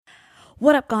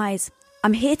What up, guys?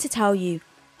 I'm here to tell you,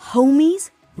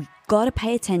 homies, we gotta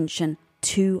pay attention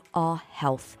to our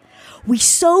health. We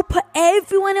so put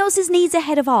everyone else's needs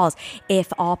ahead of ours.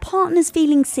 If our partner's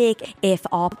feeling sick, if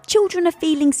our children are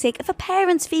feeling sick, if a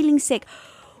parent's feeling sick,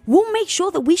 we'll make sure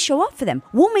that we show up for them.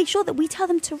 We'll make sure that we tell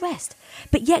them to rest.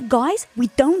 But yet, guys, we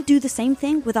don't do the same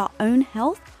thing with our own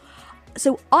health.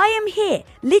 So I am here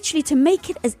literally to make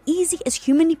it as easy as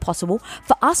humanly possible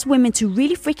for us women to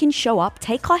really freaking show up,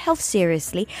 take our health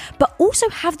seriously, but also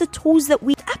have the tools that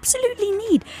we absolutely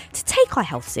need to take our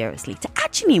health seriously, to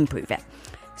actually improve it.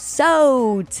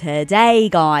 So today,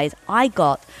 guys, I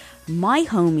got my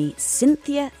homie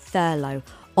Cynthia Thurlow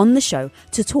on the show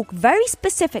to talk very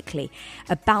specifically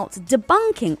about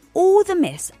debunking all the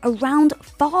myths around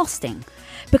fasting,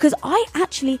 because I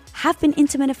actually have been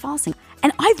intermittent fasting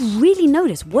and I've really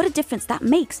noticed what a difference that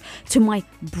makes to my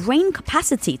brain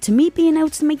capacity, to me being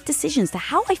able to make decisions, to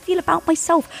how I feel about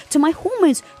myself, to my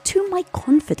hormones, to my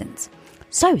confidence.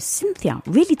 So Cynthia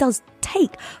really does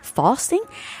take fasting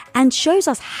and shows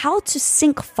us how to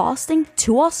sync fasting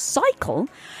to our cycle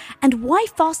and why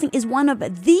fasting is one of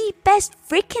the best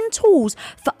freaking tools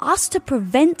for us to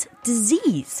prevent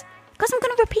disease. Guys, I'm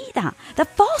going to repeat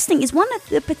that fasting is one of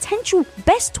the potential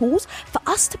best tools for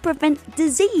us to prevent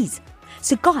disease.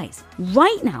 So guys,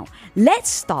 right now, let's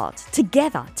start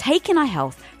together taking our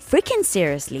health freaking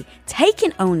seriously,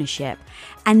 taking ownership.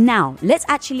 And now let's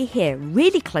actually hear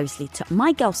really closely to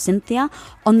my girl Cynthia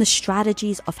on the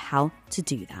strategies of how to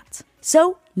do that.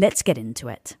 So let's get into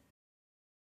it.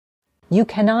 You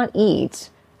cannot eat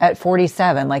at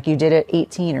 47 like you did at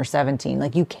 18 or 17.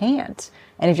 Like you can't.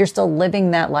 And if you're still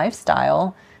living that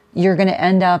lifestyle, you're going to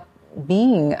end up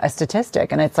being a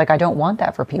statistic. And it's like, I don't want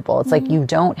that for people. It's like, you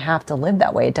don't have to live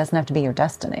that way. It doesn't have to be your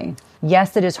destiny.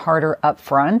 Yes, it is harder up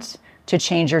front to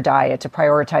change your diet, to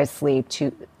prioritize sleep,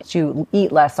 to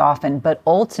eat less often. But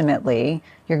ultimately,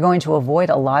 you're going to avoid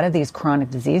a lot of these chronic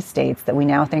disease states that we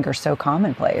now think are so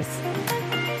commonplace.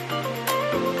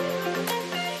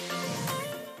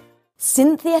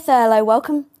 Cynthia Thurlow,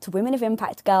 welcome to Women of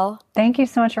Impact, girl. Thank you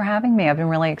so much for having me. I've been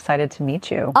really excited to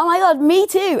meet you. Oh my God, me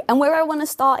too. And where I want to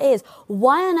start is,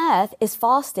 why on earth is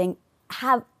fasting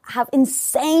have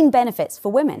insane benefits for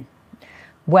women?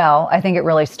 Well, I think it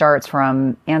really starts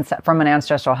from an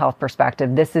ancestral health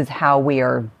perspective. This is how we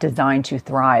are designed to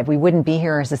thrive. We wouldn't be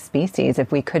here as a species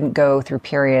if we couldn't go through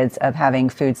periods of having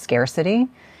food scarcity.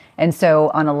 And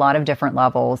so on a lot of different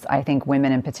levels, I think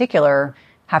women in particular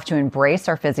have to embrace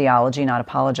our physiology, not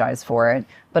apologize for it,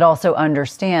 but also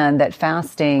understand that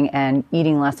fasting and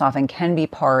eating less often can be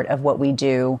part of what we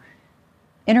do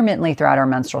intermittently throughout our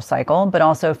menstrual cycle, but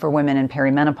also for women in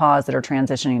perimenopause that are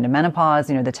transitioning to menopause,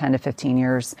 the 10 to 15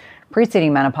 years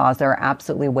preceding menopause, there are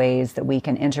absolutely ways that we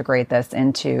can integrate this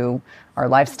into our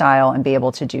lifestyle and be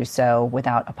able to do so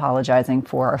without apologizing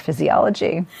for our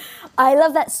physiology. I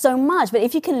love that so much. But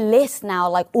if you can list now,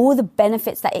 like all the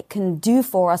benefits that it can do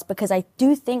for us, because I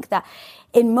do think that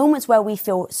in moments where we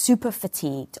feel super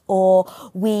fatigued, or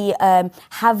we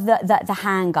have the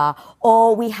hanger,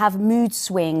 or we have mood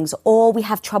swings, or we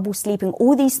have trouble sleeping,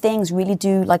 all these things really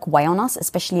do like weigh on us,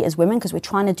 especially as women, because we're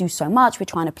trying to do so much. We're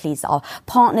trying to please our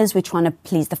partners, we're trying to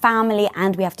please the family,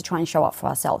 and we have to try and show up for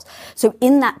ourselves. So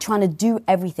in that trying to do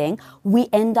everything, we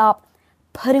end up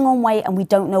putting on weight and we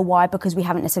don't know why, because we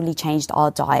haven't necessarily changed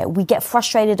our diet. We get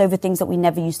frustrated over things that we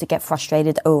never used to get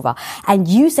frustrated over. And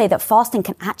you say that fasting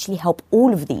can actually help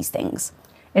all of these things.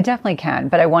 It definitely can,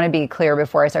 but I want to be clear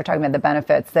before I start talking about the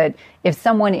benefits that if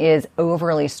someone is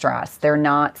overly stressed, they're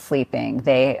not sleeping,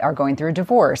 they are going through a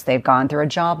divorce, they've gone through a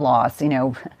job loss,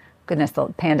 goodness, the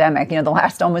pandemic, the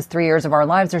last almost 3 years of our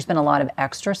lives, there's been a lot of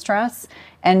extra stress.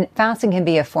 And fasting can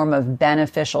be a form of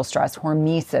beneficial stress,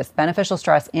 hormesis, beneficial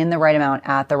stress in the right amount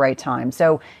at the right time.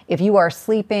 So if you are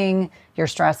sleeping, your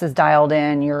stress is dialed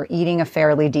in, you're eating a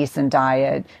fairly decent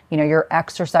diet, you're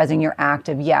exercising, you're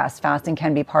active, yes, fasting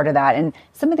can be part of that. And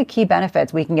some of the key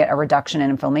benefits, we can get a reduction in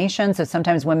inflammation. So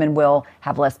sometimes women will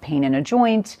have less pain in a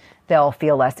joint. They'll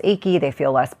feel less achy. They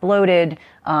feel less bloated. It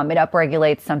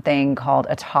upregulates something called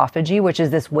autophagy, which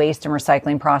is this waste and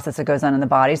recycling process that goes on in the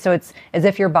body. So it's as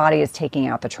if your body is taking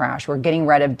out the trash. We're getting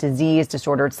rid of disease,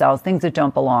 disordered cells, things that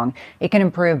don't belong. It can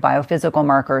improve biophysical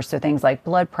markers, so things like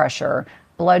blood pressure,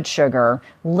 blood sugar,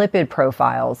 lipid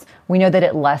profiles. We know that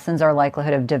it lessens our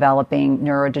likelihood of developing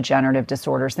neurodegenerative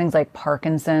disorders, things like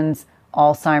Parkinson's,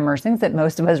 Alzheimer's, things that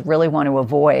most of us really want to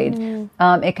avoid.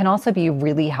 It can also be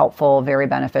really helpful, very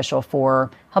beneficial for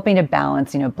helping to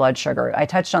balance, blood sugar. I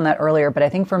touched on that earlier, but I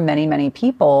think for many, many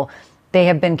people, They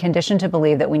have been conditioned to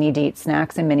believe that we need to eat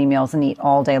snacks and mini meals and eat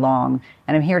all day long.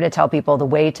 And I'm here to tell people the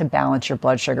way to balance your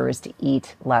blood sugar is to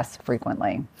eat less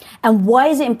frequently. And why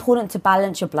is it important to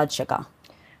balance your blood sugar?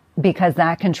 Because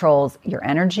that controls your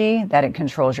energy, that it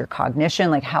controls your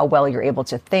cognition, like how well you're able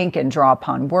to think and draw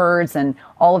upon words and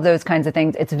all of those kinds of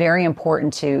things. It's very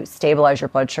important to stabilize your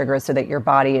blood sugar so that your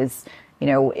body is,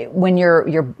 when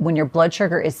your blood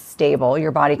sugar is stable,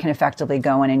 your body can effectively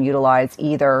go in and utilize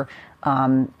either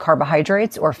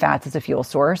carbohydrates or fats as a fuel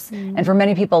source. And for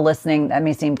many people listening, that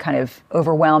may seem kind of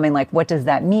overwhelming. Like, what does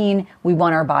that mean? We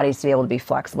want our bodies to be able to be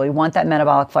flexible. We want that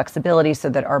metabolic flexibility so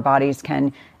that our bodies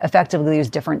can effectively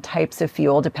use different types of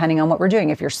fuel depending on what we're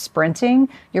doing. If you're sprinting,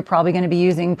 you're probably going to be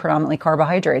using predominantly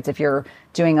carbohydrates. If you're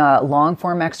doing a long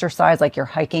form exercise, like you're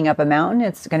hiking up a mountain,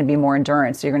 it's going to be more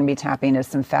endurance. So you're going to be tapping into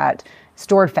some fat.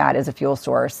 Stored fat as a fuel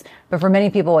source. But for many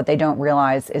people, what they don't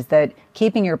realize is that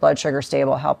keeping your blood sugar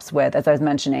stable helps with, as I was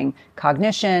mentioning,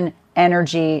 cognition,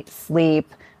 energy,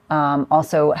 sleep,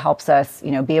 also helps us,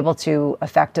 be able to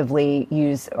effectively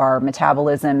use our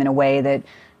metabolism in a way that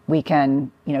we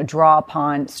can, draw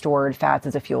upon stored fats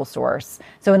as a fuel source.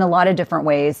 So in a lot of different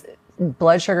ways,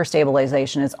 blood sugar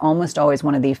stabilization is almost always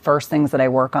one of the first things that I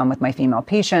work on with my female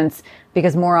patients,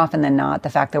 because more often than not, the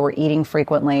fact that we're eating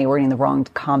frequently, we're eating the wrong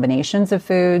combinations of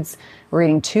foods, we're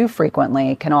eating too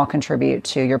frequently can all contribute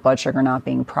to your blood sugar not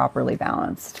being properly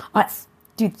balanced.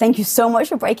 Dude, thank you so much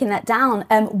for breaking that down.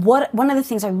 One of the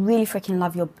things I really freaking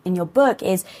love in your book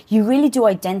is you really do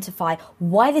identify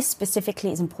why this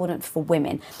specifically is important for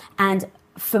women. And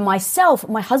for myself,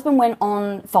 my husband went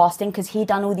on fasting because he'd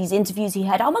done all these interviews. He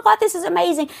had, oh my God, this is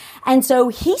amazing. And so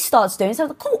he starts doing it. So I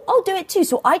was like, cool, I'll do it too.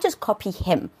 So I just copy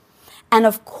him. And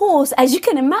of course, as you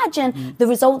can imagine, the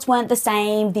results weren't the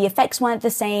same. The effects weren't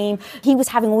the same. He was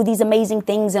having all these amazing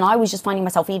things. And I was just finding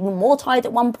myself even more tired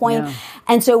at one point. Yeah.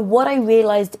 And so what I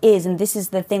realized is, and this is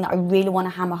the thing that I really want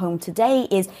to hammer home today,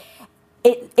 is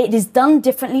it is done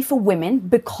differently for women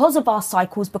because of our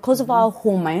cycles, because of our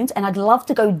hormones. And I'd love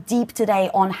to go deep today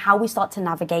on how we start to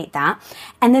navigate that.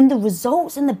 And then the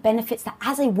results and the benefits that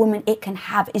as a woman it can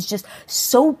have is just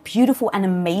so beautiful and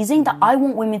amazing that I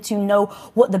want women to know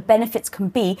what the benefits can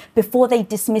be before they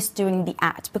dismiss doing the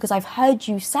act. Because I've heard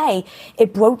you say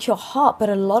it broke your heart, but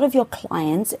a lot of your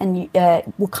clients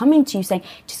will coming to you saying,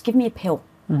 just give me a pill.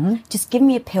 Just give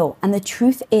me a pill. And the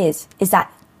truth is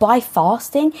that by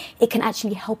fasting, it can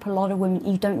actually help a lot of women.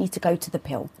 You don't need to go to the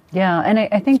pill. Yeah, and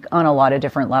I think on a lot of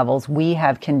different levels, we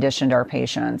have conditioned our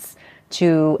patients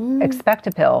to expect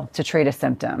a pill to treat a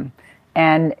symptom.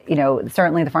 And,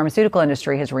 certainly the pharmaceutical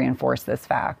industry has reinforced this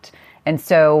fact. And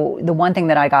so the one thing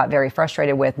that I got very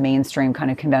frustrated with mainstream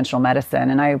kind of conventional medicine,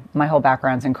 and my whole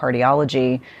background's in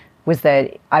cardiology, was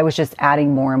that I was just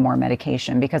adding more and more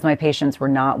medication because my patients were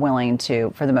not willing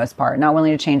to, for the most part, not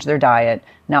willing to change their diet,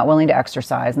 not willing to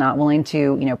exercise, not willing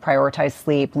to, prioritize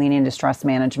sleep, lean into stress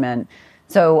management.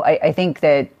 So I think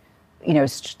that,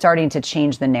 starting to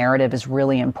change the narrative is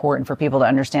really important for people to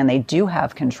understand they do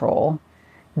have control.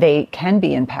 They can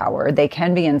be empowered. They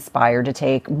can be inspired to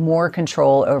take more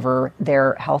control over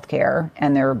their healthcare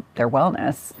and their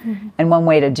wellness. And one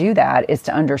way to do that is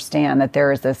to understand that there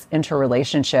is this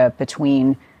interrelationship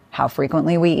between how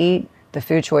frequently we eat, the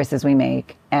food choices we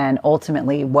make, and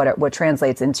ultimately what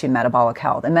translates into metabolic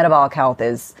health. And metabolic health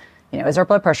is, is our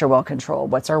blood pressure well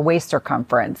controlled? What's our waist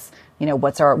circumference?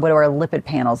 What do our lipid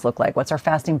panels look like? What's our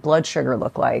fasting blood sugar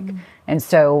look like? And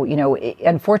so,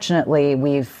 unfortunately,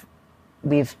 we've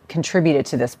contributed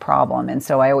to this problem. And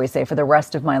so I always say for the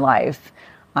rest of my life,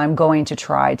 I'm going to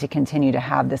try to continue to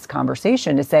have this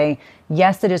conversation to say,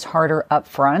 yes, it is harder up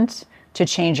front to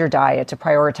change your diet, to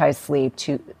prioritize sleep,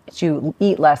 to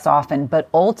eat less often, but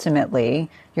ultimately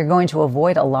you're going to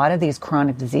avoid a lot of these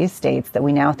chronic disease states that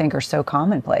we now think are so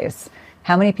commonplace.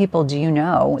 How many people do you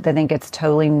know that think it's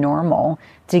totally normal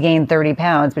to gain 30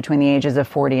 pounds between the ages of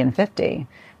 40 and 50?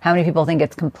 How many people think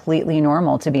it's completely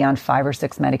normal to be on 5 or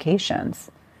 6 medications?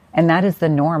 And that is the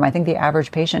norm. I think the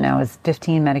average patient now is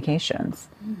 15 medications.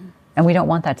 And we don't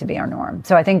want that to be our norm.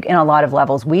 So I think in a lot of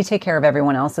levels, we take care of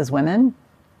everyone else as women,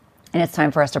 and it's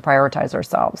time for us to prioritize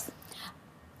ourselves.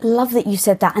 Love that you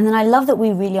said that. And then I love that we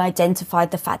really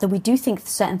identified the fact that we do think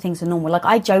certain things are normal. Like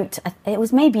I joked, it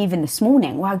was maybe even this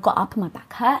morning where I got up and my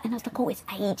back hurt and I was like, oh, it's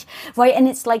age, right? And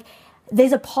it's like,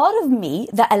 there's a part of me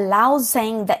that allows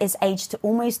saying that it's age to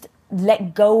almost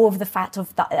let go of the fact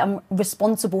of that I'm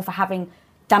responsible for having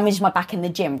damaged my back in the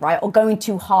gym, right? Or going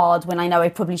too hard when I know I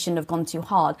probably shouldn't have gone too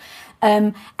hard.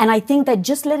 And I think that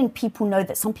just letting people know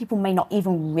that some people may not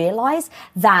even realize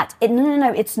that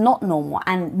no, it's not normal,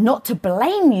 and not to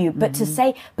blame you, but to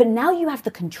say, but now you have the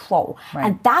control. Right.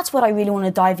 And that's what I really want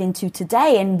to dive into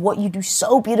today. And what you do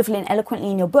so beautifully and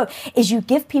eloquently in your book is you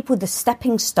give people the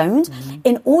stepping stones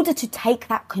in order to take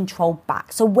that control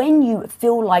back. So when you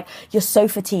feel like you're so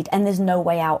fatigued and there's no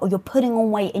way out, or you're putting on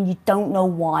weight and you don't know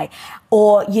why,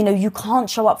 or, you know, you can't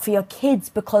show up for your kids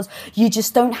because you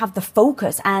just don't have the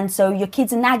focus. And so your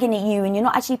kids are nagging at you and you're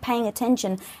not actually paying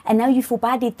attention. And now you feel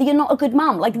badly that you're not a good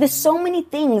mom. Like, there's so many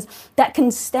things that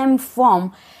can stem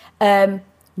from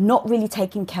not really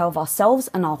taking care of ourselves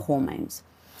and our hormones.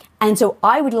 And so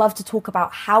I would love to talk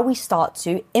about how we start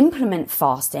to implement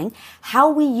fasting, how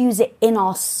we use it in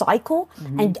our cycle.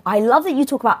 And I love that you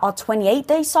talk about our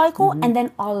 28-day cycle and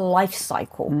then our life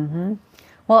cycle.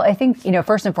 Well, I think, you know,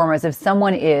 first and foremost, if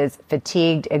someone is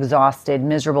fatigued, exhausted,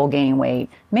 miserable, gaining weight,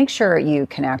 make sure you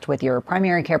connect with your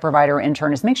primary care provider or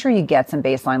internist. Make sure you get some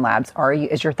baseline labs.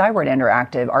 Is your thyroid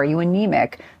underactive? Are you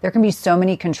anemic? There can be so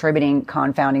many contributing,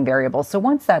 confounding variables. So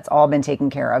once that's all been taken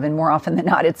care of, and more often than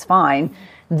not, it's fine,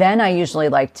 then I usually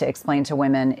like to explain to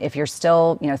women, if you're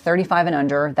still, 35 and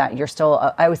under, that you're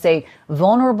still, I would say,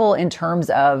 vulnerable in terms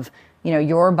of,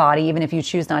 your body, even if you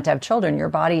choose not to have children, your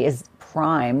body is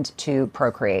primed to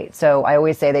procreate. So I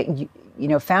always say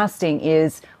that, fasting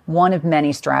is one of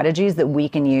many strategies that we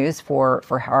can use for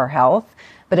our health,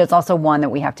 but it's also one that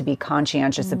we have to be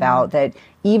conscientious about, that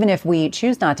even if we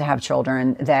choose not to have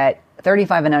children, that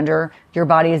 35 and under, your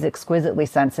body is exquisitely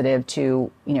sensitive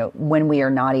to, when we are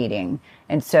not eating.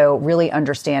 And so really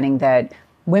understanding that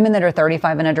women that are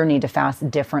 35 and under need to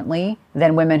fast differently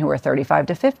than women who are 35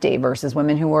 to 50 versus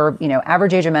women who are,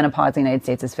 average age of menopause in the United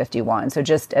States is 51. So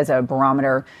just as a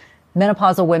barometer,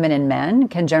 menopausal women and men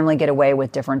can generally get away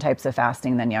with different types of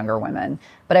fasting than younger women.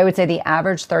 But I would say the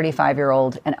average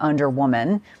 35-year-old and under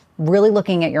woman, really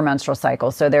looking at your menstrual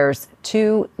cycle. So there's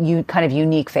two kind of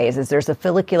unique phases. There's a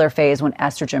follicular phase when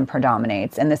estrogen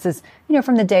predominates. And this is,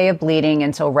 from the day of bleeding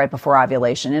until right before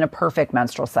ovulation in a perfect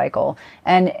menstrual cycle.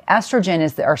 And estrogen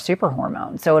is our super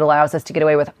hormone. So it allows us to get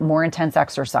away with more intense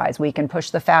exercise. We can push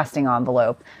the fasting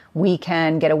envelope. We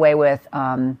can get away with,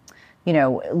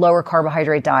 lower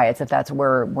carbohydrate diets, if that's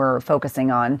where we're focusing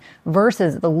on,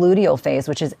 versus the luteal phase,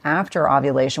 which is after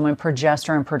ovulation when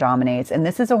progesterone predominates. And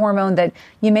this is a hormone that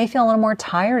you may feel a little more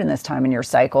tired in this time in your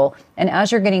cycle. And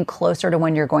as you're getting closer to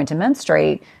when you're going to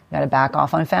menstruate, you got to back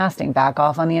off on fasting, back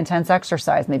off on the intense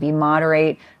exercise, maybe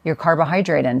moderate your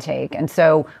carbohydrate intake. And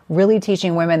so really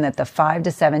teaching women that the 5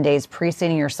 to 7 days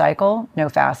preceding your cycle, no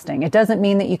fasting. It doesn't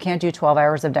mean that you can't do 12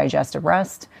 hours of digestive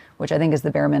rest, which I think is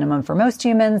the bare minimum for most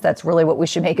humans. That's really what we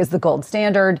should make as the gold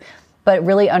standard. But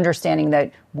really understanding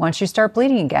that once you start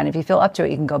bleeding again, if you feel up to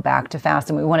it, you can go back to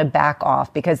fasting. We want to back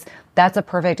off because that's a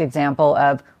perfect example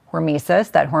of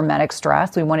hormesis, that hormetic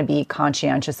stress. We want to be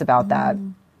conscientious about that.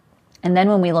 And then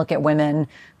when we look at women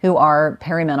who are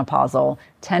perimenopausal,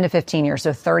 10 to 15 years,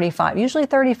 so 35, usually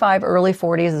 35, early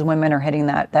 40s as women are hitting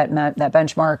that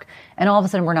benchmark. And all of a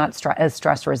sudden we're not as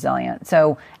stress resilient.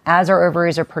 So as our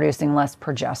ovaries are producing less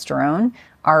progesterone,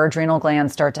 our adrenal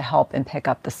glands start to help and pick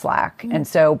up the slack. And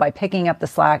so by picking up the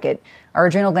slack, our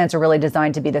adrenal glands are really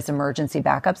designed to be this emergency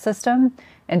backup system.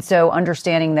 And so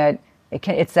understanding that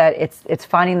it's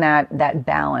finding that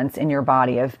balance in your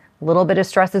body of a little bit of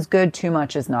stress is good, too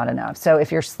much is not enough. So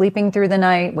if you're sleeping through the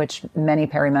night, which many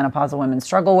perimenopausal women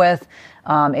struggle with,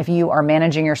 if you are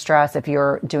managing your stress, if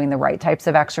you're doing the right types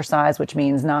of exercise, which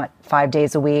means not 5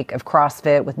 days a week of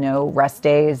CrossFit with no rest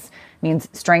days, means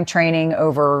strength training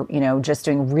over, just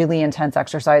doing really intense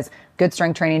exercise, good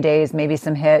strength training days, maybe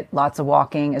some HIIT, lots of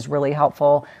walking is really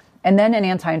helpful. And then an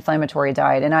anti-inflammatory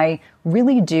diet. And I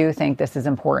really do think this is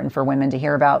important for women to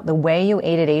hear about. The way you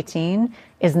ate at 18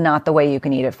 is not the way you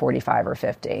can eat at 45 or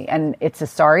 50. And it's a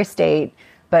sorry state,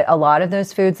 but a lot of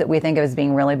those foods that we think of as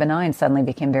being really benign suddenly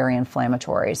became very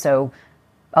inflammatory. So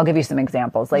I'll give you some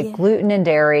examples, like gluten and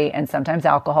dairy and sometimes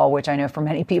alcohol, which I know for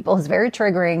many people is very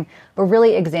triggering, but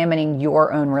really examining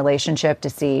your own relationship to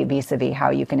see vis-a-vis how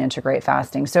you can integrate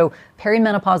fasting. So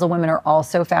perimenopausal women are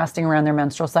also fasting around their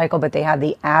menstrual cycle, but they have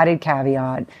the added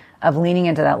caveat of leaning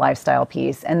into that lifestyle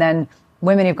piece. And then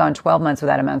women who've gone 12 months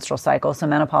without a menstrual cycle, so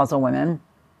menopausal women,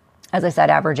 as I said,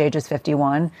 average age is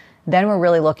 51. Then we're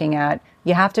really looking at,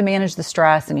 you have to manage the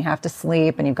stress and you have to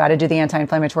sleep and you've got to do the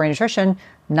anti-inflammatory nutrition,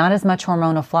 not as much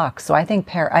hormonal flux. So I think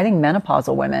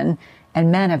menopausal women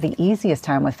and men have the easiest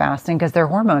time with fasting because their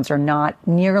hormones are not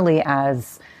nearly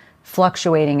as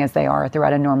fluctuating as they are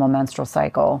throughout a normal menstrual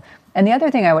cycle. And the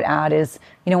other thing I would add is,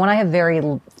 when I have very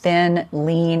thin,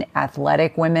 lean,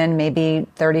 athletic women, maybe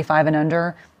 35 and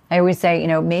under, I always say,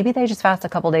 maybe they just fast a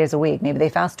couple days a week. Maybe they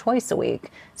fast twice a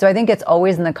week. So I think it's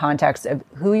always in the context of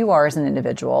who you are as an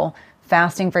individual,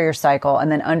 fasting for your cycle, and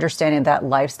then understanding that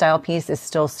lifestyle piece is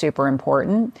still super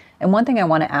important. And one thing I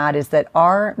want to add is that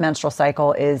our menstrual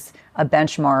cycle is a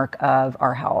benchmark of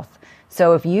our health.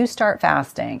 So if you start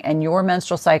fasting and your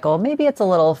menstrual cycle, maybe it's a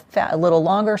little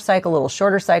longer cycle, a little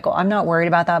shorter cycle, I'm not worried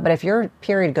about that. But if your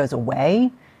period goes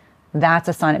away, that's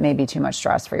a sign it may be too much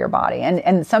stress for your body.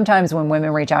 And sometimes when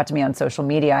women reach out to me on social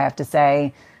media, I have to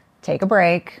say, take a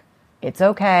break. It's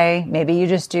okay. Maybe you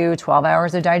just do 12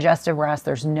 hours of digestive rest.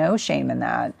 There's no shame in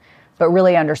that. But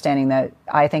really understanding that,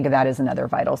 I think of that as another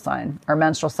vital sign. Our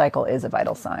menstrual cycle is a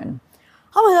vital sign.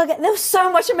 Oh my God, there was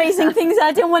so much amazing things.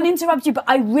 I didn't want to interrupt you, but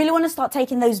I really want to start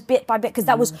taking those bit by bit because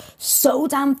that was so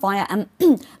damn fire. And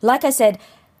like I said,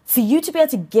 for you to be able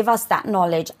to give us that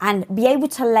knowledge and be able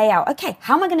to lay out, okay,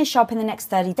 how am I going to show up in the next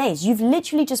 30 days? You've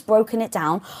literally just broken it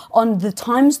down on the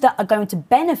times that are going to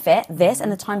benefit this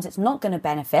and the times it's not going to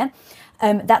benefit.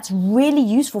 That's really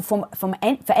useful for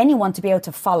anyone to be able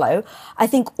to follow. I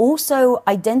think also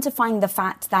identifying the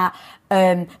fact that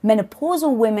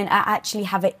menopausal women actually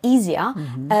have it easier.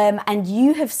 And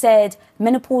you have said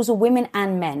menopausal women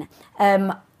and men.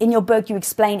 In your book, you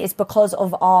explain it's because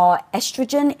of our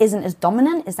estrogen isn't as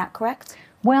dominant. Is that correct?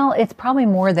 Well, it's probably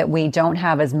more that we don't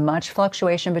have as much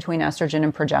fluctuation between estrogen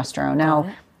and progesterone.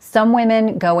 Now, some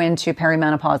women go into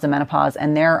perimenopause and menopause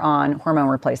and they're on hormone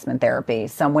replacement therapy.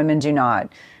 Some women do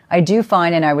not. I do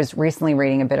find, and I was recently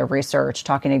reading a bit of research,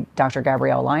 talking to Dr.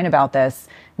 Gabrielle Line about this,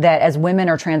 that as women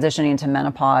are transitioning to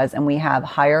menopause and we have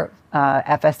higher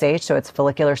FSH, so it's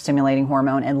follicular stimulating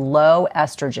hormone, and low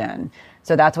estrogen.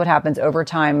 So that's what happens over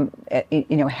time,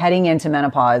 heading into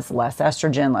menopause, less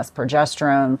estrogen, less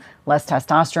progesterone, less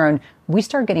testosterone. We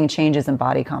start getting changes in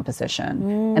body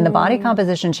composition. And the body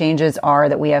composition changes are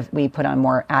that we put on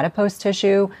more adipose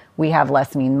tissue, we have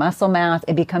less lean muscle mass.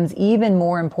 It becomes even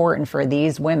more important for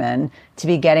these women to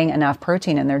be getting enough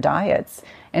protein in their diets.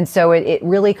 And so it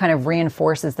really kind of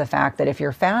reinforces the fact that if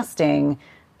you're fasting,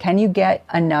 can you get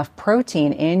enough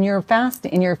protein in your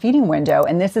feeding window?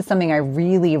 And this is something I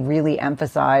really, really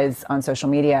emphasize on social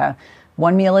media.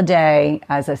 1 meal a day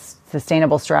as a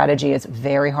sustainable strategy is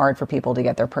very hard for people to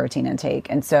get their protein intake.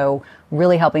 And so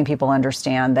really helping people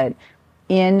understand that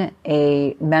in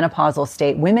a menopausal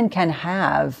state, women can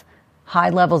have high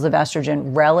levels of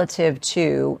estrogen relative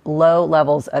to low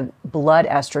levels of blood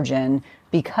estrogen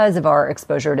because of our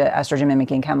exposure to estrogen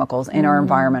mimicking chemicals in our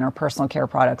environment, our personal care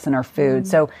products, and our food.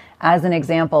 So as an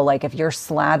example, like if you're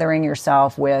slathering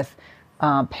yourself with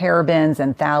parabens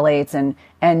and phthalates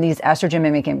and these estrogen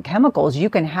mimicking chemicals, you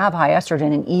can have high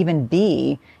estrogen and even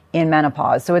be in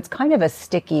menopause. So it's kind of a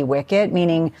sticky wicket,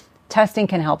 meaning testing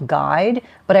can help guide.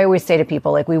 But I always say to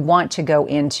people, like, we want to go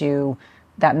into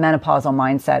that menopausal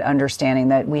mindset, understanding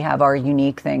that we have our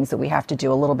unique things that we have to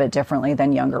do a little bit differently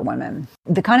than younger women.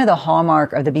 The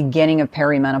hallmark of the beginning of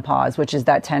perimenopause, which is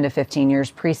that 10 to 15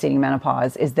 years preceding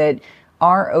menopause, is that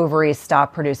our ovaries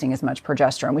stop producing as much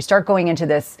progesterone. We start going into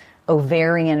this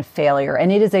ovarian failure,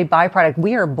 and it is a byproduct.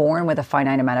 We are born with a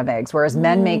finite amount of eggs, whereas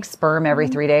men make sperm every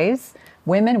 3 days.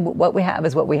 Women, what we have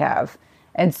is what we have.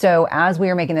 And so as we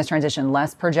are making this transition,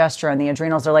 less progesterone, the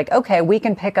adrenals are like, okay, we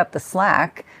can pick up the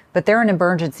slack, but they're an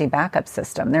emergency backup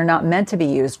system. They're not meant to be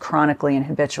used chronically and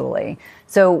habitually.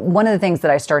 So one of the things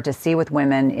that I start to see with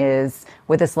women is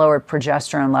with this lowered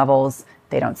progesterone levels,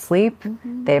 they don't sleep,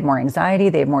 they have more anxiety,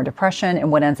 they have more depression,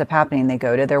 and what ends up happening, they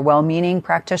go to their well-meaning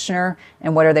practitioner,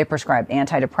 and what are they prescribed?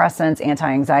 Antidepressants,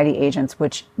 anti-anxiety agents,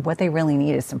 which what they really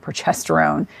need is some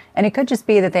progesterone. And it could just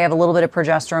be that they have a little bit of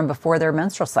progesterone before their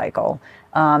menstrual cycle.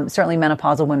 Certainly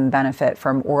menopausal women benefit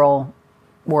from oral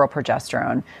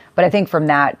progesterone. But I think from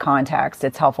that context,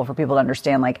 it's helpful for people to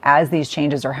understand, like, as these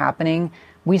changes are happening,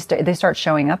 they start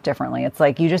showing up differently. It's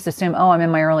like you just assume, oh, I'm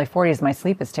in my early 40s, my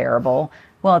sleep is terrible.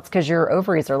 Well, it's because your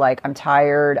ovaries are like, I'm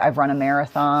tired, I've run a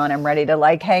marathon, I'm ready to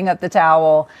like hang up the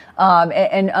towel.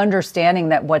 And understanding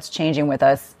that what's changing with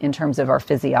us in terms of our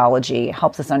physiology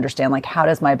helps us understand, like, how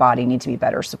does my body need to be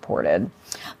better supported?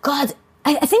 God,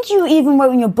 I think you even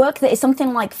wrote in your book that it's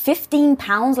something like 15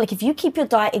 pounds. Like, if you keep your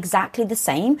diet exactly the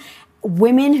same,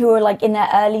 women who are like in their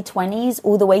early 20s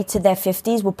all the way to their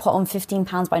 50s will put on 15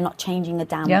 pounds by not changing a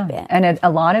damn bit. And a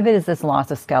lot of it is this loss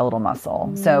of skeletal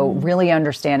muscle. So really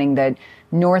understanding that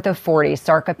north of 40,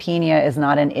 sarcopenia is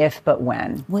not an if, but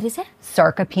when. What is it?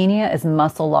 Sarcopenia is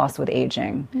muscle loss with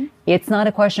aging. It's not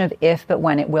a question of if, but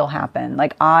when it will happen.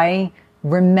 Like, I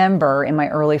remember in my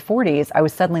early 40s, I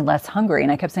was suddenly less hungry.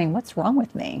 And I kept saying, what's wrong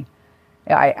with me?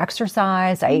 I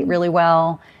exercised, I ate really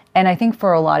well. And I think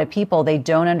for a lot of people, they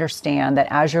don't understand that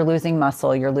as you're losing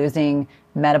muscle, you're losing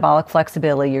metabolic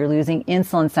flexibility, you're losing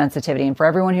insulin sensitivity. And for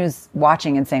everyone who's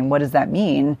watching and saying, what does that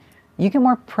mean? You get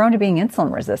more prone to being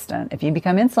insulin resistant. If you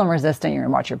become insulin resistant, you're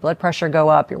going to watch your blood pressure go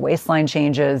up, your waistline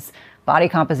changes, body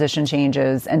composition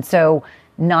changes. And so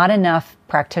not enough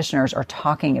practitioners are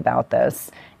talking about this.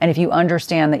 And if you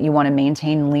understand that you want to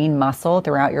maintain lean muscle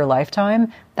throughout your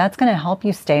lifetime, that's going to help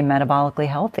you stay metabolically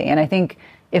healthy. And I think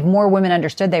if more women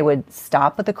understood, they would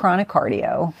stop with the chronic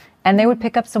cardio and they would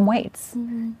pick up some weights.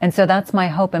 Mm-hmm. And so that's my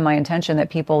hope and my intention, that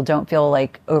people don't feel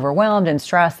like overwhelmed and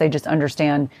stressed. They just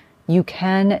understand you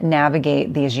can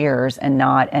navigate these years and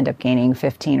not end up gaining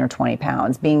 15 or 20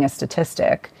 pounds, being a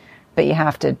statistic, but you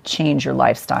have to change your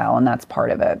lifestyle, and that's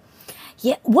part of it.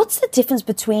 Yeah, what's the difference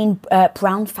between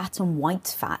brown fat and white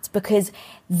fat? Because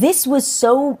this was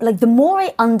so, like, the more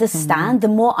I understand, the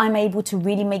more I'm able to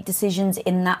really make decisions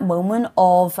in that moment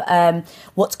of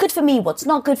what's good for me, what's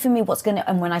not good for me, what's going to,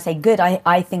 and when I say good,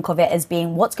 I think of it as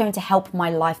being what's going to help my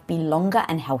life be longer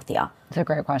and healthier. That's a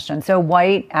great question. So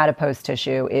white adipose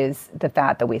tissue is the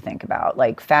fat that we think about,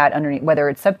 like fat underneath, whether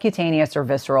it's subcutaneous or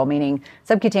visceral, meaning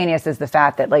subcutaneous is the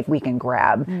fat that like we can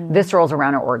grab. Visceral is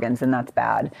around our organs, and that's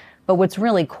bad. But what's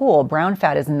really cool, brown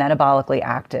fat is metabolically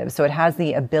active. So it has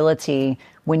the ability,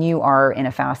 when you are in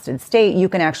a fasted state, you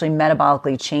can actually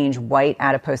metabolically change white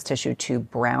adipose tissue to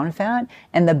brown fat.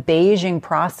 And the beiging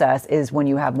process is when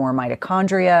you have more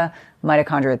mitochondria.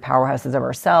 Mitochondria are the powerhouses of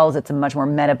our cells. It's a much more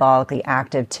metabolically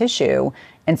active tissue.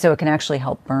 And so it can actually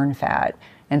help burn fat.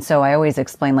 And so I always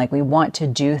explain, like, we want to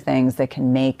do things that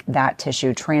can make that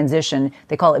tissue transition.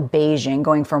 They call it beiging,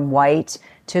 going from white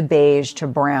to beige to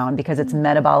brown, because it's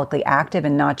metabolically active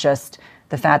and not just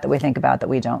the fat that we think about that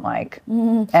we don't like.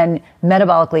 And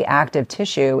metabolically active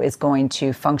tissue is going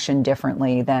to function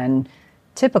differently than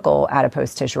typical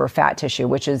adipose tissue or fat tissue,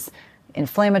 which is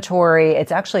inflammatory.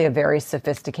 It's actually a very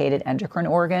sophisticated endocrine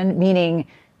organ, meaning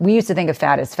we used to think of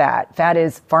fat as fat. Fat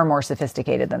is far more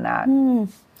sophisticated than that.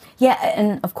 Yeah,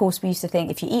 and of course we used to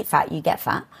think if you eat fat, you get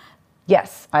fat.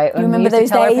 Yes, you remember we used those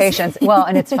to tell days? our patients. Well,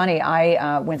 and it's funny.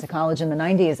 I went to college in the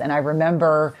 90s, and I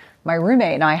remember my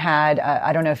roommate and I had,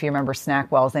 I don't know if you remember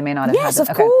Snackwells. They may not have had them. Yes,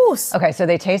 of course. Okay, so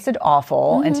they tasted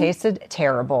awful and tasted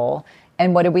terrible.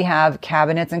 And what did we have?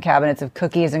 Cabinets and cabinets of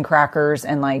cookies and crackers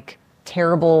and like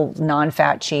terrible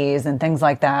non-fat cheese and things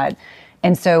like that.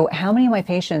 And so how many of my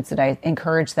patients did I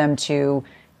encourage them to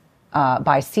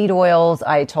buy seed oils?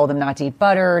 I told them not to eat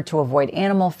butter, to avoid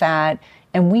animal fat.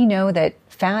 And we know that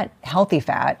fat, healthy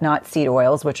fat, not seed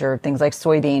oils, which are things like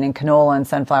soybean and canola and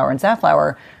sunflower and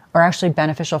safflower, are actually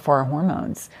beneficial for our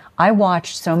hormones. I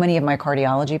watched so many of my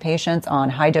cardiology patients on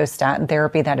high-dose statin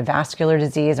therapy that had vascular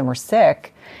disease and were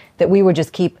sick, that we would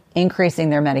just keep increasing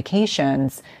their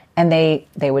medications, and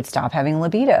they would stop having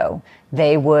libido.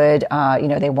 They would,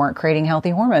 they weren't creating healthy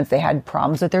hormones. They had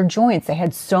problems with their joints. They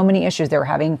had so many issues. They were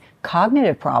having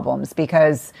cognitive problems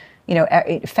because,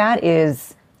 fat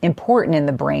is important in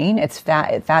the brain. It's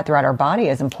fat throughout our body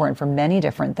is important for many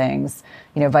different things.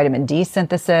 Vitamin D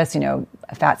synthesis,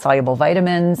 fat soluble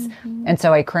vitamins. And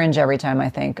so I cringe every time I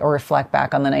think or reflect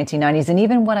back on the 1990s and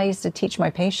even what I used to teach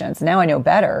my patients. Now I know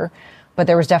better, but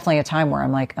there was definitely a time where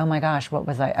I'm like, oh my gosh, what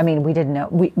was I? I mean, we didn't know.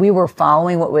 We were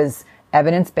following what was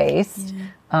evidence-based.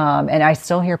 And I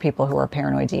still hear people who are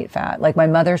paranoid to eat fat. Like my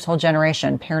mother's whole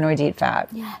generation, paranoid to eat fat.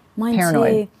 Yeah, mine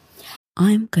paranoid. too.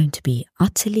 I'm going to be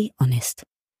utterly honest.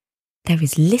 There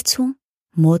is little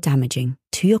more damaging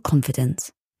to your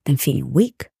confidence than feeling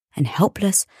weak and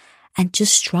helpless and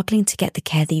just struggling to get the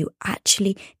care that you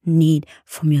actually need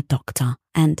from your doctor.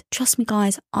 And trust me,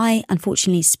 guys, I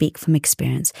unfortunately speak from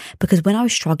experience, because when I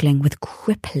was struggling with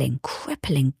crippling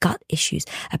gut issues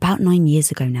about 9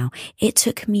 years ago now, it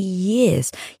took me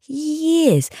years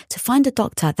to find a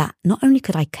doctor that not only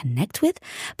could I connect with,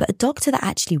 but a doctor that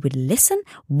actually would listen,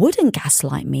 wouldn't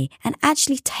gaslight me, and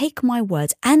actually take my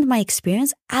words and my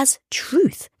experience as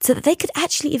truth so that they could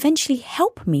actually eventually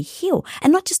help me heal,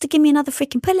 and not just to give me another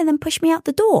freaking pill and then push me out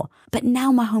the door. But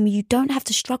now, my homie, you don't have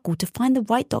to struggle to find the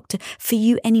right doctor for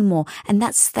you anymore, and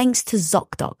that's thanks to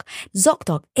ZocDoc.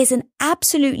 ZocDoc is an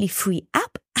absolutely free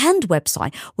app and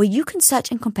website where you can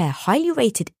search and compare highly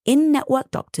rated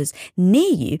in-network doctors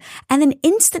near you and then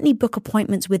instantly book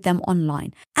appointments with them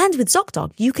online. And with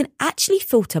ZocDoc, you can actually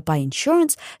filter by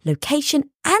insurance, location,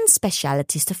 and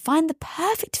specialities to find the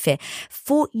perfect fit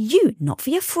for you, not for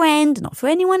your friend, not for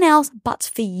anyone else, but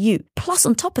for you. Plus,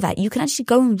 on top of that, you can actually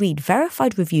go and read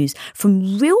verified reviews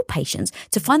from real patients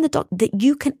to find the doctor that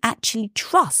you can actually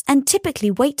trust. And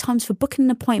typically, wait times for booking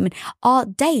an appointment are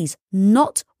days,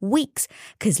 not weeks.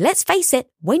 Because let's face it,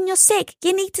 when you're sick,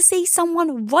 you need to see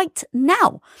someone right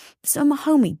now. So my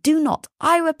homie,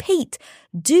 I repeat,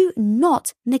 do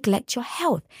not neglect your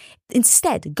health.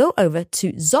 Instead, go over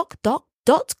to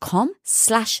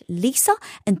ZocDoc.com/Lisa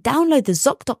and download the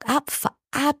ZocDoc app for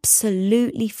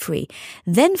absolutely free.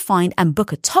 Then find and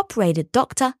book a top-rated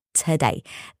doctor today.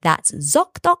 That's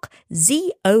ZocDoc,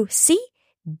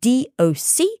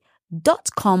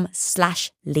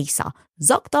 ZocDoc.com/Lisa.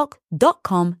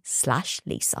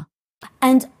 ZocDoc.com/Lisa.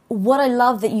 And what I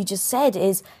love that you just said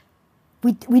is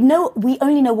we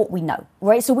only know what we know,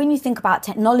 right? So when you think about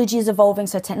technology is evolving,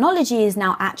 so technology is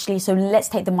now actually, so let's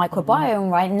take the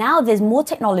microbiome, right? Now there's more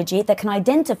technology that can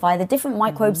identify the different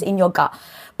microbes in your gut.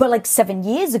 But like 7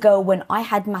 years ago, when I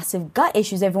had massive gut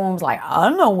issues, everyone was like, I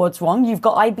don't know what's wrong. You've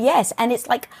got IBS. And it's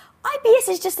like, IBS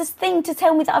is just this thing to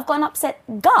tell me that I've got an upset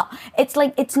gut. It's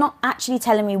like, it's not actually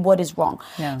telling me what is wrong.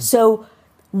 Yeah. So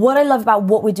what I love about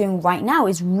what we're doing right now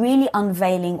is really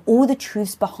unveiling all the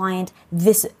truths behind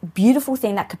this beautiful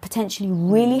thing that could potentially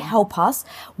really help us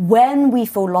when we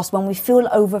feel lost, when we feel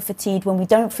over fatigued, when we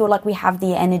don't feel like we have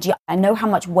the energy. I know how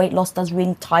much weight loss does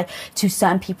really tie to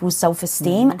certain people's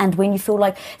self-esteem. And when you feel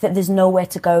like that there's nowhere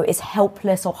to go, it's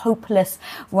helpless or hopeless,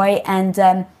 right?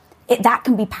 And that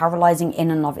can be paralyzing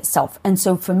in and of itself. And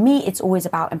so for me, it's always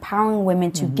about empowering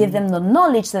women to give them the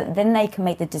knowledge so that then they can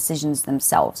make the decisions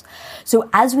themselves. So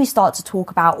as we start to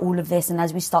talk about all of this and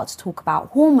as we start to talk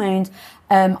about hormones,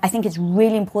 I think it's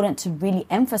really important to really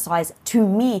emphasize to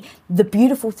me the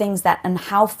beautiful things that and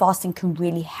how fasting can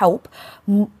really help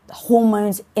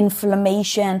hormones,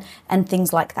 inflammation, and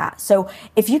things like that. So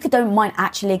if you don't mind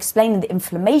actually explaining the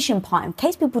inflammation part in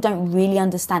case people don't really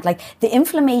understand, like the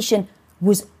inflammation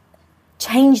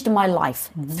changed my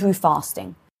life through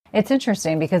fasting. It's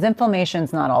interesting because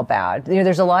inflammation's not all bad.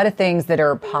 There's a lot of things that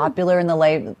are popular in the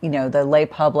lay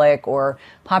public or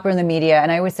popular in the media.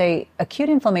 And I always say acute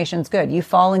inflammation's good. You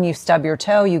fall and you stub your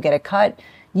toe, you get a cut.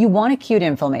 You want acute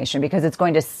inflammation because it's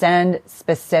going to send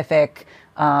specific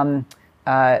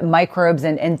microbes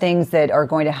and things that are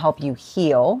going to help you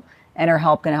heal and are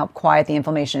going to help quiet the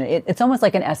inflammation. It's almost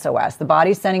like an SOS. The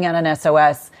body's sending out an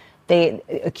SOS.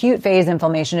 Acute phase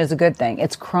inflammation is a good thing.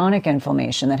 It's chronic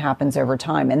inflammation that happens over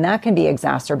time, and that can be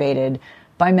exacerbated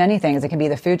by many things. It can be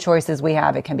the food choices we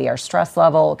have. It can be our stress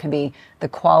level. It can be the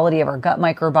quality of our gut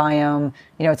microbiome.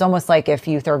 It's almost like if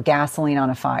you throw gasoline on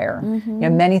a fire.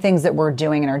 Many things that we're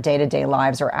doing in our day-to-day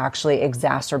lives are actually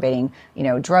exacerbating,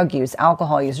 drug use,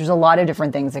 alcohol use. There's a lot of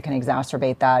different things that can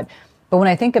exacerbate that. But when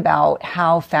I think about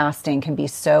how fasting can be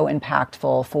so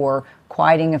impactful for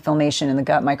quieting inflammation in the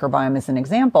gut microbiome as an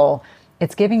example,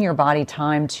 it's giving your body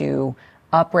time to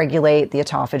upregulate the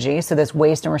autophagy, so this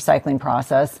waste and recycling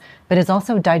process, but it's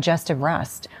also digestive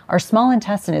rest. Our small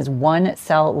intestine is one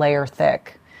cell layer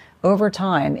thick. Over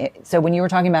time, so when you were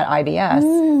talking about IBS,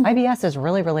 IBS is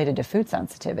really related to food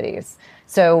sensitivities.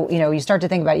 So, you start to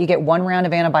think about it, you get one round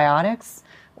of antibiotics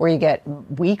or you get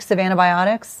weeks of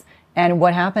antibiotics. And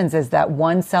what happens is that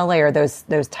one cell layer,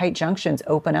 those tight junctions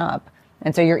open up.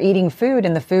 And so you're eating food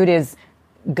and the food is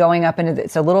going up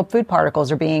so little food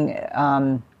particles are being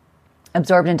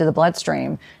absorbed into the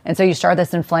bloodstream. And so you start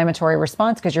this inflammatory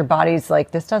response because your body's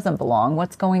like, this doesn't belong.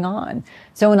 What's going on?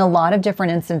 So in a lot of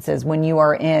different instances, when you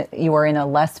are in a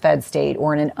less fed state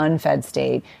or in an unfed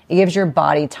state, it gives your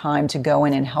body time to go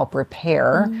in and help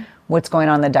repair what's going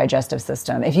on in the digestive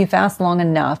system. If you fast long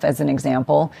enough, as an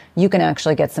example, you can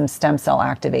actually get some stem cell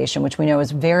activation, which we know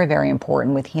is very, very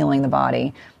important with healing the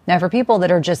body. Now, for people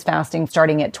that are just fasting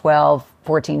starting at 12,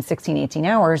 14, 16, 18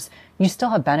 hours, you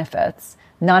still have benefits.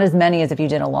 Not as many as if you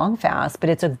did a long fast, but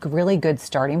it's a really good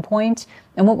starting point.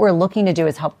 And what we're looking to do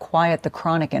is help quiet the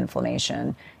chronic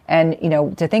inflammation. And,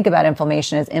 to think about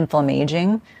inflammation as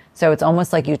inflammaging. So it's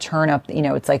almost like you turn up,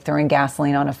 it's like throwing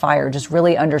gasoline on a fire, just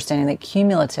really understanding that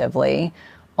cumulatively,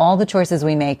 all the choices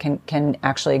we make can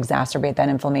actually exacerbate that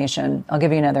inflammation. I'll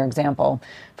give you another example.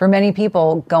 For many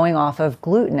people, going off of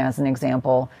gluten, as an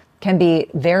example, can be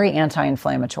very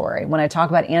anti-inflammatory. When I talk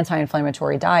about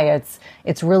anti-inflammatory diets,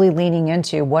 it's really leaning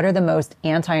into what are the most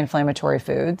anti-inflammatory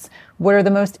foods, what are the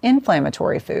most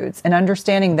inflammatory foods, and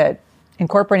understanding that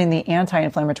incorporating the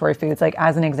anti-inflammatory foods, like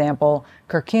as an example,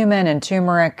 curcumin and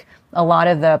turmeric, a lot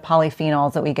of the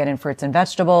polyphenols that we get in fruits and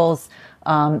vegetables,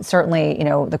 certainly,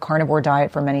 the carnivore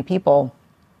diet for many people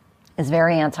is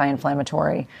very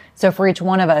anti-inflammatory. So for each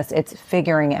one of us, it's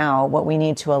figuring out what we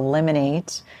need to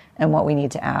eliminate and what we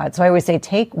need to add. So I always say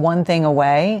take one thing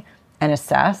away and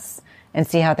assess and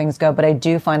see how things go. But I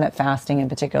do find that fasting in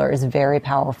particular is very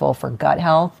powerful for gut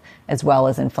health as well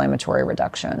as inflammatory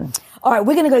reduction. All right,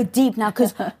 we're going to go deep now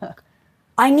because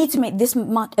I need to make this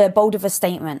bold of a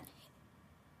statement.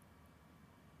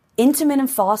 Intermittent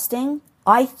fasting,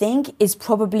 I think, is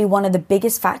probably one of the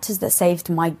biggest factors that saved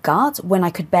my gut when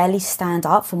I could barely stand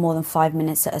up for more than 5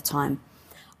 minutes at a time.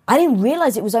 I didn't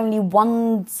realize it was only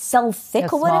one cell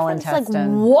thick or whatever. It's like,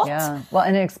 what? Yeah. Well,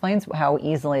 and it explains how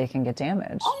easily it can get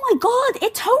damaged. Oh my God,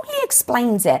 it totally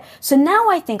explains it. So now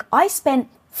I think I spent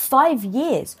 5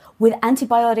 years with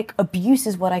antibiotic abuse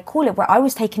is what I call it, where I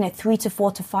was taking it 3 to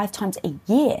 4 to 5 times a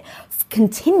year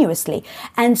continuously.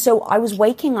 And so I was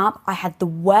waking up, I had the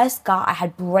worst gut, I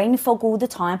had brain fog all the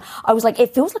time. I was like,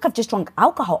 it feels like I've just drunk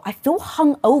alcohol. I feel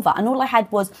hungover, and all I had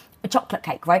was a chocolate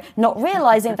cake, right? Not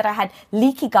realizing that I had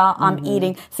leaky gut. I'm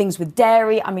eating things with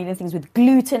dairy, I'm eating things with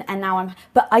gluten, and now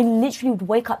but I literally would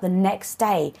wake up the next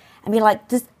day and be like,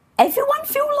 does everyone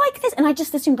feel like this? And I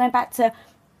just assumed, going back to,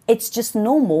 it's just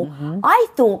normal. I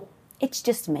thought, it's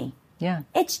just me. Yeah.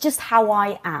 It's just how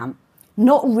I am.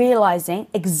 Not realizing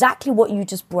exactly what you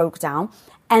just broke down.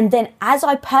 And then as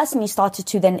I personally started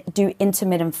to then do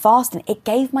intermittent fasting, it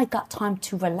gave my gut time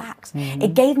to relax.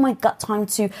 It gave my gut time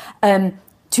to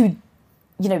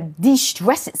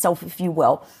de-stress itself, if you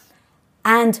will.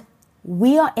 And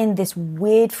we are in this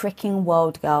weird freaking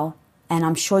world, girl, and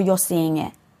I'm sure you're seeing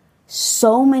it.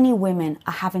 So many women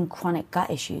are having chronic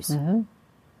gut issues.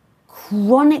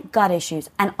 Chronic gut issues.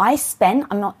 And I'm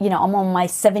on my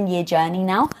 7-year journey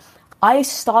now. I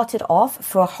started off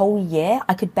for a whole year.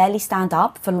 I could barely stand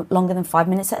up for longer than 5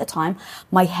 minutes at a time.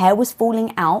 My hair was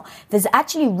falling out. There's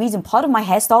actually a reason. Part of my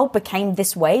hairstyle became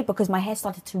this way because my hair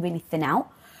started to really thin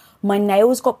out. My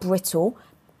nails got brittle.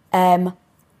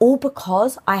 All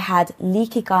because I had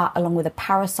leaky gut along with a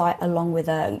parasite, along with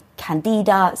a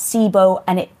candida, SIBO,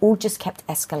 and it all just kept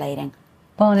escalating.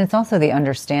 Well, and it's also the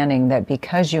understanding that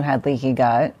because you had leaky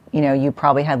gut, you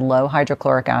probably had low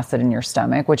hydrochloric acid in your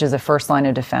stomach, which is a first line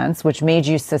of defense, which made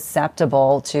you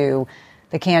susceptible to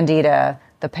the candida,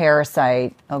 the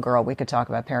parasite. Oh, girl, we could talk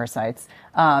about parasites.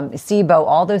 SIBO,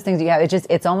 all those things you have.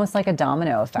 It's almost like a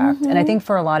domino effect. And I think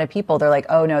for a lot of people, they're like,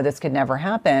 oh, no, this could never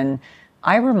happen.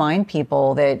 I remind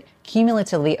people that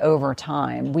cumulatively over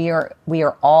time, we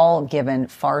are all given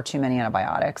far too many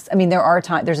antibiotics. I mean,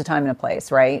 there's a time and a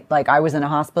place, right? Like I was in a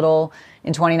hospital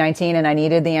in 2019 and I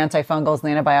needed the antifungals and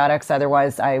the antibiotics.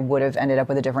 Otherwise, I would have ended up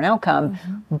with a different outcome.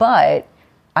 But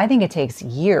I think it takes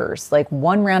years. Like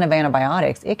one round of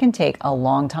antibiotics, it can take a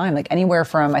long time, like anywhere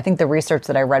from, I think the research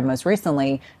that I read most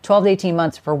recently, 12 to 18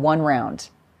 months for one round.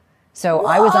 So Whoa.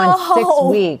 I was on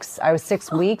 6 weeks. I was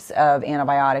 6 weeks of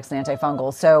antibiotics and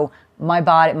antifungals. So my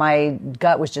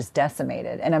gut was just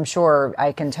decimated. And I'm sure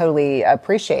I can totally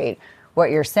appreciate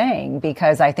what you're saying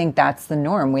because I think that's the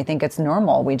norm. We think it's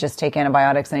normal. We just take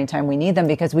antibiotics anytime we need them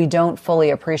because we don't fully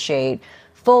appreciate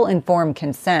full informed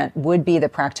consent would be the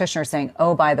practitioner saying,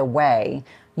 oh, by the way,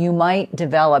 you might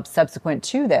develop subsequent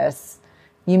to this,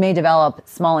 you may develop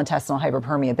small intestinal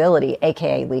hyperpermeability,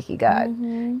 aka leaky gut.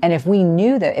 And if we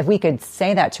knew that, if we could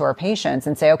say that to our patients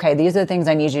and say, okay, these are the things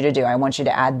I need you to do. I want you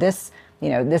to add this,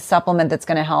 this supplement that's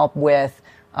going to help with,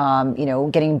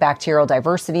 getting bacterial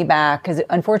diversity back. Because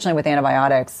unfortunately with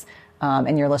antibiotics,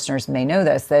 and your listeners may know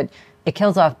this, that it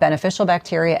kills off beneficial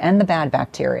bacteria and the bad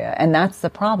bacteria. And that's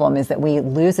the problem, is that we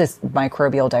lose this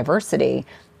microbial diversity.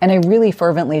 And I really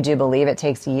fervently do believe it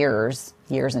takes years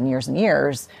and years and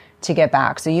years to get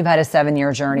back. So you've had a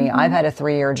 7-year journey. I've had a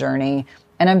 3-year journey.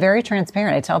 And I'm very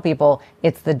transparent. I tell people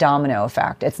it's the domino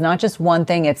effect. It's not just one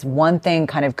thing. It's one thing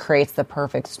kind of creates the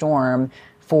perfect storm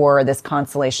for this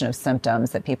constellation of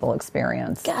symptoms that people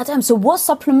experience. Goddamn. So what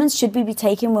supplements should we be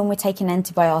taking when we're taking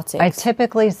antibiotics? I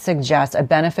typically suggest a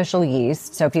beneficial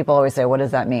yeast. So people always say, what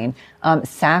does that mean?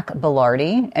 Sac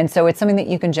Boulardii. And so it's something that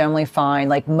you can generally find,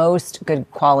 like most good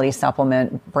quality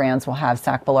supplement brands will have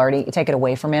Sac Boulardii. You take it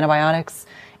away from antibiotics.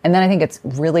 And then I think it's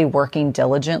really working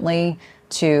diligently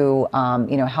to,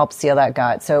 help seal that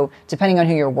gut. So depending on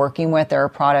who you're working with, there are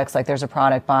products, like there's a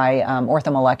product by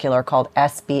Orthomolecular called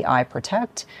SBI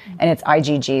Protect, and it's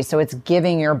IgG. So it's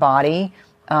giving your body,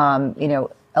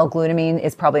 L-glutamine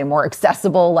is probably a more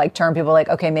accessible term. People are like,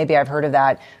 okay, maybe I've heard of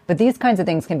that. But these kinds of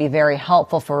things can be very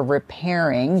helpful for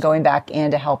repairing, going back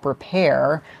in to help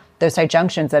repair those tight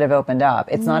junctions that have opened up.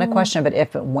 It's not a question of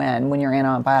if, but when you're on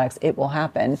antibiotics, it will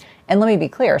happen. And let me be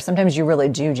clear, sometimes you really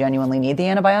do genuinely need the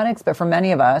antibiotics, but for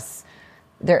many of us,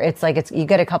 you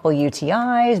get a couple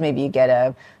UTIs, maybe you get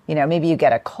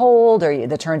a cold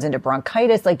that turns into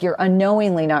bronchitis. Like you're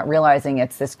unknowingly not realizing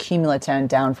it's this cumulative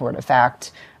downward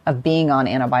effect of being on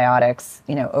antibiotics,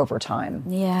 over time.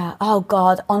 Yeah. Oh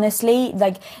God, honestly,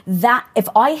 like that, if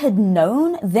I had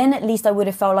known, then at least I would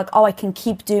have felt like, oh, I can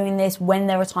keep doing this when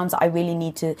there are times that I really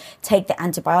need to take the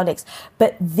antibiotics.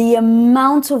 But the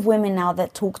amount of women now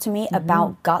that talk to me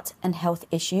about gut and health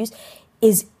issues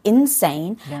is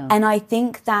insane. Yeah. And I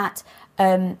think that,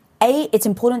 it's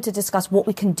important to discuss what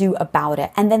we can do about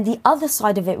it. And then the other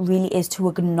side of it really is to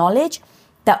acknowledge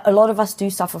that a lot of us do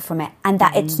suffer from it, and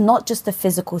that it's not just a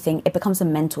physical thing, it becomes a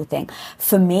mental thing.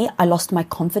 For me, I lost my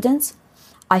confidence.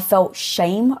 I felt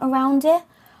shame around it.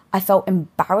 I felt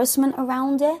embarrassment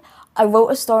around it. I wrote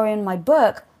a story in my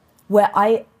book where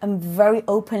I am very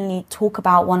openly talk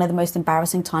about one of the most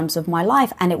embarrassing times of my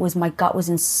life, and it was my gut was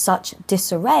in such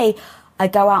disarray. I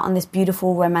go out on this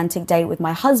beautiful romantic date with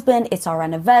my husband. It's our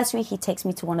anniversary. He takes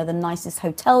me to one of the nicest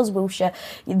hotels,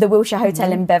 the Wilshire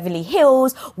Hotel in Beverly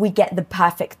Hills. We get the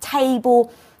perfect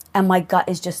table, and my gut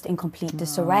is just in complete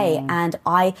disarray. And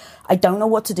I don't know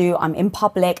what to do. I'm in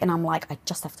public, and I'm like, I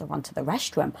just have to run to the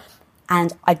restroom.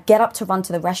 And I get up to run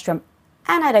to the restroom,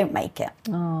 and I don't make it.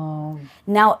 Oh.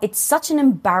 Now, it's such an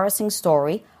embarrassing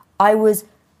story. I was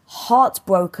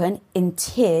heartbroken, in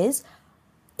tears,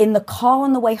 in the car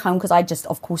on the way home, because I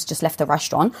of course, left the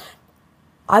restaurant.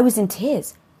 I was in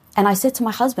tears. And I said to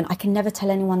my husband, I can never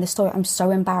tell anyone this story. I'm so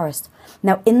embarrassed.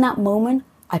 Now, in that moment,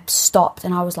 I stopped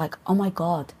and I was like, oh my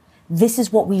God, this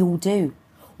is what we all do.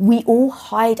 We all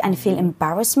hide and feel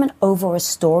embarrassment over a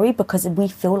story because we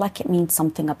feel like it means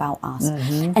something about us.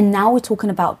 And now we're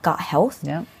talking about gut health.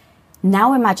 Yeah.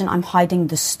 Now imagine I'm hiding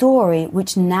the story,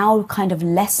 which now kind of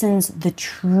lessens the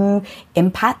true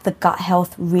impact that gut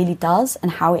health really does and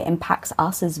how it impacts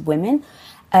us as women.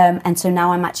 And so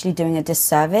now I'm actually doing a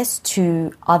disservice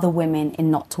to other women in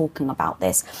not talking about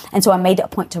this. And so I made it a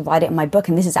point to write it in my book.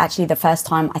 And this is actually the first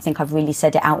time I think I've really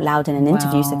said it out loud in an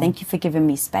interview. So thank you for giving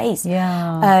me space.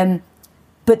 Yeah.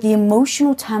 But the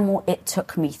emotional turmoil it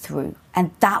took me through, and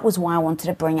that was why I wanted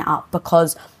to bring it up,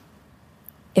 because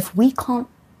if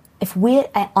we're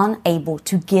unable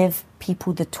to give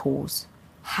people the tools,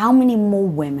 how many more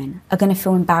women are going to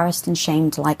feel embarrassed and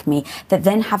shamed like me that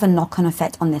then have a knock-on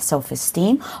effect on their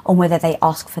self-esteem, on whether they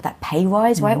ask for that pay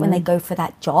rise, right, when they go for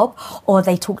that job, or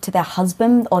they talk to their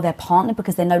husband or their partner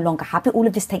because they're no longer happy. All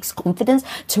of this takes confidence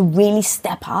to really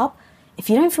step up. If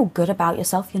you don't feel good about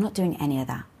yourself, you're not doing any of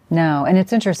that. No, and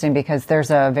it's interesting because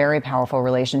there's a very powerful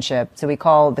relationship. So we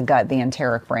call the gut the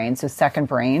enteric brain, so second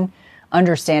brain,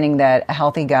 understanding that a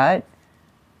healthy gut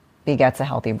begets a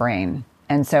healthy brain.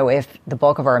 And so if the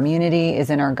bulk of our immunity is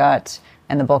in our gut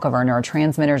and the bulk of our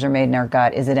neurotransmitters are made in our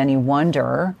gut, is it any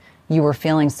wonder you were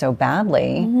feeling so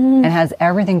badly? And has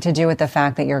everything to do with the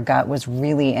fact that your gut was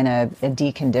really in a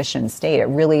deconditioned state. It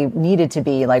really needed to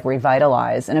be like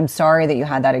revitalized. And I'm sorry that you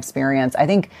had that experience. I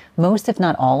think most, if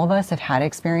not all of us, have had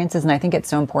experiences. And I think it's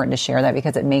so important to share that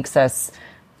because it makes us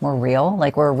more real,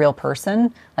 like we're a real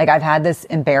person. Like I've had this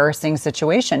embarrassing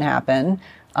situation happen.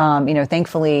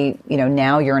 Thankfully,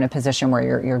 now you're in a position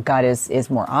where your gut is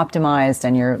more optimized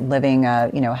and you're living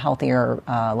a, healthier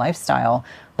lifestyle.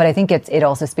 But I think it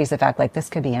also speaks to the fact like this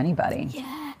could be anybody.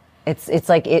 Yeah. It's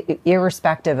like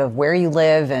irrespective of where you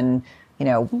live and,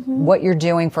 what you're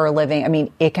doing for a living. I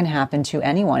mean, it can happen to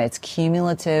anyone. It's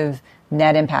cumulative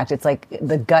net impact. It's like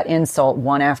the gut insult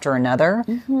one after another.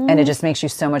 And it just makes you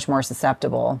so much more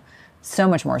susceptible. So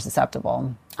much more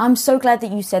susceptible. I'm so glad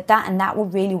that you said that, and that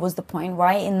really was the point,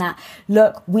 right? In that,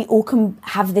 look, we all can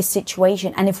have this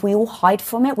situation, and if we all hide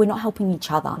from it, we're not helping each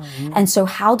other. And so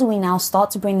how do we now start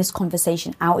to bring this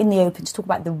conversation out in the open to talk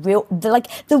about the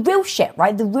real shit,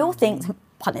 right? The real things,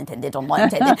 pun intended or not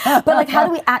intended, but like how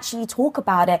do we actually talk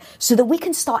about it so that we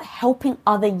can start helping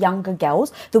other younger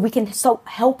girls, that we can start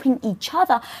helping each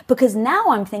other? Because now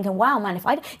I'm thinking, wow, man,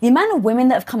 the amount of women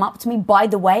that have come up to me, by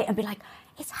the way, and be like,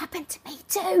 it's happened to me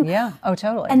too. Yeah. Oh,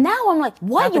 totally. And now I'm like,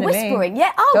 why are you whispering?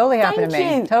 Yeah. Oh, totally thank happened to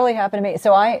me. you. Totally happened to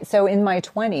me. So in my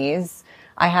 20s,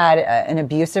 I had an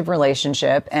abusive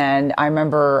relationship, and I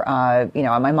remember,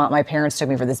 my parents took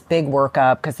me for this big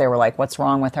workup because they were like, "What's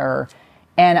wrong with her?"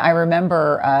 And I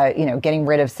remember, getting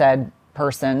rid of said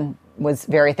person was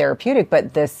very therapeutic,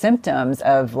 but the symptoms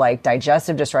of like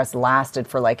digestive distress lasted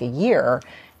for like a year.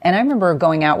 And I remember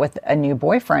going out with a new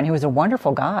boyfriend who was a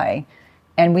wonderful guy.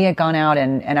 And we had gone out,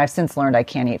 and I've since learned I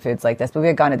can't eat foods like this, but we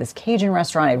had gone to this Cajun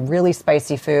restaurant, had really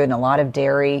spicy food and a lot of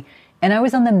dairy. And I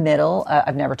was in the middle,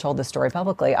 I've never told this story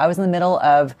publicly, I was in the middle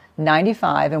of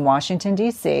 95 in Washington,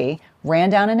 D.C., ran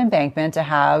down an embankment to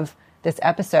have this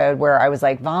episode where I was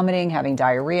like vomiting, having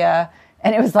diarrhea.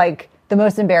 And it was like the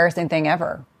most embarrassing thing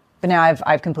ever. But now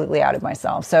I've completely outed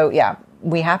myself. So yeah,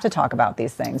 we have to talk about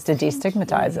these things to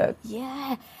destigmatize it.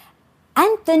 Yeah.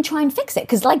 And then try and fix it.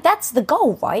 Because, like, that's the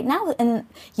goal, right? Now, and,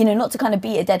 you know, not to kind of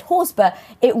beat a dead horse, but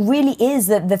it really is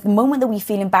that the moment that we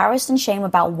feel embarrassed and shame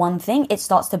about one thing, it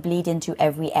starts to bleed into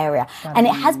every area. And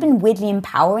it has been weirdly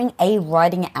empowering,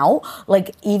 writing it out,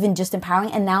 like, even just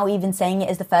empowering, and now even saying it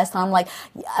is the first time, like,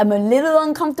 I'm a little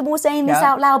uncomfortable saying this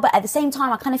out loud, but at the same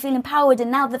time, I kind of feel empowered.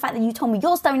 And now the fact that you told me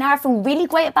your story, now I feel really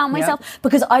great about myself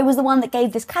because I was the one that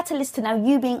gave this catalyst to now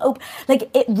you being open.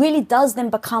 Like, it really does then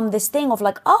become this thing of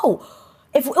like, oh,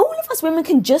 if all of us women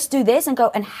can just do this and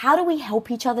go, and how do we help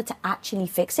each other to actually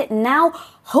fix it? Now,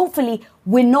 hopefully,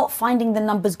 we're not finding the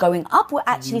numbers going up. We're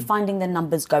actually finding the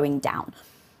numbers going down.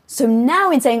 So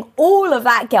now in saying all of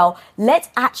that, girl, let's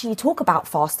actually talk about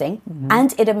fasting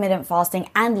and intermittent fasting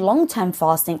and long-term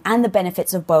fasting and the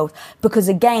benefits of both. Because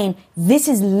again, this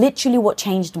is literally what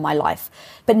changed my life.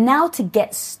 But now to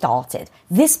get started,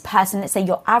 this person, let's say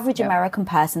your average American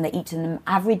person that eats an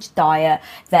average diet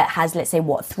that has, let's say,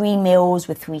 3 meals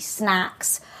with 3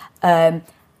 snacks.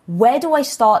 Where do I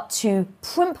start to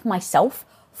primp myself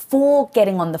for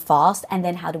getting on the fast, and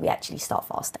then how do we actually start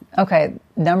fasting? Okay,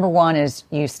 number one is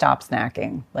you stop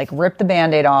snacking. Like, rip the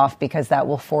Band-Aid off, because that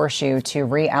will force you to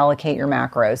reallocate your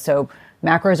macros. So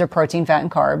macros are protein, fat,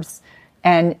 and carbs.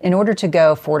 And in order to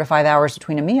go 4 to 5 hours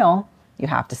between a meal, you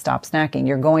have to stop snacking.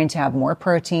 You're going to have more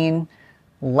protein,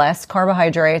 less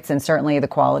carbohydrates, and certainly the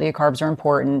quality of carbs are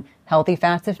important. Healthy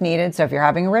fats if needed. So if you're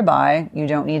having a ribeye, you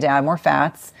don't need to add more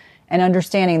fats. And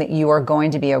understanding that you are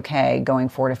going to be okay going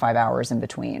 4 to 5 hours in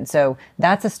between. So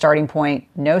that's a starting point.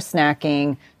 No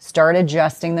snacking. Start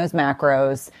adjusting those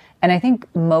macros. And I think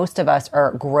most of us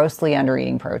are grossly under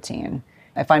eating protein.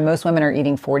 I find most women are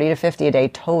eating 40 to 50 a day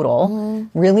total,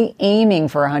 really aiming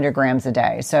for 100 grams a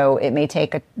day. So it may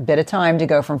take a bit of time to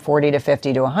go from 40 to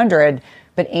 50 to 100,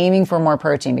 but aiming for more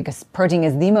protein, because protein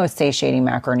is the most satiating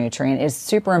macronutrient. It's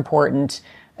super important,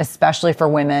 especially for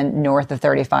women north of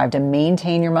 35, to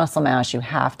maintain your muscle mass. You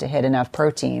have to hit enough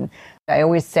protein. I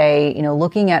always say,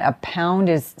 looking at a pound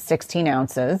is 16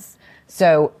 ounces.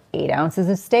 So 8 ounces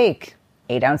of steak,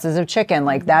 8 ounces of chicken,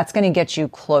 like that's going to get you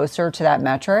closer to that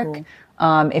metric. Cool.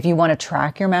 If you want to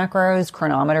track your macros,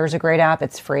 Chronometer is a great app.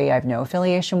 It's free. I have no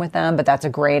affiliation with them, but that's a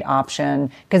great option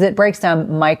because it breaks down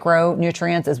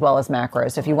micronutrients as well as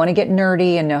macros. So if you want to get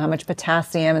nerdy and know how much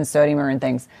potassium and sodium are in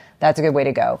things, that's a good way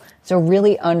to go. So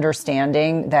really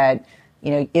understanding that,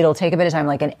 it'll take a bit of time.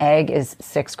 Like an egg is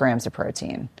 6 grams of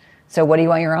protein. So what do you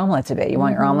want your omelet to be? You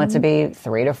want your omelet to be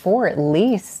 3 to 4 at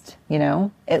least,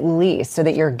 at least, so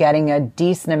that you're getting a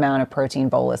decent amount of protein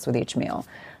bolus with each meal.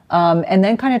 And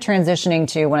then kind of transitioning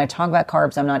to, when I talk about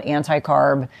carbs, I'm not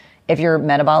anti-carb. If you're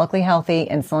metabolically healthy,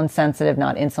 insulin sensitive,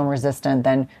 not insulin resistant,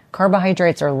 then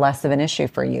carbohydrates are less of an issue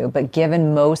for you. But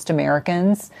given most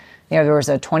Americans, there was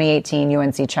a 2018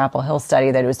 UNC Chapel Hill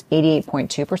study that it was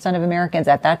 88.2% of Americans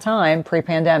at that time,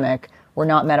 pre-pandemic, were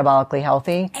not metabolically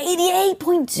healthy.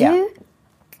 88.2? Yeah.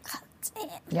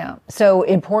 Yeah. So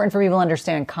important for people to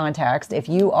understand context. If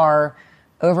you are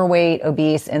overweight,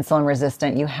 obese, insulin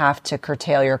resistant, you have to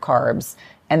curtail your carbs.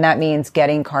 And that means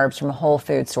getting carbs from whole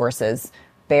food sources,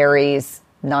 berries,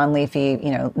 non-leafy,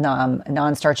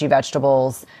 non-starchy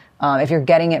vegetables. If you're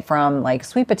getting it from like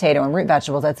sweet potato and root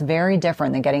vegetables, that's very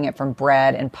different than getting it from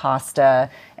bread and pasta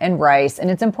and rice. And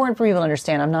it's important for people to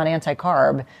understand I'm not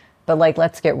anti-carb, but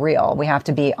let's get real. We have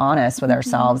to be honest with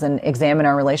ourselves and examine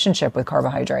our relationship with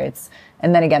carbohydrates.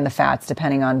 And then again, the fats,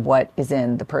 depending on what is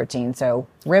in the protein. So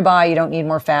ribeye, you don't need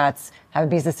more fats. Have a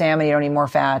piece of salmon, you don't need more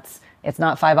fats. It's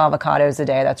not 5 avocados a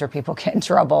day. That's where people get in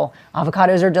trouble.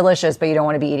 Avocados are delicious, but you don't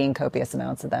want to be eating copious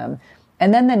amounts of them.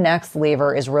 And then the next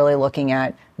lever is really looking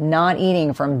at not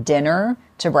eating from dinner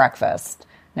to breakfast.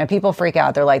 Now, people freak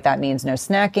out. They're like, that means no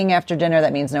snacking after dinner.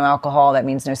 That means no alcohol. That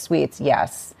means no sweets.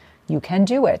 Yes, you can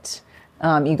do it.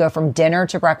 You go from dinner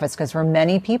to breakfast, because for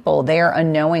many people, they are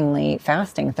unknowingly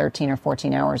fasting 13 or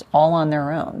 14 hours all on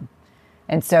their own.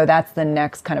 And so that's the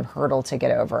next kind of hurdle to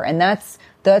get over. And that's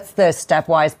the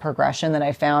stepwise progression that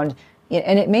I found.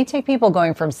 And it may take people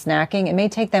going from snacking, it may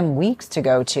take them weeks to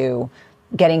go to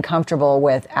getting comfortable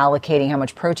with allocating how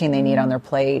much protein they need on their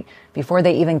plate before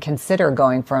they even consider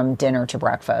going from dinner to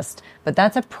breakfast. But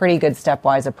that's a pretty good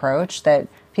stepwise approach that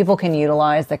people can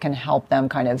utilize that can help them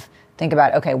kind of think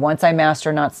about, okay, once I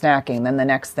master not snacking, then the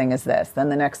next thing is this, then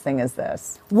the next thing is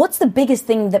this. What's the biggest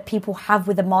thing that people have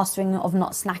with the mastering of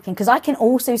not snacking? Because I can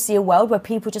also see a world where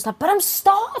people just like, but I'm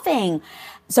starving.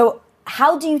 So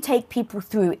how do you take people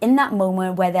through in that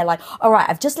moment where they're like, all right,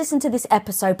 I've just listened to this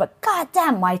episode, but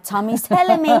goddamn, my tummy's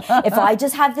telling me if I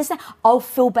just have this, I'll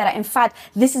feel better. In fact,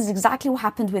 this is exactly what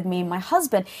happened with me and my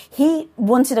husband. He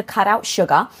wanted to cut out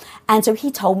sugar. And so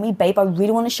he told me, babe, I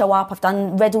really want to show up.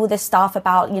 I've read all this stuff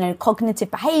about,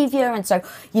 cognitive behavior. And so,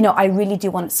 I really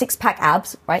do want 6-pack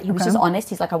abs, right? He was just honest.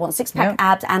 He's like, I want 6-pack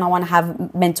abs and I want to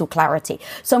have mental clarity.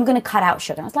 So I'm going to cut out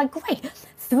sugar. And I was like, great.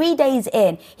 3 days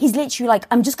in, he's literally like,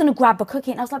 I'm just going to grab a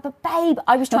cookie. And I was like, but babe,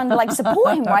 I was trying to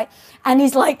support him, right? And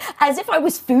he's like, as if I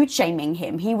was food shaming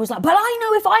him. He was like, but I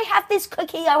know if I have this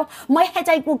cookie, my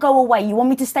headache will go away. You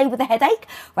want me to stay with the headache?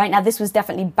 Right now, this was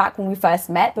definitely back when we first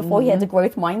met, before he had the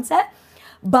growth mindset.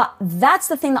 But that's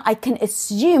the thing that I can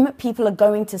assume people are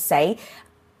going to say.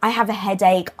 I have a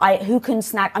headache. Who can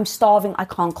snack? I'm starving. I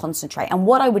can't concentrate. And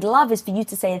what I would love is for you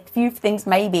to say a few things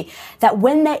maybe that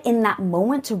when they're in that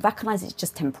moment to recognize it's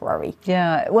just temporary.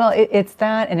 Yeah, well, it's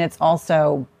that. And it's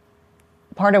also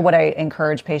part of what I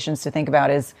encourage patients to think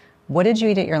about is, what did you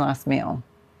eat at your last meal?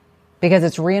 Because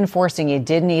it's reinforcing you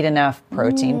didn't eat enough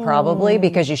protein probably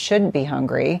because you shouldn't be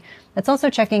hungry. It's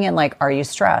also checking in are you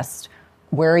stressed?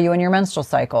 Where are you in your menstrual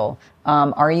cycle?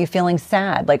 Are you feeling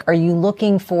sad? Are you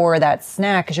looking for that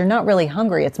snack? Because you're not really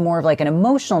hungry. It's more of an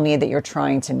emotional need that you're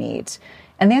trying to meet.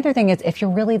 And the other thing is, if you're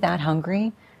really that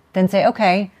hungry, then say,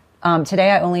 okay,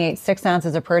 today I only ate 6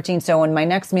 ounces of protein. So in my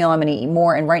next meal, I'm going to eat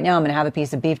more. And right now I'm going to have a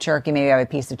piece of beef jerky. Maybe I have a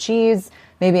piece of cheese.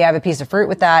 Maybe I have a piece of fruit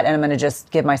with that. And I'm going to just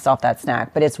give myself that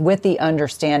snack. But it's with the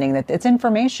understanding that it's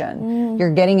information.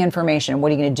 You're getting information.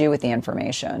 What are you going to do with the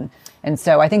information? And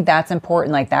so I think that's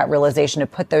important, that realization to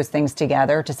put those things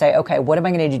together to say, okay, what am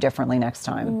I going to do differently next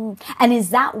time? And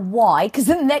is that why, because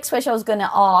the next question I was going to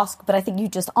ask, but I think you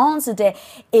just answered it,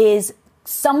 is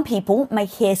some people may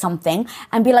hear something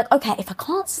and be like, okay, if I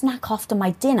can't snack after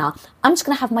my dinner, I'm just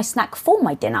going to have my snack for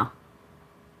my dinner.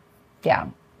 Yeah.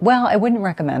 Well, I wouldn't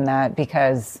recommend that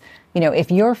because,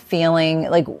 if you're feeling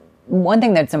one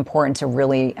thing that's important to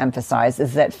really emphasize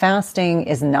is that fasting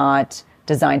is not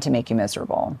designed to make you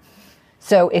miserable.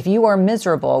 So if you are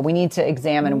miserable, we need to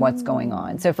examine what's going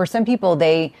on. So for some people,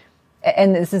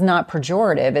 and this is not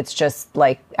pejorative, it's just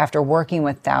after working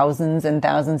with thousands and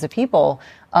thousands of people,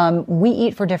 we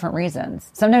eat for different reasons.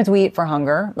 Sometimes we eat for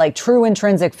hunger, true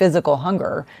intrinsic physical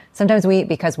hunger. Sometimes we eat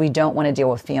because we don't want to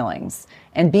deal with feelings.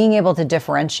 And being able to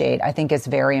differentiate, I think, is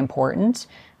very important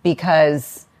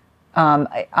because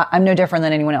I'm no different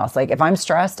than anyone else. If I'm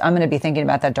stressed, I'm going to be thinking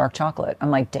about that dark chocolate.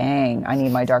 I'm like, dang, I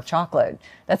need my dark chocolate.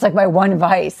 That's my one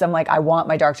vice. I'm like, I want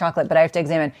my dark chocolate, but I have to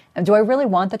examine, do I really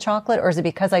want the chocolate? Or is it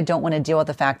because I don't want to deal with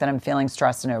the fact that I'm feeling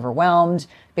stressed and overwhelmed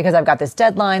because I've got this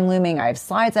deadline looming. I have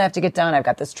slides I have to get done. I've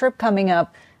got this trip coming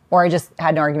up. Or I just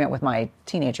had an argument with my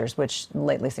teenagers, which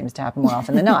lately seems to happen more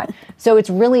often than not. So it's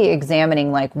really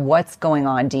examining what's going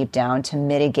on deep down to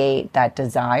mitigate that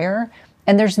desire.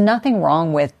 And there's nothing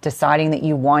wrong with deciding that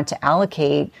you want to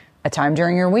allocate a time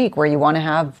during your week where you want to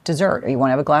have dessert or you want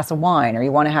to have a glass of wine or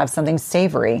you want to have something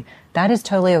savory. That is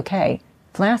totally okay.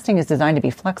 Fasting is designed to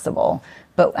be flexible.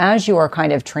 But as you are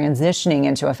kind of transitioning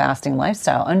into a fasting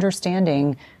lifestyle,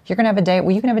 understanding you're going to have a day,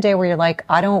 you can have a day where you're like,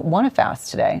 I don't want to fast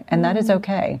today. And that is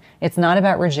okay. It's not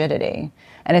about rigidity.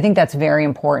 And I think that's very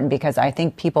important because I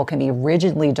think people can be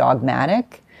rigidly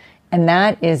dogmatic. And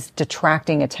that is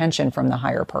detracting attention from the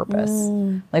higher purpose.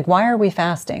 Why are we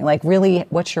fasting? Really,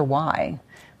 what's your why?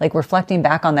 Reflecting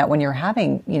back on that when you're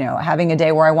having a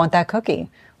day where I want that cookie.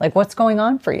 What's going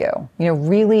on for you?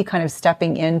 Really kind of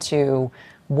stepping into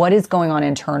what is going on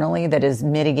internally that is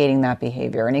mitigating that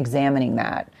behavior and examining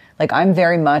that. I'm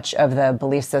very much of the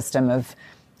belief system of,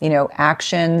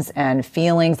 actions and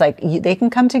feelings, they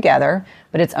can come together,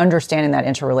 but it's understanding that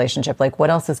interrelationship. What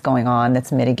else is going on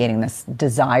that's mitigating this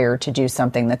desire to do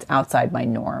something that's outside my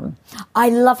norm? I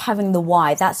love having the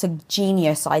why. That's a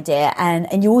genius idea.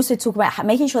 And you also talk about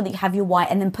making sure that you have your why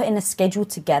and then putting a schedule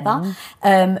together.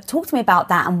 Talk to me about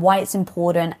that and why it's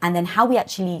important and then how we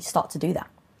actually start to do that.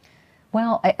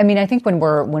 Well, I think when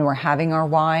we're having our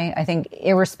why, I think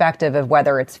irrespective of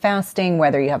whether it's fasting,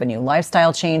 whether you have a new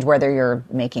lifestyle change, whether you're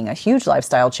making a huge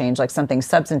lifestyle change, like something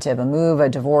substantive, a move, a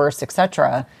divorce,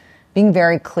 etc., being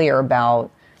very clear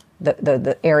about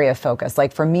the area of focus.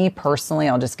 For me personally,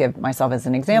 I'll just give myself as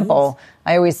an example.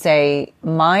 I always say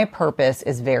my purpose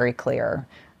is very clear.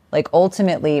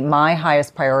 Ultimately, my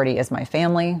highest priority is my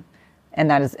family. And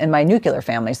that is in my nuclear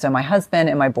family. So my husband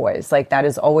and my boys, that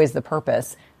is always the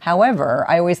purpose. However,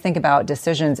 I always think about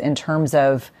decisions in terms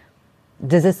of,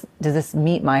 does this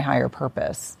meet my higher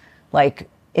purpose?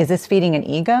 is this feeding an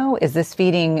ego? Is this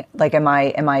feeding, like, am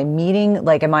I meeting,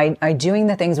 like, am I doing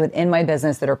the things within my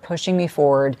business that are pushing me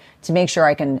forward to make sure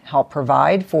I can help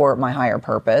provide for my higher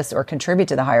purpose or contribute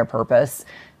to the higher purpose,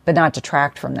 but not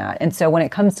detract from that? And so when it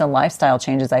comes to lifestyle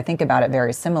changes, I think about it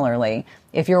very similarly.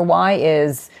 If your why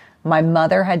is, my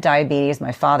mother had diabetes,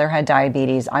 my father had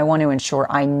diabetes, I want to ensure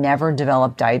I never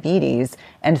develop diabetes,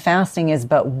 and fasting is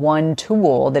but one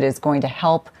tool that is going to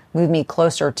help move me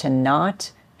closer to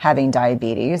not having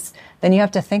diabetes, then you have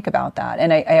to think about that.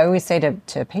 And I always say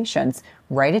to patients,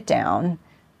 write it down.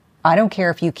 I don't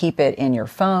care if you keep it in your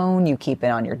phone, you keep it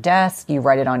on your desk, you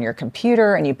write it on your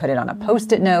computer, and you put it on a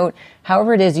Post-it note.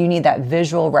 However it is, you need that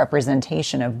visual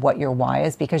representation of what your why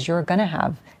is, because you're going to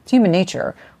have, it's human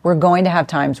nature. We're going to have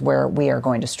times where we are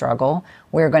going to struggle.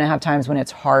 We're going to have times when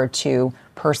it's hard to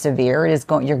persevere.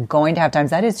 You're going to have times,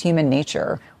 that is human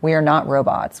nature. We are not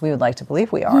robots. We would like to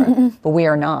believe we are, but we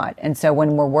are not. And so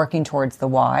when we're working towards the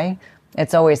why,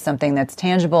 it's always something that's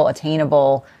tangible,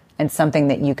 attainable, and something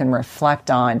that you can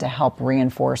reflect on to help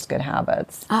reinforce good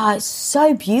habits. It's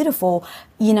so beautiful,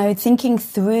 thinking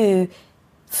through,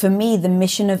 for me, the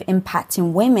mission of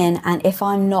impacting women. And if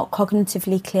I'm not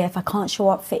cognitively clear, if I can't show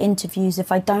up for interviews,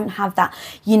 if I don't have that,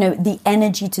 the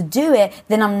energy to do it,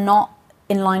 then I'm not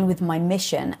in line with my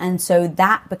mission. And so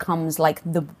that becomes like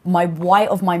my why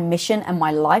of my mission, and my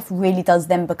life really does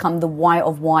then become the why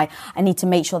of why I need to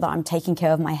make sure that I'm taking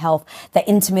care of my health. That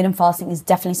intermittent fasting is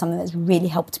definitely something that's really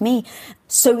helped me,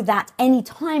 so that any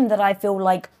time that I feel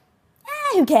like,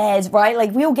 who cares, right?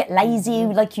 Like, we all get lazy,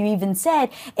 like you even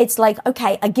said. It's like,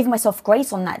 okay, I give myself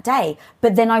grace on that day,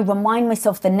 but then I remind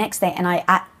myself the next day, and I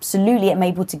absolutely am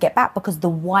able to get back because the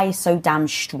why is so damn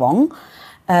strong.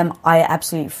 I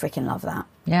absolutely freaking love that.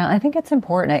 Yeah, I think it's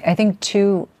important. I think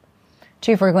too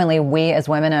frequently we as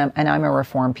women, and I'm a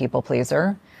reformed people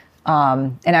pleaser.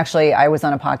 And actually, I was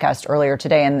on a podcast earlier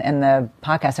today, and the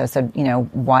podcast host said,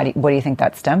 what do you think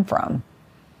that stemmed from?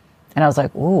 And I was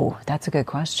like, ooh, that's a good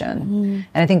question.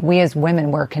 And I think we as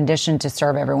women, we're conditioned to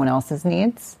serve everyone else's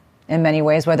needs in many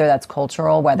ways, whether that's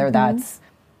cultural, whether that's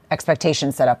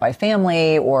expectations set up by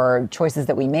family or choices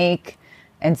that we make.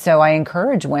 And so I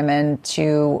encourage women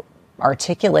to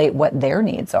articulate what their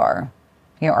needs are.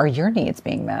 Are your needs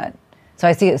being met? So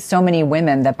I see so many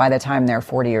women that by the time they're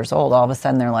 40 years old, all of a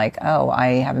sudden they're like, oh,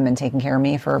 I haven't been taking care of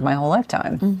me for my whole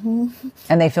lifetime.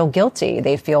 And they feel guilty.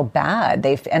 They feel bad.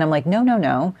 And I'm like,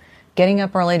 no. Getting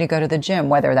up early to go to the gym,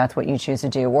 whether that's what you choose to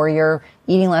do, or you're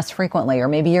eating less frequently, or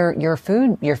maybe your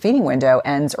feeding window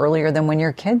ends earlier than when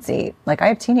your kids eat. Like, I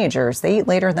have teenagers, they eat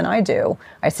later than I do.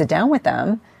 I sit down with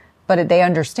them, but they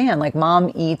understand, like,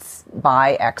 mom eats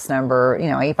by X number,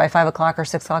 I eat by 5 o'clock or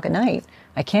 6 o'clock at night.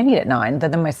 I can't eat at 9,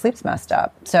 but then my sleep's messed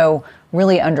up. So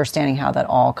really understanding how that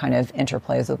all kind of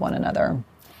interplays with one another.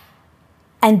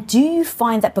 And do you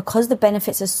find that because the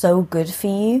benefits are so good for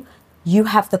you, you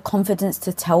have the confidence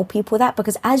to tell people that?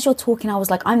 Because as you're talking, I was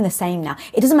like, I'm the same now.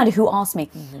 It doesn't matter who asks me.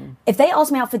 If they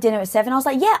ask me out for dinner at 7, I was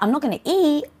like, yeah, I'm not going to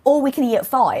eat, or we can eat at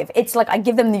 5. It's like I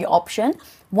give them the option.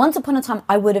 Once upon a time,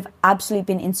 I would have absolutely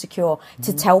been insecure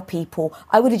to tell people.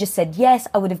 I would have just said yes.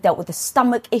 I would have dealt with the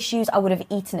stomach issues. I would have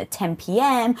eaten at 10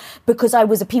 p.m. because I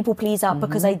was a people pleaser,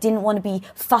 because I didn't want to be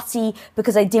fussy,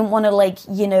 because I didn't want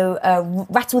to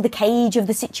rattle the cage of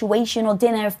the situation or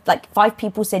dinner. If like 5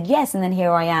 people said yes, and then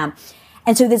here I am.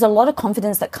 And so there's a lot of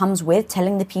confidence that comes with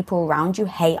telling the people around you,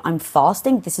 hey, I'm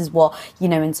fasting. This is what,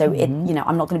 and so I'm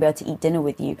not going to be able to eat dinner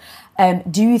with you.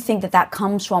 Do you think that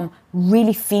comes from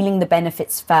really feeling the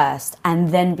benefits first and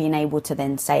then being able to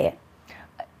then say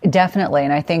it? Definitely.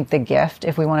 And I think the gift,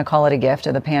 if we want to call it a gift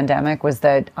of the pandemic, was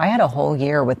that I had a whole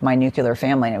year with my nuclear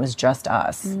family, and it was just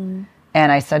us. And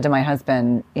I said to my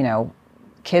husband,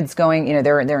 kids going,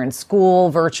 they're in school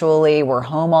virtually. We're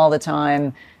home all the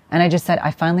time. And I just said,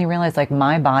 I finally realized, like,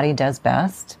 my body does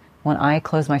best when I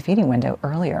close my feeding window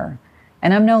earlier.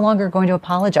 And I'm no longer going to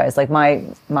apologize. Like,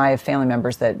 my family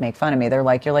members that make fun of me, they're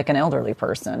like, you're like an elderly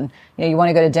person. You want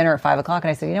to go to dinner at 5 o'clock?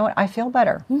 And I said, you know what? I feel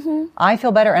better. I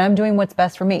feel better, and I'm doing what's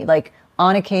best for me. Like,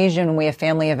 on occasion, when we have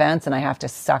family events and I have to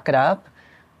suck it up,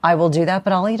 I will do that,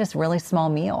 but I'll eat a really small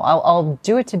meal. I'll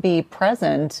do it to be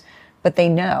present, but they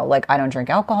know, like, I don't drink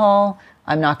alcohol.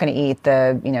 I'm not going to eat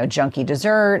the, junky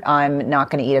dessert. I'm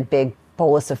not going to eat a big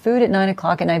bolus of food at 9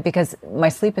 o'clock at night because my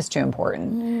sleep is too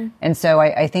important. And so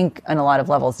I think on a lot of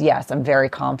levels, yes, I'm very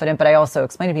confident, but I also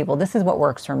explain to people, this is what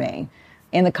works for me.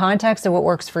 In the context of what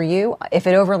works for you, if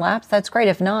it overlaps, that's great.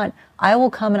 If not, I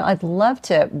will come, and I'd love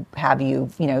to have you,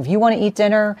 if you want to eat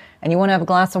dinner and you want to have a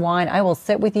glass of wine, I will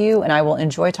sit with you and I will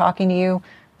enjoy talking to you,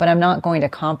 but I'm not going to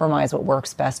compromise what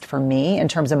works best for me in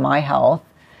terms of my health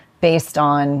based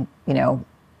on,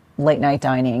 late night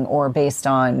dining, or based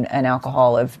on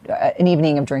an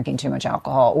evening of drinking too much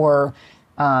alcohol, or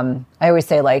I always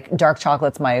say like dark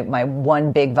chocolate's my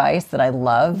one big vice that I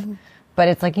love, but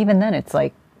it's like even then it's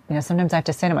like, sometimes I have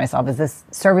to say to myself, is this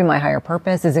serving my higher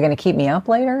purpose? Is it going to keep me up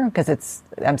later? Because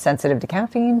I'm sensitive to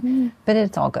caffeine, but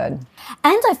it's all good.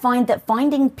 And I find that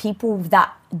finding people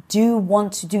that do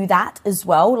want to do that as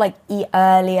well, like eat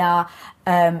earlier.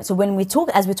 So when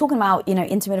as we're talking about,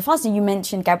 intermittent fasting, you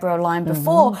mentioned Gabrielle Lyon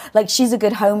before, like she's a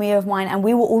good homie of mine, and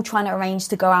we were all trying to arrange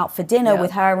to go out for dinner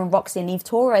with her and Roxy and Eve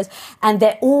Torres, and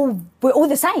we're all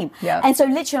the same. Yeah. And so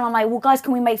literally I'm like, well guys,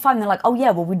 can we make 5? And they're like, oh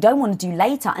yeah, well we don't want to do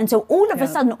later. And so all of a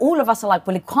sudden, all of us are like,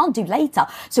 well, it can't do later.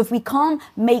 So if we can't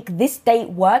make this date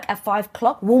work at 5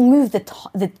 o'clock, we'll move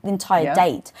the entire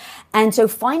date. And so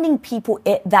finding people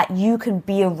that you can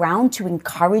be around to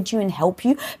encourage you and help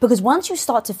you, because once you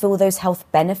start to feel those health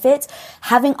benefits,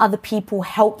 having other people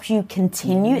help you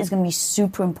continue is going to be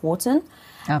super important.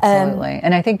 Absolutely.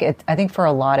 And I think for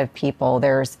a lot of people,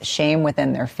 there's shame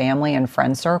within their family and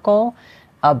friend circle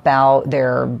about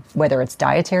whether it's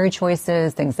dietary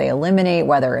choices, things they eliminate,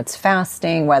 whether it's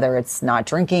fasting, whether it's not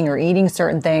drinking or eating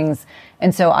certain things.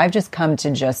 And so I've just come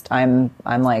to I'm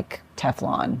like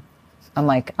Teflon. I'm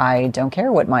like, I don't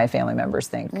care what my family members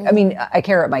think. I mean, I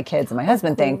care what my kids and my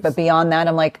husband think, but beyond that,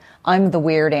 I'm like, I'm the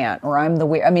weird aunt, or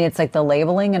it's like the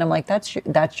labeling, and I'm like, that's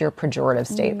your pejorative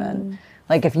statement.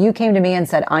 Like if you came to me and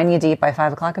said, I need to eat by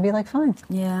 5 o'clock, I'd be like, fine.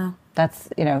 Yeah. That's,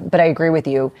 but I agree with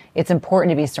you. It's important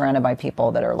to be surrounded by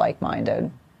people that are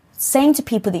like-minded. Saying to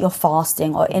people that you're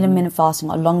fasting or intermittent fasting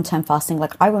or long-term fasting,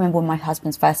 like I remember when my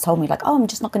husband first told me, like, oh, I'm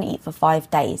just not going to eat for 5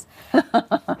 days.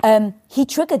 He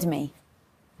triggered me.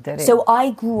 So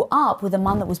I grew up with a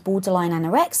mum that was borderline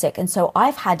anorexic, and so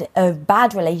I've had a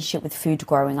bad relationship with food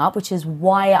growing up, which is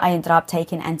why I ended up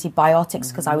taking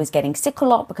antibiotics, because I was getting sick a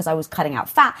lot, because I was cutting out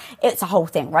fat. It's a whole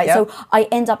thing, right? Yep. So I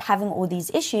end up having all these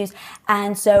issues,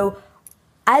 and so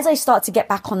as I start to get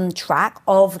back on track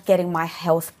of getting my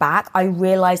health back, I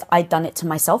realized I'd done it to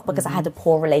myself because I had a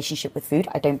poor relationship with food.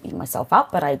 I don't beat myself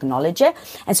up, but I acknowledge it.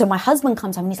 And so my husband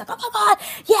comes home and he's like, oh my God,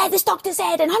 yeah, this doctor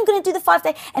said, and I'm going to do the 5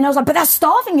 day. And I was like, but that's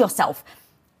starving yourself.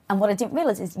 And what I didn't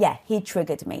realize is, he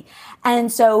triggered me.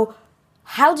 And so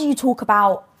how do you talk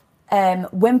about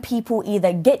when people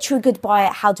either get triggered by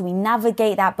it, how do we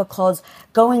navigate that? Because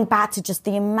going back to just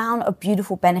the amount of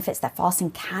beautiful benefits that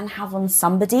fasting can have on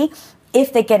somebody,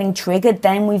 if they're getting triggered,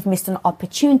 then we've missed an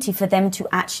opportunity for them to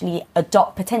actually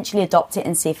potentially adopt it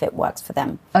and see if it works for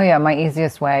them. Oh yeah, my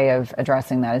easiest way of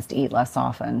addressing that is to eat less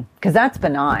often, because that's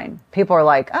benign. People are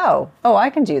like, oh, I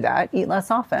can do that, eat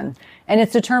less often. And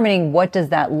it's determining, what does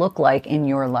that look like in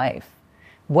your life?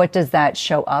 What does that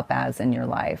show up as in your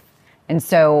life? And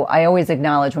so I always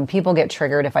acknowledge when people get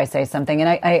triggered if I say something, and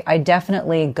I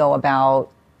definitely go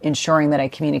about ensuring that I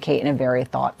communicate in a very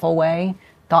thoughtful,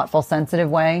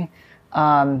 sensitive way.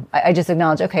 I just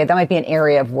acknowledge, okay, that might be an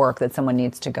area of work that someone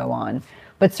needs to go on.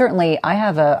 But certainly I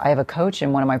have a coach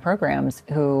in one of my programs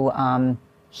who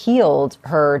healed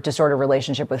her disordered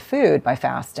relationship with food by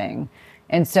fasting.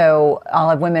 And so I'll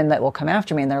have women that will come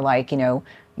after me and they're like,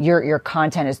 your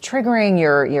content is triggering,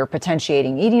 you're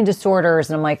potentiating eating disorders.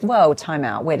 And I'm like, whoa, time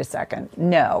out. Wait a second.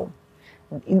 No,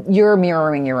 you're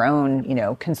mirroring your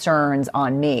own, concerns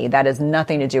on me. That has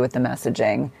nothing to do with the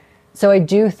messaging. So I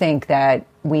do think that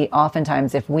we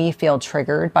oftentimes, if we feel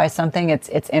triggered by something, it's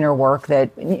inner work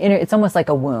that, it's almost like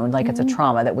a wound, like it's a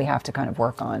trauma that we have to kind of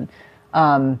work on.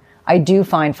 I do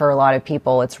find for a lot of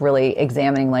people, it's really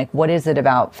examining, like, what is it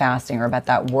about fasting or about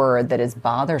that word that is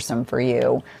bothersome for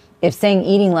you? If saying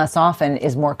eating less often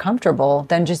is more comfortable,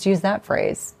 then just use that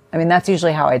phrase. I mean, that's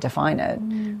usually how I define it.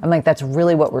 I'm like, that's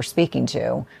really what we're speaking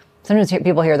to. Sometimes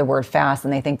people hear the word fast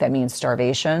and they think that means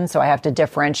starvation. So I have to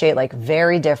differentiate, like,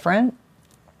 very different.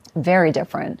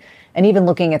 And even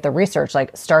looking at the research,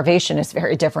 like, starvation is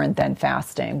very different than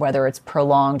fasting, whether it's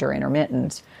prolonged or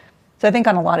intermittent. So I think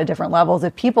on a lot of different levels,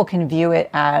 if people can view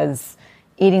it as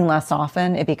eating less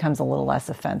often, it becomes a little less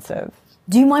offensive.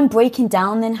 Do you mind breaking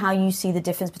down then how you see the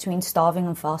difference between starving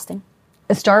and fasting?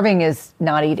 Starving is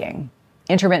not eating.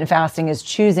 Intermittent fasting is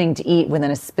choosing to eat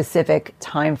within a specific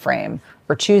time frame,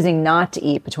 or choosing not to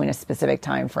eat between a specific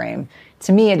time frame.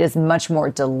 To me, it is much more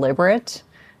deliberate.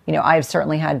 I've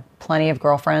certainly had plenty of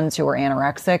girlfriends who were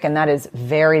anorexic, and that is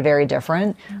very, very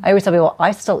different. I always tell people,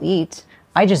 I still eat.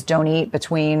 I just don't eat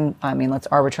between, let's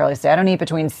arbitrarily say, I don't eat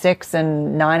between 6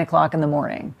 and 9 o'clock in the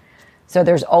morning. So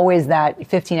there's always that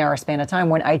 15-hour span of time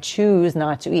when I choose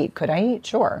not to eat. Could I eat?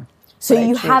 Sure. So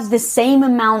you have the same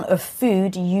amount of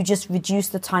food, you just reduce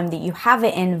the time that you have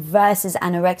it in, versus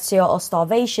anorexia or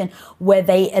starvation, where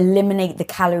they eliminate the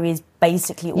calories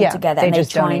basically altogether, and they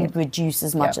try and reduce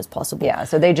as much as possible. Yeah,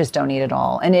 so they just don't eat at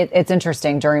all. And it's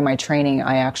interesting, during my training,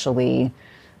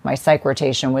 my psych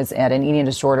rotation was at an eating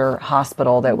disorder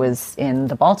hospital that was in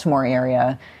the Baltimore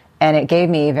area. And it gave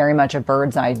me very much a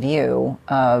bird's eye view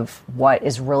of what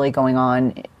is really going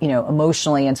on,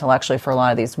 emotionally, intellectually for a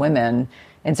lot of these women.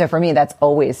 And so for me, that's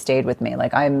always stayed with me.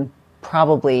 Like, I'm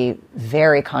probably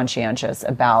very conscientious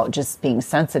about just being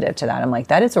sensitive to that. I'm like,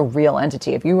 that is a real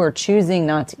entity. If you are choosing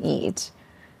not to eat,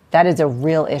 that is a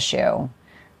real issue.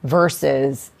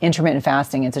 Versus intermittent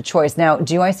fasting, it's a choice. Now,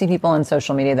 do I see people on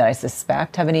social media that I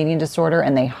suspect have an eating disorder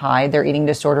and they hide their eating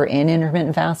disorder in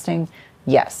intermittent fasting?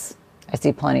 Yes, I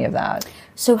see plenty of that.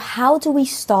 So how do we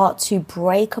start to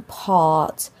break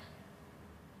apart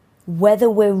whether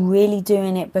we're really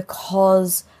doing it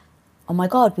because, oh my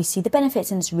God, we see the benefits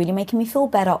and it's really making me feel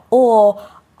better, or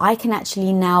I can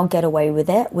actually now get away with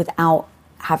it without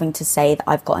having to say that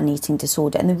I've got an eating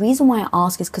disorder? And the reason why I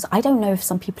ask is because I don't know if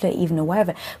some people are even aware of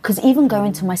it. Because even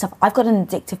going to myself, I've got an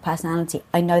addictive personality.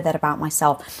 I know that about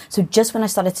myself. So just when I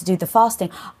started to do the fasting,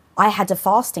 I had a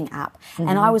fasting app,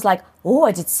 and I was like, oh,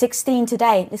 I did 16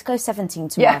 today. Let's go 17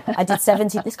 tomorrow. Yeah. I did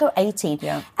 17. Let's go 18.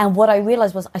 Yeah. And what I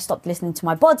realized was I stopped listening to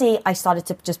my body. I started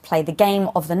to just play the game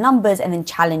of the numbers and then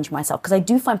challenge myself, because I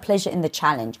do find pleasure in the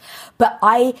challenge. But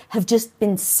I have just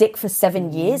been sick for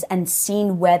 7 years and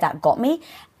seen where that got me,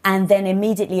 and then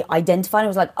immediately identified. I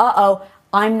was like, uh-oh,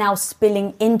 I'm now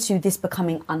spilling into this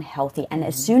becoming unhealthy. And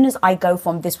as soon as I go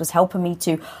from this was helping me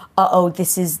to,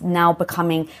 this is now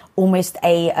becoming almost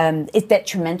it's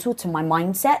detrimental to my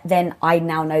mindset, then I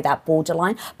now know that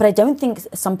borderline. But I don't think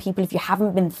some people, if you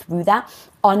haven't been through that,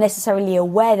 are necessarily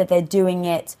aware that they're doing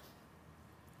it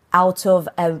out of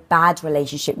a bad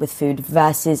relationship with food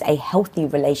versus a healthy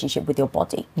relationship with your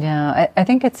body. Yeah, I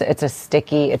think it's a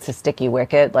sticky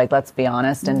wicket. Like, let's be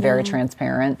honest and very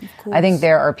transparent. I think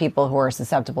there are people who are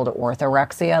susceptible to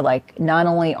orthorexia. Like, not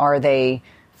only are they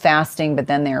fasting, but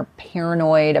then they're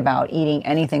paranoid about eating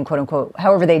anything, quote unquote,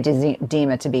 however they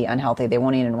deem it to be unhealthy. They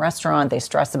won't eat in a restaurant. They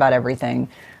stress about everything.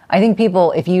 I think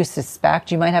people, if you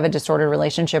suspect you might have a disordered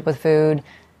relationship with food,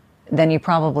 then you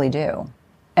probably do.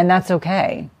 And that's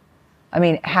okay. I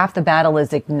mean, half the battle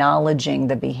is acknowledging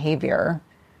the behavior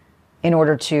in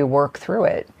order to work through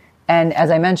it. And as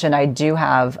I mentioned, I do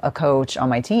have a coach on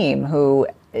my team who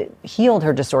healed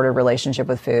her disordered relationship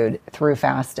with food through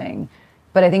fasting.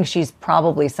 But I think she's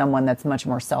probably someone that's much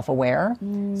more self-aware.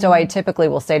 So I typically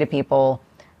will say to people,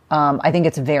 I think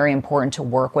it's very important to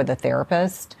work with a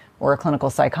therapist or a clinical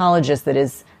psychologist that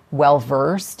is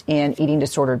well-versed in eating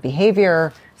disordered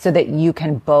behavior, so that you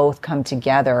can both come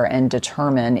together and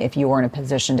determine if you are in a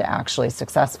position to actually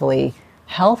successfully,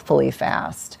 healthfully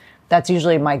fast. That's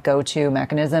usually my go-to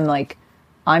mechanism. Like,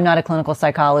 I'm not a clinical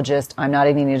psychologist, I'm not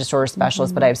an eating disorder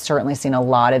specialist, but I've certainly seen a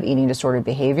lot of eating disordered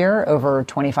behavior over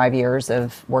 25 years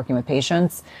of working with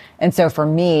patients. And so for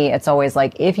me, it's always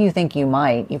like, if you think you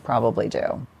might, you probably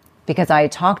do. Because I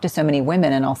talk to so many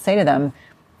women and I'll say to them,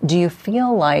 do you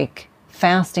feel like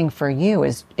fasting for you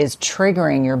is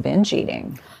triggering your binge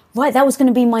eating? Right, that was going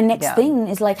to be my next thing,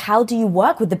 is like, how do you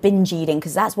work with the binge eating?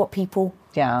 Because that's what people...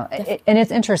 Yeah, and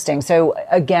it's interesting. So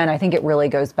again, I think it really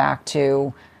goes back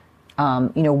to,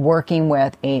 working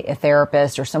with a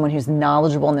therapist or someone who's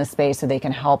knowledgeable in this space, so they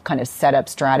can help kind of set up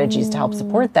strategies to help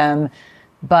support them.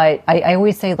 But I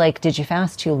always say, like, did you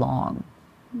fast too long?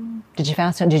 Did you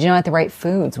not have the right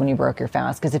foods when you broke your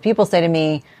fast? Because if people say to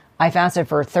me, I fasted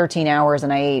for 13 hours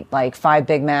and I ate like 5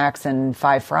 Big Macs and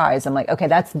 5 fries, I'm like, okay,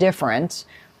 that's different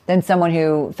than someone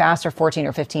who fasts for 14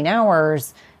 or 15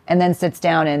 hours and then sits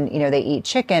down and, they eat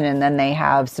chicken and then they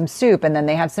have some soup and then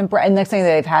they have some bread. And next thing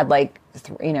they've had like,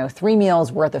 3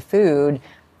 meals worth of food.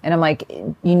 And I'm like,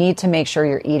 you need to make sure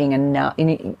you're eating enough.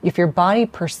 If your body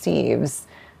perceives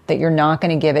that you're not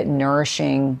going to give it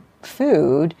nourishing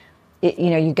food,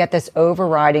 you get this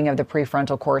overriding of the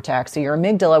prefrontal cortex. So your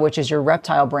amygdala, which is your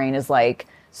reptile brain, is like,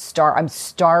 I'm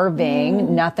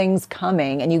starving, nothing's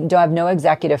coming, and you don't have no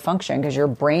executive function because your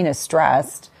brain is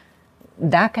stressed.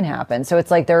 That can happen. So it's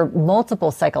like there are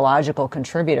multiple psychological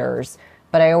contributors.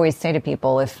 But I always say to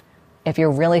people, if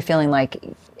you're really feeling like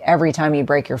every time you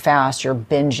break your fast, you're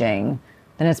binging,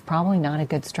 then it's probably not a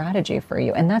good strategy for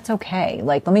you. And that's okay.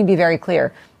 Like, let me be very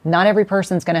clear. Not every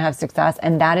person's going to have success,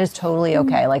 and that is totally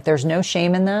okay. Like, there's no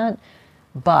shame in that.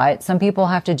 But some people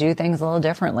have to do things a little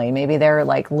differently. Maybe they're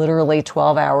like literally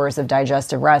 12 hours of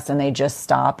digestive rest and they just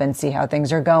stop and see how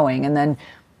things are going. And then,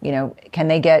 can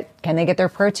they get their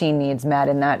protein needs met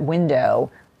in that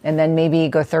window? and then maybe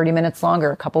go 30 minutes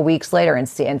longer a couple weeks later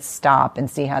and stop and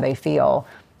see how they feel.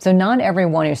 So not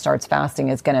everyone who starts fasting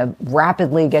is going to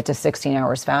rapidly get to 16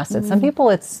 hours fasted. Some people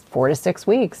it's 4 to 6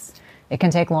 weeks. It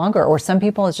can take longer, or some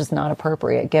people it's just not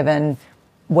appropriate given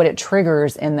what it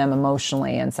triggers in them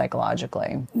emotionally and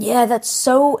psychologically. Yeah, that's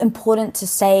so important to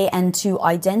say and to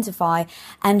identify.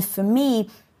 And for me,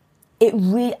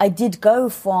 I did go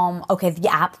from, okay, the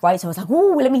app, right? So I was like,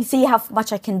 oh, let me see how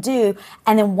much I can do.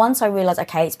 And then once I realized,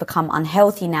 okay, it's become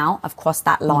unhealthy now, I've crossed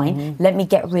that line, let me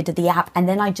get rid of the app. And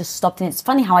then I just stopped. And it's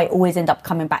funny how I always end up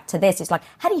coming back to this. It's like,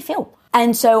 how do you feel?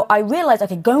 And so I realized,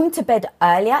 okay, going to bed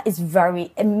earlier is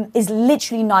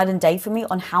literally night and day for me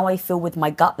on how I feel with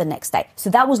my gut the next day. So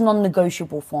that was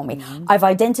non-negotiable for me. I've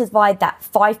identified that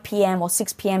 5 p.m. or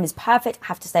 6 p.m. is perfect. I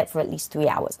have to stay up for at least 3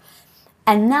 hours.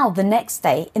 And now the next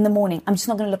day in the morning, I'm just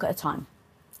not going to look at the time.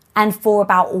 And for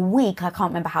about a week, I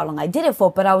can't remember how long I did it for,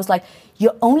 but I was like,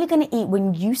 you're only going to eat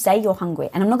when you say you're hungry.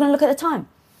 And I'm not going to look at the time.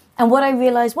 And what I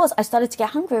realized was I started to get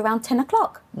hungry around 10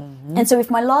 o'clock. And so if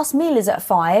my last meal is at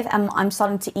 5 and I'm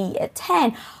starting to eat at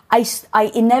 10,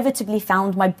 I inevitably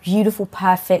found my beautiful,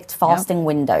 perfect fasting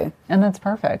window. And that's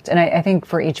perfect. And I think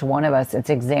for each one of us, it's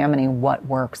examining what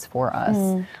works for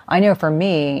us. I know for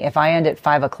me, if I end at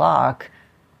 5 o'clock,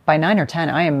 by 9 or 10,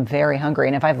 I am very hungry.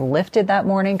 And if I've lifted that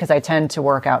morning, because I tend to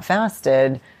work out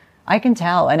fasted, I can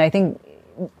tell. And I think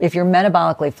if you're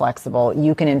metabolically flexible,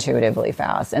 you can intuitively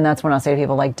fast. And that's when I'll say to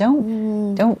people, like,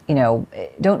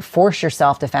 don't force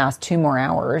yourself to fast 2 more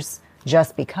hours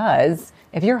just because.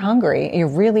 If you're hungry, you're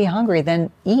really hungry,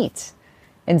 then eat.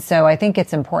 And so I think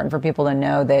it's important for people to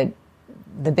know that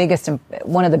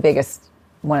one of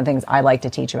the things I like to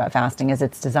teach about fasting is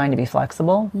it's designed to be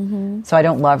flexible. So I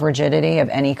don't love rigidity of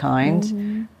any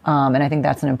kind. And I think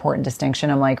that's an important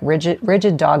distinction. I'm like,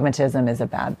 rigid dogmatism is a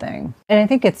bad thing. And I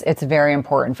think it's very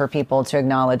important for people to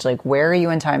acknowledge, like, where are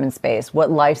you in time and space? What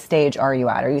life stage are you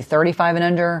at? Are you 35 and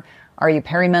under? Are you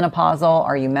perimenopausal?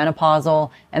 Are you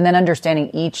menopausal? And then understanding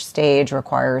each stage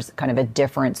requires kind of a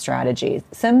different strategy.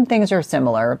 Some things are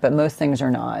similar, but most things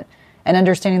are not. And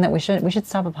understanding that we should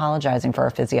stop apologizing for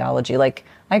our physiology. Like,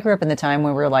 I grew up in the time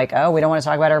when we were like, oh, we don't want to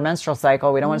talk about our menstrual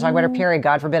cycle. We don't want to talk about our period.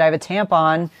 God forbid I have a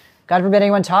tampon. God forbid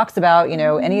anyone talks about,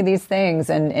 any of these things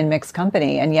in mixed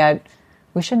company. And yet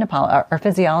we shouldn't apologize. Our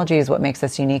physiology is what makes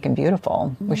us unique and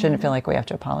beautiful. We shouldn't feel like we have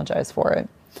to apologize for it.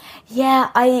 Yeah,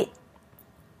 I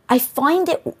find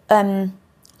it,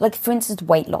 like, for instance,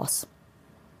 weight loss.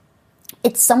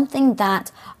 It's something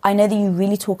that I know that you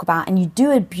really talk about, and you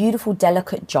do a beautiful,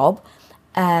 delicate job.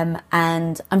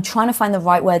 And I'm trying to find the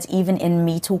right words, even in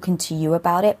me talking to you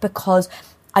about it, because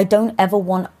I don't ever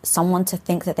want someone to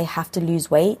think that they have to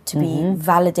lose weight, to be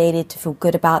validated, to feel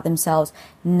good about themselves.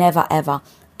 Never, ever.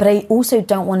 But I also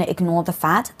don't want to ignore the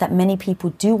fact that many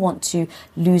people do want to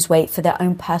lose weight for their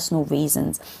own personal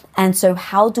reasons. And so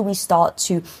how do we start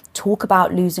to talk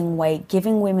about losing weight,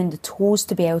 giving women the tools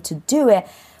to be able to do it,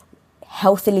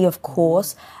 healthily, of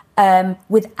course,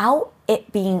 without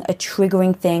it being a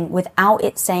triggering thing, without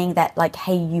it saying that, like,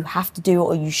 hey, you have to do it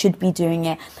or you should be doing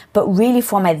it, but really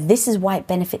from this is why it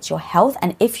benefits your health.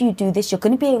 And if you do this, you're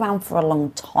going to be around for a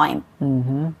long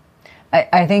time.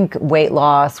 I think weight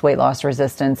loss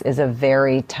resistance is a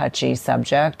very touchy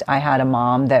subject. I had a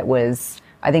mom that was,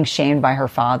 I think, shamed by her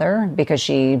father because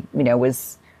she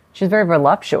was very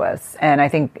voluptuous. And I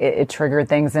think it triggered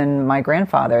things in my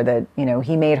grandfather that,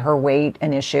 he made her weight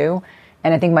an issue.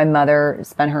 And I think my mother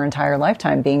spent her entire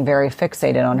lifetime being very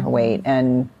fixated on her weight.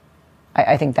 And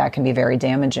I think that can be very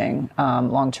damaging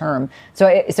long term.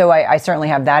 So I certainly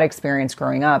have that experience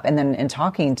growing up, and then in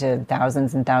talking to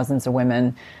thousands and thousands of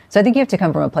women. So I think you have to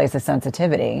come from a place of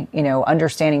sensitivity,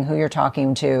 understanding who you're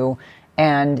talking to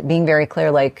and being very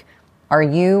clear, like, are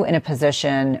you in a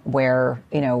position where,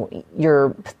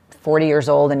 you're 40 years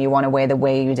old and you want to weigh the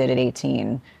way you did at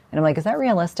 18? And I'm like, is that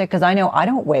realistic? Because I know I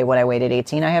don't weigh what I weighed at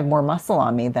 18. I have more muscle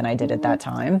on me than I did at that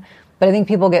time. But I think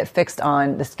people get fixed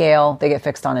on the scale. They get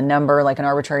fixed on a number, like an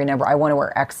arbitrary number. I want to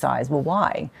wear X size. Well,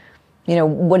 why?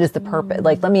 What is the purpose?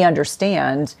 Like, let me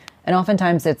understand. And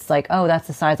oftentimes it's like, oh, that's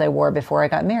the size I wore before I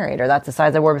got married, or that's the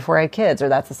size I wore before I had kids, or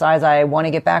that's the size I want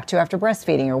to get back to after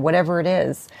breastfeeding, or whatever it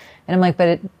is. And I'm like,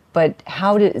 but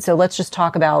so let's just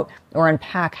talk about or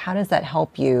unpack, how does that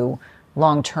help you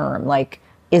long term? Like,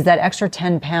 is that extra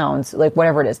 10 pounds, like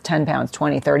whatever it is, 10 pounds,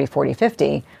 20, 30, 40,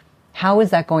 50, how is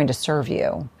that going to serve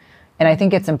you? And I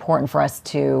think it's important for us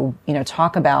to,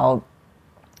 talk about,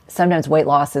 sometimes weight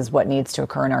loss is what needs to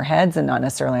occur in our heads and not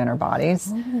necessarily in our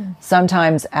bodies.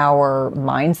 Sometimes our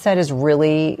mindset is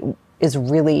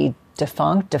really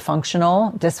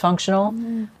dysfunctional.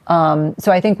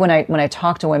 So I think when I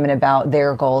talk to women about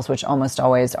their goals, which almost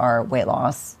always are weight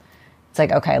loss, it's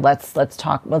like, okay, let's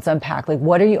unpack. Like,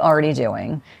 what are you already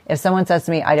doing? If someone says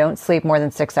to me, I don't sleep more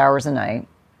than 6 hours a night,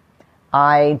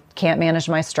 I can't manage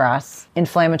my stress,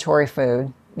 inflammatory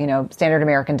food, standard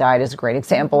American diet is a great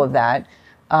example of that.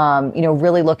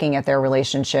 Really looking at their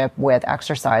relationship with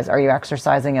exercise. Are you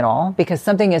exercising at all? Because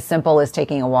something as simple as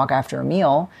taking a walk after a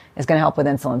meal is going to help with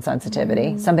insulin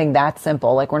sensitivity. Something that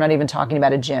simple, like we're not even talking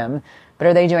about a gym, but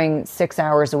are they doing 6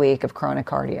 hours a week of chronic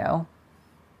cardio?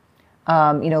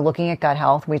 Looking at gut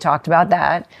health, we talked about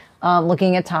that.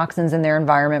 Looking at toxins in their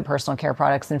environment, personal care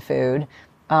products and food.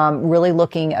 Really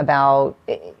looking about,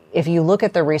 if you look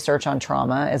at the research on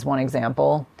trauma as one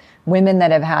example, women that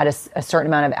have had a certain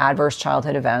amount of adverse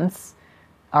childhood events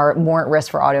are more at risk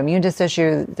for autoimmune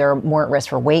issues. They're more at risk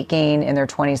for weight gain in their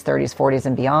 20s, 30s, 40s,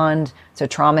 and beyond. So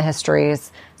trauma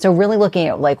histories. So really looking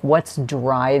at like what's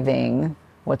driving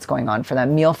what's going on for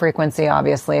them. Meal frequency,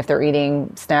 obviously, if they're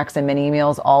eating snacks and mini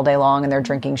meals all day long and they're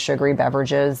drinking sugary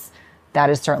beverages, that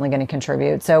is certainly going to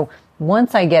contribute. So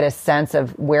once I get a sense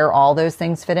of where all those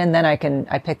things fit in, then I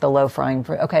pick the low flying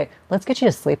fruit. Okay, let's get you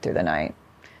to sleep through the night.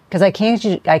 Because I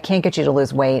can't get you to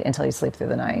lose weight until you sleep through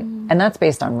the night. And that's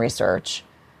based on research.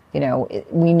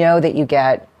 We know that you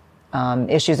get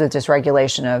issues with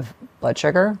dysregulation of blood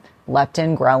sugar,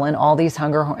 leptin, ghrelin, all these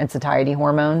hunger and satiety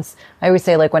hormones. I always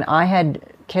say, like, when I had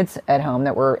kids at home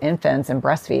that were infants and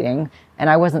breastfeeding and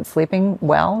I wasn't sleeping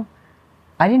well,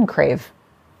 I didn't crave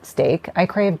steak. I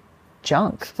craved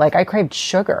junk. Like, I craved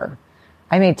sugar.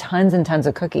 I made tons and tons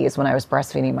of cookies when I was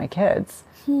breastfeeding my kids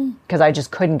because I just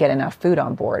couldn't get enough food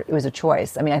on board. It was a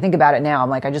choice. I mean, I think about it now. I'm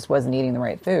like, I just wasn't eating the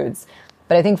right foods.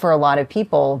 But I think for a lot of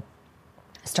people,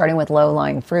 starting with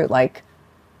low-lying fruit, like,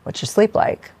 what's your sleep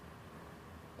like?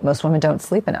 Most women don't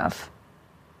sleep enough.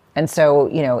 And so,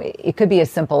 it could be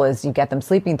as simple as you get them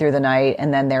sleeping through the night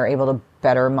and then they're able to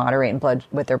better moderate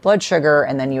with their blood sugar,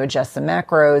 and then you adjust some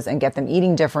macros and get them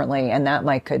eating differently, and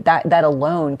that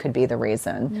alone could be the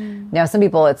reason. Now, some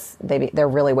people they're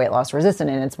really weight loss resistant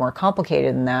and it's more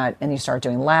complicated than that, and you start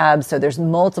doing labs, so there's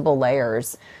multiple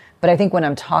layers. But I think when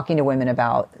I'm talking to women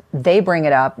about, they bring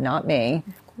it up, not me.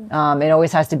 It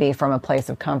always has to be from a place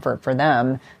of comfort for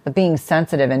them, but being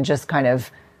sensitive and just kind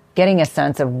of getting a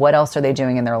sense of what else are they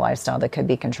doing in their lifestyle that could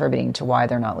be contributing to why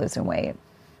they're not losing weight.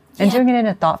 And doing it in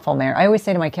a thoughtful manner. I always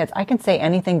say to my kids, I can say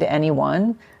anything to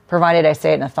anyone, provided I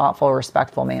say it in a thoughtful,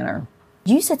 respectful manner.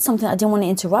 You said something, I didn't want to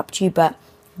interrupt you, but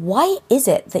why is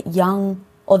it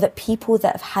that people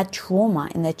that have had trauma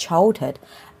in their childhood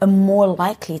are more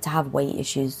likely to have weight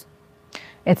issues?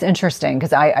 It's interesting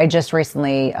because I just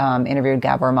recently interviewed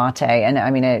Gabor Mate, and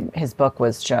I mean, his book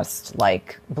was just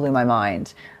like blew my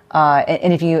mind.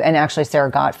 And actually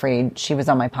Sarah Gottfried, she was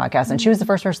on my podcast, and she was the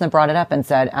first person that brought it up and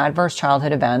said adverse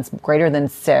childhood events greater than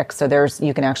 6. So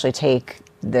you can actually take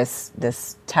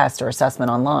this test or assessment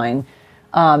online.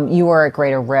 You are at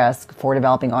greater risk for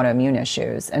developing autoimmune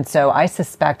issues. And so I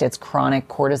suspect it's chronic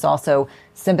cortisol. So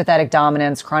sympathetic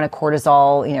dominance, chronic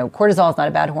cortisol, cortisol is not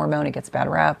a bad hormone. It gets a bad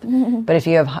rep. But if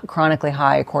you have chronically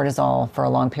high cortisol for a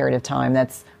long period of time,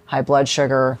 that's high blood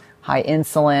sugar, high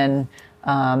insulin.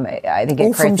 I think it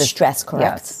all creates from stress,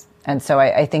 correct? Yes. And so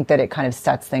I think that it kind of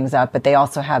sets things up, but they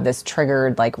also have this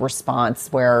triggered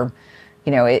response where,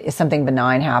 something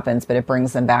benign happens, but it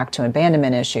brings them back to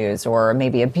abandonment issues or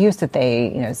maybe abuse that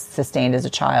they, sustained as a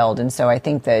child. And so I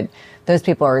think that those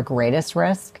people are at greatest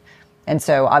risk. And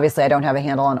so obviously I don't have a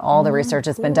handle on all the research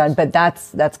that's been done, but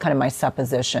that's kind of my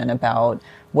supposition about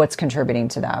what's contributing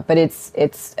to that. But it's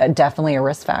definitely a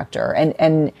risk factor.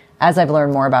 And as I've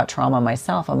learned more about trauma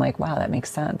myself, I'm like, wow, that makes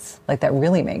sense. Like, that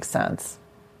really makes sense.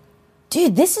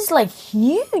 Dude, this is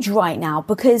huge right now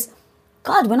because,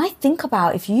 God, when I think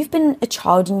about if you've been a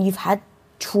child and you've had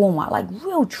trauma,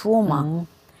 real trauma,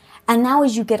 and now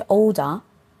as you get older,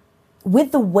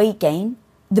 with the weight gain,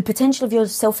 the potential of your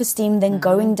self-esteem then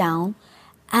going down,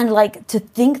 and to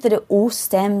think that it all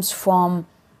stems from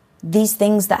these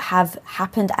things that have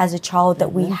happened as a child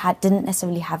that we didn't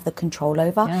necessarily have the control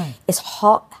over is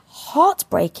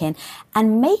heartbreaking,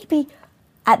 and maybe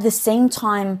at the same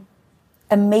time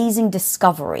amazing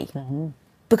discovery.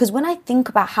 Because when I think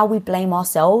about how we blame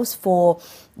ourselves for,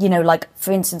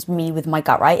 for instance, me with my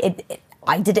gut, right?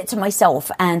 I did it to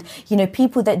myself. And, you know,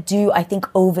 people that do, I think,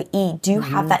 overeat do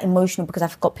have that emotional, because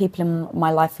I've got people in my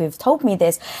life who've told me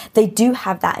this, they do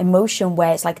have that emotion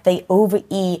where it's like they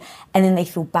overeat and then they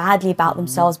feel badly about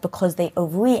themselves because they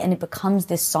overeat, and it becomes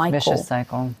this cycle. Vicious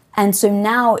cycle. And so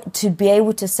now to be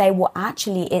able to say, well,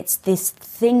 actually, it's this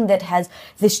thing that has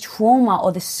this trauma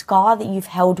or this scar that you've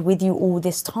held with you all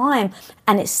this time,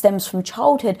 and it stems from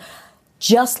childhood.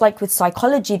 Just like with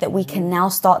psychology, that we can now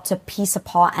start to piece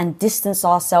apart and distance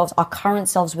ourselves, our current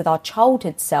selves, with our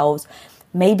childhood selves.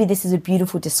 Maybe this is a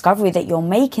beautiful discovery that you're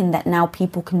making, that now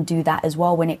people can do that as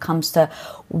well when it comes to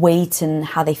weight and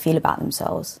how they feel about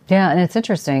themselves. Yeah, and it's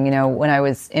interesting, you know, when I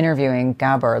was interviewing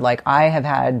Gabor, like I have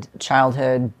had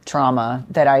childhood trauma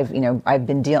that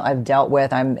I've dealt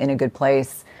with. I'm in a good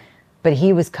place. But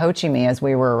he was coaching me as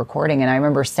we were recording. And I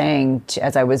remember saying,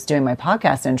 as I was doing my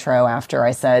podcast intro after, I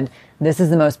said, this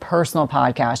is the most personal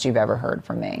podcast you've ever heard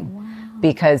from me. Wow.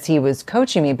 Because he was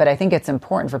coaching me. But I think it's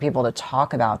important for people to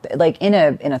talk about, like in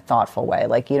a thoughtful way.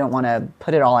 Like you don't want to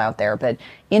put it all out there, but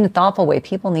in a thoughtful way,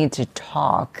 people need to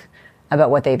talk about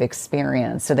what they've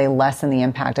experienced so they lessen the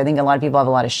impact. I think a lot of people have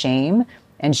a lot of shame,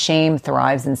 and shame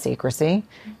thrives in secrecy.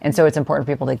 And so it's important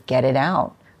for people to get it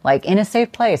out. Like in a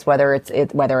safe place, whether it's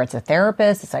a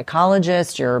therapist, a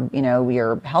psychologist, your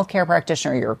healthcare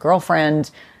practitioner, your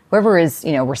girlfriend, whoever is,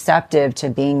 receptive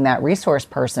to being that resource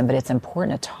person. But it's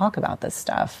important to talk about this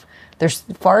stuff. There's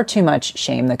far too much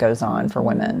shame that goes on for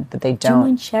women that they don't. Do you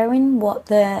mind sharing what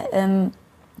the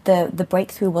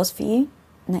breakthrough was for you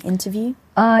in that interview?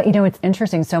 It's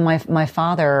interesting. So my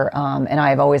father and I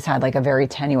have always had like a very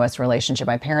tenuous relationship.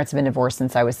 My parents have been divorced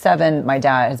since I was 7. My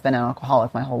dad has been an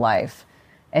alcoholic my whole life.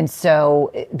 And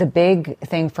so the big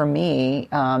thing for me,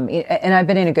 and I've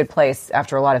been in a good place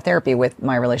after a lot of therapy with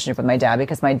my relationship with my dad,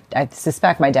 because I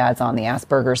suspect my dad's on the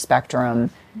Asperger's spectrum,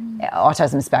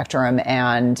 autism spectrum,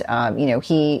 and,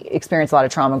 he experienced a lot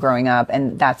of trauma growing up,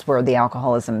 and that's where the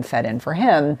alcoholism fed in for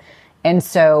him. And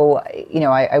so,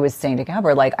 I was saying to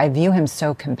Gabor, like, I view him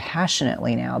so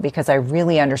compassionately now, because I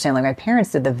really understand, like, my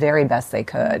parents did the very best they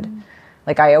could.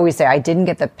 Like I always say, I didn't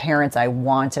get the parents I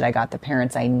wanted, I got the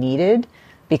parents I needed.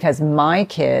 Because my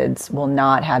kids will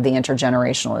not have the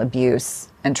intergenerational abuse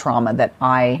and trauma that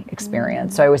I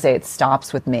experienced. So I always say it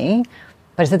stops with me.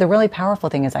 But I said the really powerful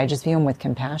thing is I just view them with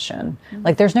compassion.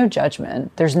 Like there's no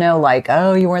judgment. There's no like,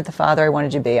 oh, you weren't the father I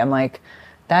wanted you to be. I'm like,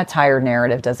 that tired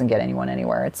narrative doesn't get anyone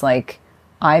anywhere. It's like,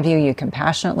 I view you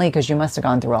compassionately because you must have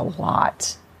gone through a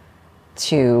lot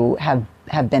to have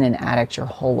been an addict your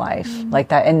whole life. Like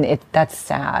that. And that's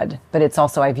sad. But it's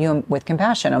also, I view them with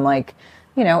compassion. I'm like,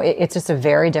 it's just a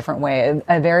very different way,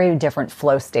 a very different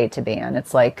flow state to be in.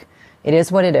 It's like, it is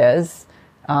what it is.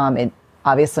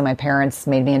 Obviously, my parents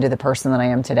made me into the person that I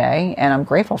am today, and I'm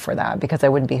grateful for that because I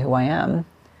wouldn't be who I am.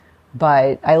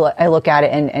 But I look at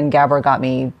it, and Gabor got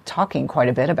me talking quite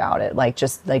a bit about it. Like,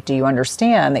 just like, do you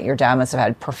understand that your dad must have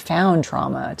had profound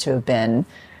trauma to have been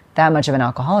that much of an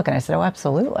alcoholic? And I said, oh,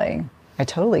 absolutely. I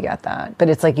totally get that. But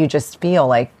it's like, you just feel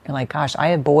like, you're like, gosh, I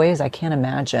have boys. I can't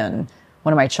imagine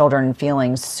one of my children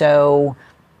feeling so,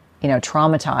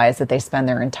 traumatized that they spend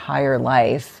their entire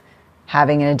life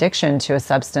having an addiction to a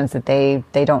substance that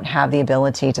they don't have the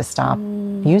ability to stop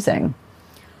using.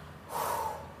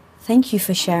 Thank you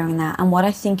for sharing that. And what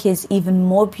I think is even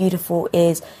more beautiful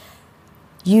is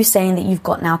you saying that you've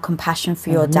got now compassion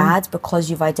for your dad because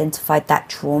you've identified that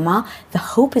trauma. The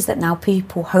hope is that now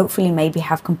people hopefully maybe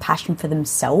have compassion for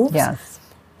themselves. Yes.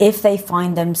 If they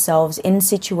find themselves in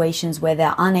situations where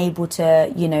they're unable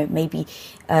to, maybe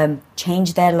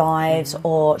change their lives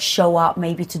or show up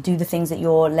maybe to do the things that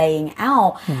you're laying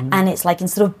out. And it's like,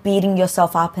 instead of beating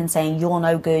yourself up and saying, you're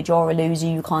no good, you're a loser,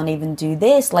 you can't even do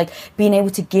this, like being able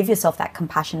to give yourself that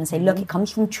compassion and say, look, it comes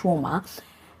from trauma,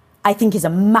 I think is a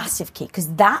massive key,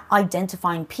 because that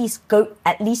identifying piece,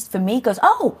 at least for me, goes,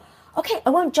 oh, okay, I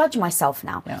won't judge myself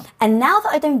now. Yeah. And now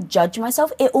that I don't judge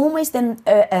myself, it almost then,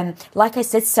 like I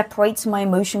said, separates my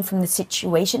emotion from the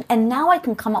situation. And now I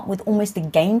can come up with almost a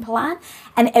game plan.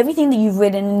 And everything that you've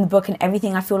written in the book and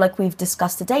everything I feel like we've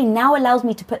discussed today now allows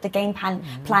me to put the game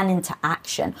plan into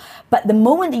action. But the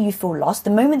moment that you feel lost, the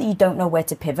moment that you don't know where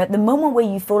to pivot, the moment where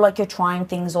you feel like you're trying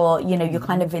things or, you're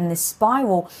kind of in this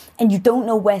spiral and you don't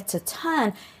know where to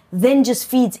turn, then just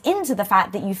feeds into the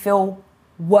fact that you feel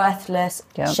worthless,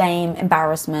 shame,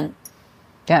 embarrassment.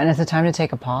 Yeah, and it's a time to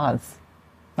take a pause.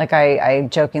 Like I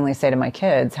jokingly say to my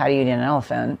kids, how do you eat an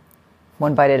elephant?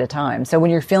 One bite at a time. So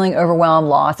when you're feeling overwhelmed,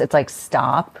 lost, it's like,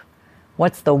 stop.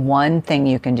 What's the one thing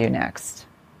you can do next?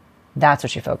 That's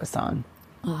what you focus on.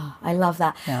 I love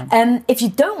that. Yeah. If you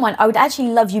don't mind, I would actually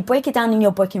love you break it down in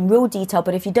your book in real detail.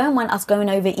 But if you don't mind us going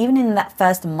over, even in that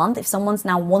first month, if someone's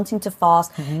now wanting to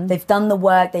fast, they've done the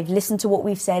work, they've listened to what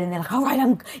we've said, and they're like, all right,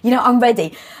 I'm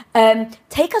ready.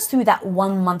 Take us through that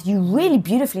 1 month. You really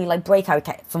beautifully break out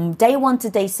from day 1 to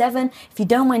day 7. If you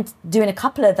don't mind doing a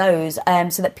couple of those,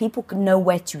 so that people can know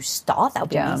where to start, that would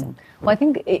be amazing. Well, I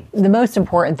think the most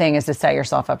important thing is to set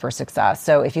yourself up for success.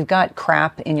 So if you've got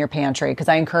crap in your pantry, because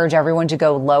I encourage everyone to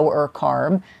go lower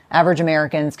carb. Average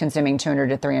Americans consuming 200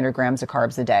 to 300 grams of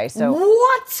carbs a day. So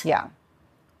what? Yeah,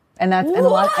 and that's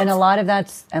and a lot of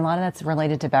that's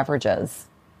related to beverages.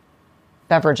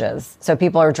 So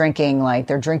people are drinking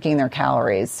they're drinking their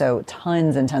calories. So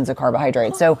tons and tons of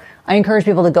carbohydrates. So I encourage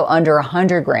people to go under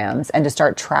 100 grams and to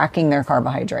start tracking their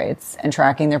carbohydrates and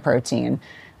tracking their protein.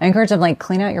 I encourage them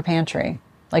clean out your pantry.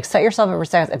 Set yourself up for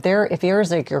success. If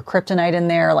there's your kryptonite in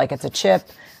there, it's a chip,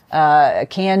 a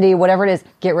candy, whatever it is,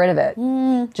 get rid of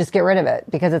it. Just get rid of it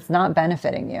because it's not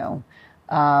benefiting you.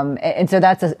 And so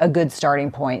that's a good starting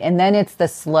point. And then it's the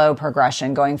slow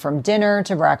progression going from dinner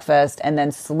to breakfast and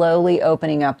then slowly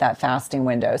opening up that fasting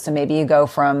window. So maybe you go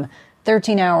from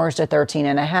 13 hours to 13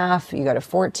 and a half, you go to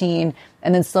 14,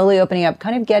 and then slowly opening up,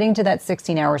 kind of getting to that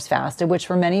 16 hours fasted, which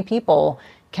for many people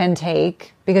can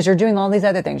take, because you're doing all these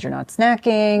other things. You're not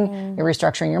snacking, you're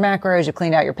restructuring your macros, you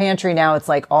cleaned out your pantry. Now it's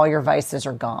all your vices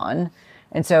are gone.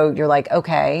 And so you're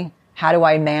okay, how do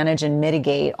I manage and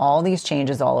mitigate all these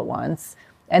changes all at once?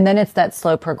 And then it's that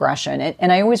slow progression.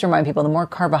 And I always remind people, the more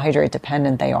carbohydrate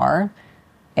dependent they are,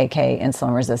 aka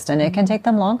insulin resistant, it can take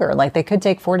them longer. They could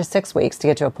take 4 to 6 weeks to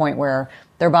get to a point where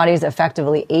their body is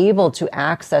effectively able to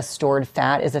access stored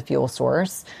fat as a fuel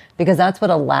source, because that's what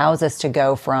allows us to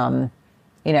go from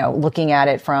looking at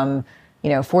it from,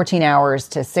 14 hours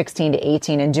to 16 to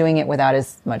 18 and doing it without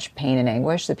as much pain and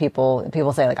anguish. That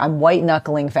people say I'm white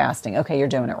knuckling fasting. Okay, you're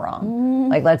doing it wrong.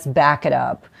 Let's back it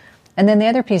up. And then the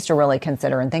other piece to really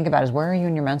consider and think about is, where are you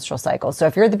in your menstrual cycle? So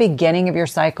if you're at the beginning of your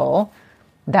cycle,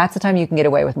 that's the time you can get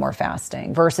away with more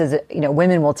fasting versus,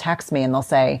 women will text me and they'll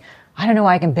say, I don't know,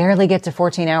 I can barely get to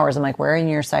 14 hours. I'm where are you in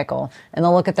your cycle? And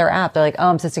they'll look at their app. They're oh,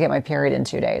 I'm supposed to get my period in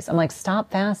 2 days. I'm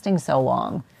stop fasting so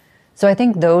long. So I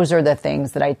think those are the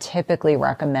things that I typically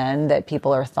recommend that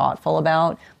people are thoughtful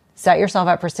about. Set yourself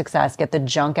up for success. Get the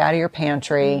junk out of your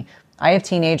pantry. I have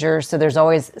teenagers, so there's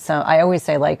always some, I always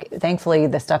say thankfully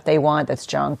the stuff they want that's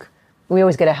junk, we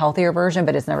always get a healthier version,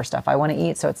 but it's never stuff I want to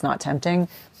eat, so it's not tempting.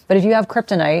 But if you have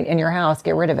kryptonite in your house,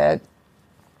 get rid of it.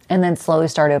 And then slowly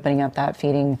start opening up that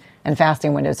feeding and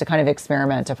fasting windows to kind of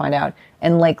experiment to find out.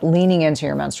 And leaning into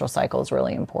your menstrual cycle is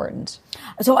really important.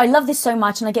 So I love this so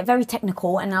much, and I get very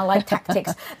technical, and I like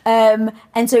tactics. And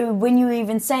so when you're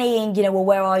even saying,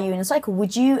 where are you in a cycle,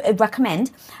 would you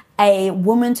recommend a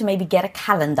woman to maybe get a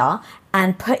calendar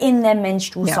and put in their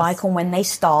menstrual cycle when they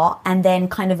start, and then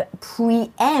kind of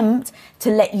preempt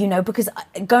to let you know? Because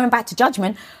going back to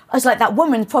judgment, I was that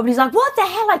woman probably is what the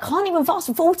hell, I can't even fast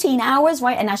for 14 hours,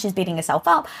 right? And now she's beating herself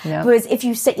up. Yeah. Whereas if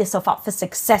you set yourself up for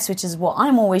success, which is what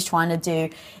I'm always trying to do,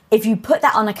 if you put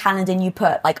that on a calendar and you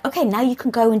put okay, now you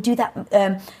can go and do that,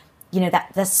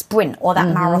 the sprint or that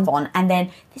marathon, and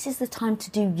then this is the time to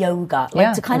do yoga,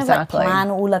 to kind of plan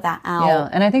all of that out. Yeah,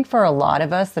 and I think for a lot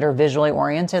of us that are visually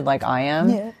oriented, like I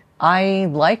am, I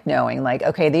like knowing,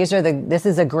 okay, this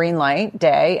is a green light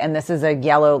day, and this is a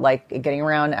yellow, getting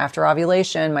around after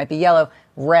ovulation might be yellow,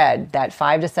 red, that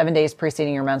 5 to 7 days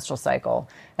preceding your menstrual cycle.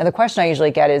 And the question I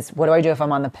usually get is, what do I do if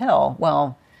I'm on the pill?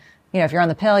 Well, if you're on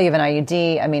the pill, you have an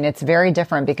IUD, it's very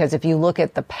different, because if you look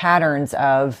at the patterns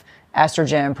of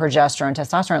estrogen, progesterone,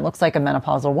 testosterone, it looks like a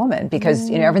menopausal woman, because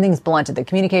everything's blunted. The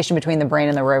communication between the brain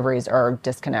and the ovaries are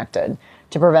disconnected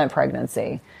to prevent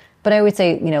pregnancy. But I would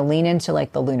say, lean into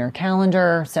the lunar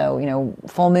calendar. So,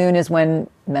 full moon is when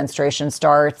menstruation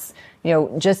starts.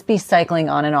 Just be cycling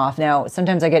on and off. Now,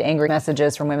 sometimes I get angry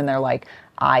messages from women that are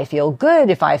I feel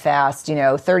good if I fast,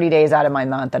 30 days out of my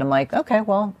month. And I'm okay,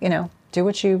 well, do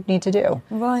what you need to do.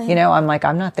 Right.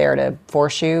 I'm not there to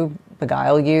force you,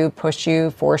 beguile you, push you,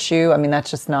 force you.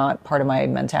 That's just not part of my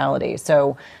mentality.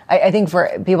 So I think for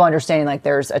people understanding,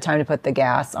 there's a time to put the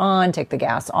gas on, take the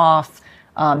gas off.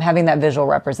 Having that visual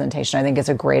representation, I think, is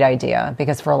a great idea,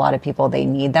 because for a lot of people, they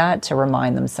need that to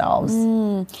remind themselves.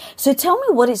 So tell me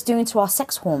what it's doing to our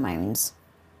sex hormones.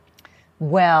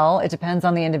 Well, it depends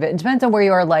on the individual. It depends on where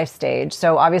you are life stage.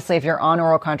 So obviously, if you're on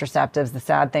oral contraceptives, the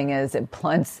sad thing is it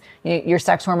blunts your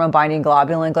sex hormone binding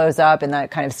globulin goes up, and that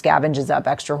kind of scavenges up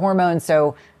extra hormones.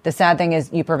 So The sad thing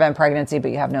is you prevent pregnancy, but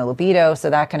you have no libido. So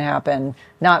that can happen,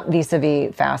 not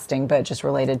vis-a-vis fasting, but just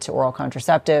related to oral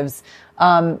contraceptives.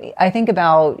 I think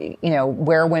about,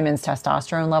 where women's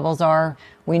testosterone levels are.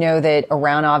 We know that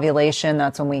around ovulation,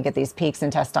 that's when we get these peaks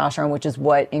in testosterone, which is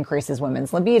what increases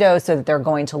women's libido, so that they're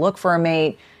going to look for a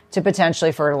mate to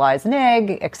potentially fertilize an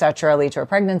egg, et cetera, lead to a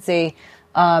pregnancy.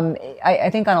 I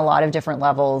think on a lot of different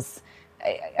levels,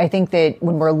 I think that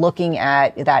when we're looking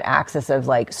at that axis of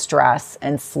like stress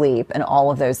and sleep and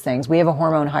all of those things, we have a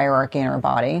hormone hierarchy in our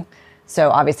body. So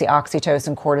obviously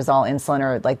oxytocin, cortisol, insulin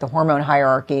are like the hormone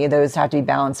hierarchy. Those have to be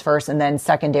balanced first. And then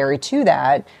secondary to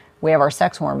that, we have our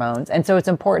sex hormones. And so it's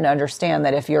important to understand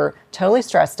that if you're totally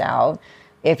stressed out,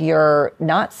 if you're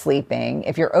not sleeping,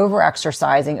 if you're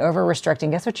over-exercising,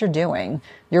 over-restricting, guess what you're doing?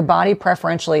 Your body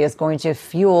preferentially is going to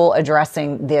fuel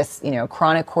addressing this,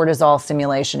 chronic cortisol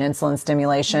stimulation, insulin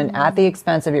stimulation at the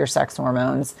expense of your sex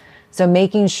hormones. So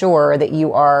making sure that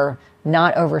you are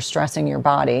not overstressing your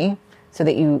body so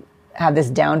that you have this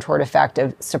downward effect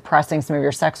of suppressing some of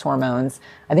your sex hormones,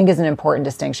 I think is an important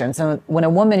distinction. So when a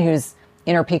woman who's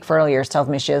in her peak fertile years tells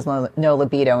me she has no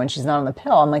libido and she's not on the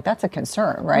pill, I'm like, that's a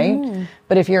concern, right?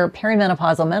 But if you're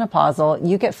perimenopausal, menopausal,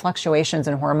 you get fluctuations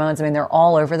in hormones. I mean, they're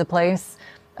all over the place.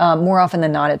 More often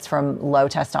than not, it's from low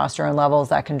testosterone levels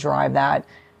that can drive that.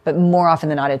 But more often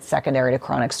than not, it's secondary to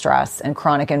chronic stress and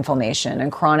chronic inflammation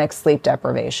and chronic sleep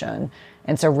deprivation.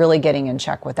 And so really getting in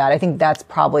check with that. I think that's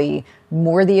probably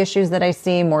more the issues that I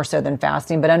see, more so than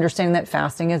fasting, but understanding that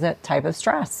fasting is a type of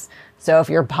stress. So if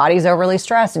your body's overly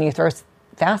stressed and you throw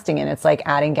fasting in, it's like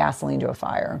adding gasoline to a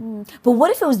fire. But what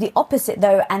if it was the opposite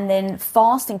though, and then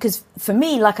fasting? Because for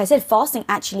me, like I said, fasting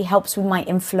actually helps with my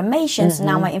inflammation. So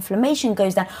now my inflammation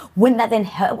goes down. Wouldn't that then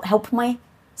help my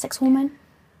sex hormone?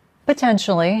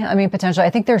 Potentially. I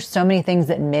think there's so many things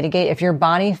that mitigate. If your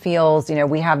body feels,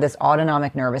 we have this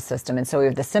autonomic nervous system. And so we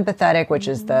have the sympathetic, which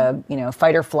is the,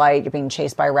 fight or flight. You're being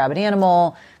chased by a rabid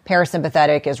animal.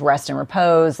 Parasympathetic is rest and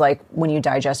repose, like when you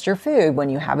digest your food, when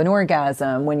you have an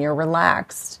orgasm, when you're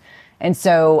relaxed. And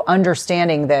so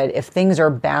understanding that if things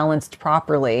are balanced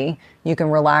properly, you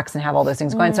can relax and have all those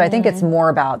things going. So I think it's more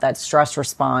about that stress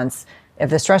response. If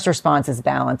the stress response is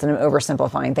balanced, and I'm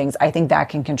oversimplifying things, I think that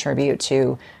can contribute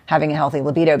to having a healthy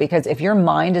libido. Because if your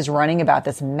mind is running about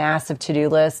this massive to-do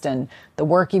list and the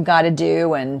work you've got to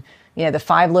do and, the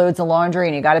 5 loads of laundry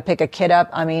and you got to pick a kid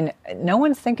up, no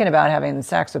one's thinking about having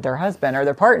sex with their husband or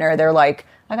their partner. They're like,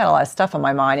 I got a lot of stuff on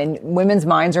my mind. And women's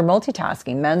minds are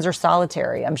multitasking. Men's are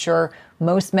solitary. I'm sure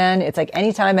most men, it's like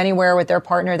anytime, anywhere with their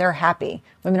partner, they're happy.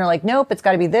 Women are like, nope, it's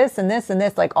got to be this and this and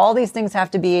this. Like all these things have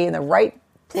to be in the right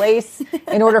place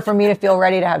in order for me to feel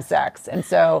ready to have sex. And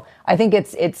so I think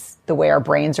it's the way our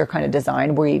brains are kind of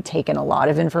designed. We take in a lot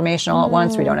of information all at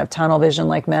once. We don't have tunnel vision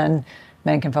like men.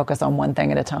 Men can focus on one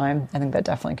thing at a time. I think that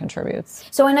definitely contributes.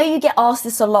 So I know you get asked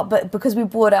this a lot, but because we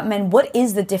brought up men, what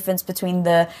is the difference between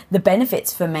the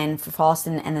benefits for men for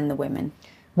fasting and then the women?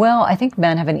 Well, I think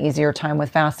men have an easier time with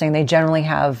fasting. They generally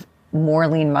have more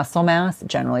lean muscle mass,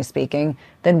 generally speaking,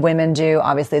 than women do.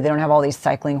 Obviously, they don't have all these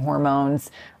cycling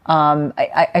hormones.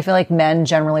 I feel like men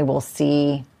generally will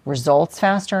see results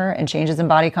faster and changes in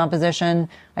body composition.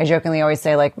 I jokingly always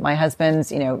say, like, my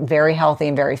husband's, very healthy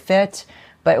and very fit.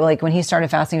 But like when he started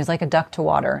fasting, he was like a duck to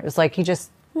water. It was like he just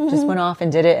went off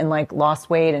and did it and like lost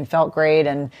weight and felt great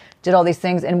and did all these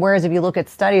things. And whereas if you look at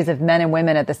studies of men and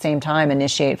women at the same time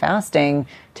initiate fasting,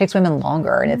 it takes women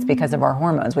longer. And it's because of our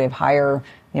hormones. We have higher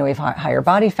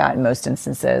body fat in most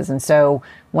instances. And so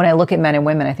when I look at men and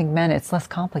women, I think men, it's less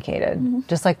complicated,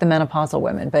 just like the menopausal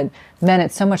women. But men,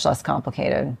 it's so much less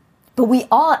complicated. But we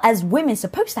are, as women,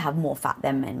 supposed to have more fat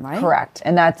than men, right? Correct.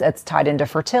 And that's tied into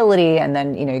fertility. And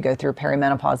then, you go through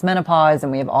perimenopause, menopause,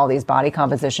 and we have all these body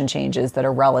composition changes that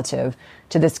are relative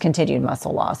to this continued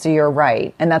muscle loss. So you're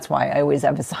right. And that's why I always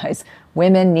emphasize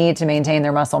women need to maintain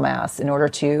their muscle mass in order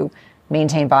to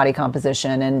maintain body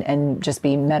composition and just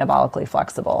be metabolically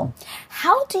flexible.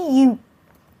 How do you,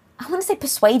 I want to say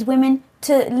persuade women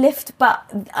to lift, but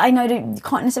I know that you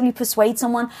can't necessarily persuade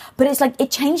someone, but it's like, it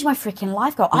changed my freaking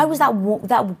life, girl. I was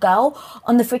that girl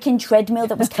on the freaking treadmill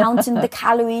that was counting the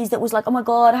calories, that was like, oh my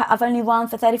God, I've only run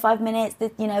for 35 minutes,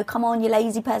 that, come on, you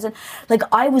lazy person. Like,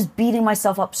 I was beating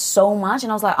myself up so much,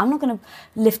 and I was like, I'm not going to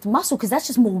lift muscle because that's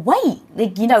just more weight.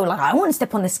 Like, I don't want to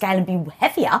step on the scale and be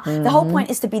heavier. The whole point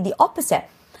is to be the opposite.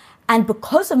 And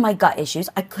because of my gut issues,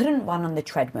 I couldn't run on the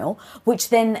treadmill, which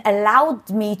then allowed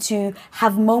me to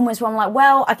have moments where I'm like,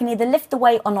 well, I can either lift the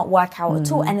weight or not work out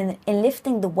at all. And then in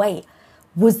lifting the weight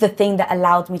was the thing that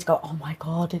allowed me to go, oh my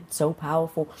God, it's so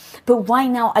powerful. But right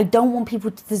now, I don't want people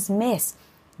to dismiss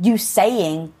you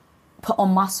saying put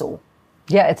on muscle.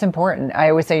 Yeah, it's important. I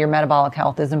always say your metabolic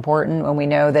health is important. When we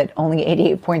know that only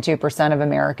 88.2% of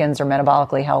Americans are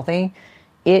metabolically healthy,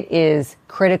 it is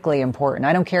critically important.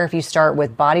 I don't care if you start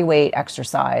with body weight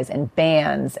exercise and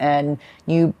bands and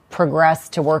you progress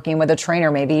to working with a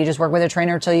trainer. Maybe you just work with a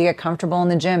trainer until you get comfortable in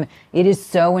the gym. It is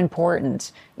so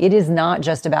important. It is not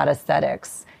just about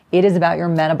aesthetics. It is about your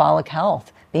metabolic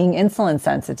health, being insulin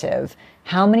sensitive.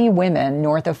 How many women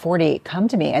north of 40 come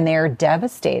to me and they are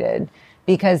devastated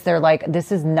because they're like,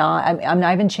 this is not, I'm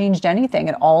not even changed anything.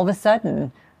 And all of a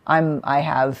sudden, I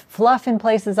have fluff in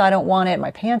places I don't want it.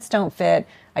 My pants don't fit.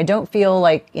 I don't feel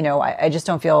like, I just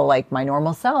don't feel like my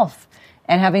normal self.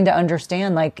 And having to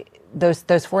understand like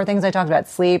those four things I talked about,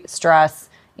 sleep, stress,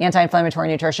 anti-inflammatory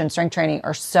nutrition, strength training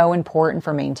are so important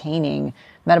for maintaining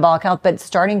metabolic health. But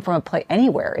starting from a place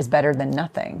anywhere is better than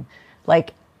nothing.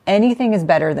 Like anything is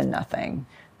better than nothing.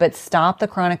 But stop the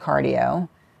chronic cardio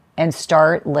and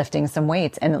start lifting some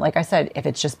weights. And like I said, if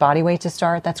it's just body weight to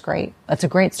start, that's great. That's a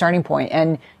great starting point.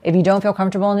 And if you don't feel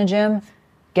comfortable in the gym,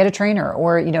 get a trainer.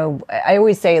 Or, I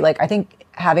always say, like, I think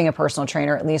having a personal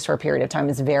trainer, at least for a period of time,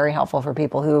 is very helpful for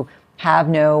people who have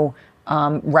no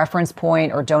reference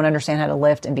point or don't understand how to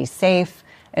lift and be safe.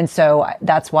 And so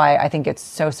that's why I think it's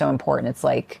so, so important. It's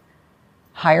like,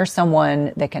 hire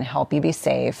someone that can help you be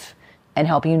safe and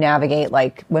help you navigate,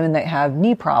 like women that have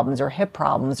knee problems or hip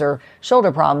problems or shoulder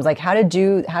problems, like how to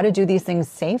do these things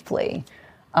safely.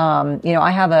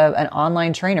 I have an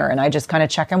online trainer and I just kind of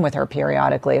check in with her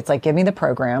periodically. It's like, give me the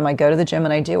program. I go to the gym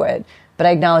and I do it. But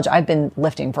I acknowledge I've been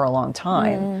lifting for a long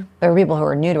time. There are people who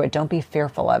are new to it. Don't be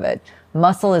fearful of it.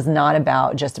 Muscle is not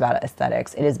just about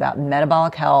aesthetics. It is about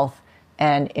metabolic health.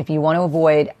 And if you want to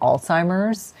avoid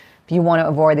Alzheimer's, if you want to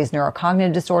avoid these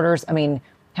neurocognitive disorders, I mean,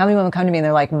 how many women come to me and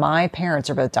they're like, my parents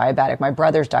are both diabetic. My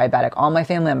brother's diabetic. All my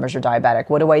family members are diabetic.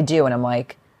 What do I do? And I'm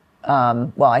like,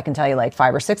 well, I can tell you like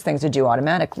 5 or 6 things to do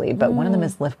automatically, but one of them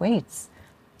is lift weights.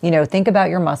 Think about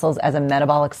your muscles as a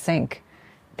metabolic sink.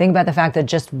 Think about the fact that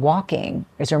just walking,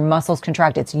 as your muscles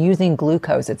contract, it's using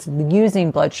glucose, it's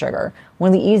using blood sugar.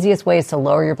 One of the easiest ways to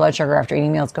lower your blood sugar after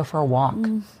eating meals, go for a walk.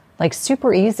 Like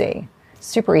super easy.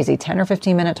 10 or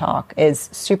 15 minute talk is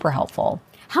super helpful.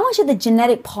 How much of the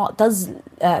genetic part does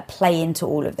play into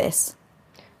all of this?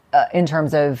 In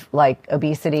terms of like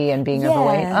obesity and being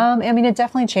overweight? It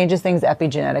definitely changes things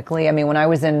epigenetically. I mean, when I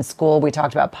was in school, we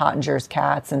talked about Pottinger's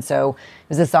cats. And so it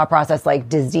was this thought process, like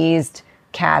diseased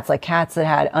cats, like cats that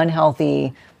had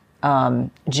unhealthy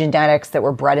genetics that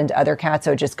were bred into other cats.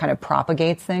 So it just kind of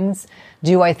propagates things.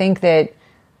 Do I think that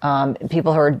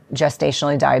people who are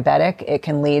gestationally diabetic, it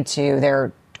can lead to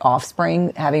their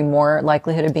offspring having more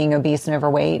likelihood of being obese and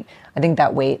overweight? I think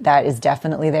that is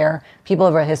definitely there. People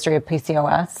have a history of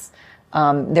PCOS.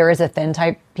 There is a thin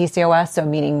type PCOS, so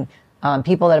meaning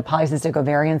people that have polycystic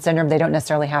ovarian syndrome, they don't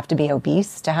necessarily have to be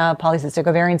obese to have polycystic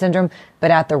ovarian syndrome, but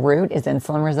at the root is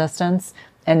insulin resistance.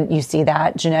 And you see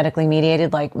that genetically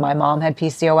mediated, like my mom had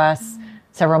PCOS,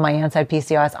 several of my aunts had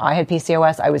PCOS, I had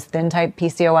PCOS, I was thin type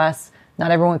PCOS. Not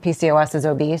everyone with PCOS is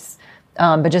obese.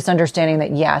 But just understanding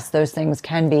that, yes, those things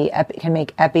can make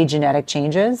epigenetic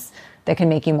changes that can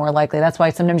make you more likely. That's why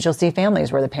sometimes you'll see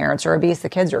families where the parents are obese, the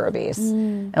kids are obese.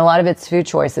 And a lot of it's food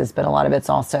choices, but a lot of it's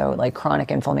also like chronic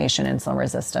inflammation, insulin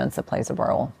resistance that plays a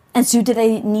role. And so do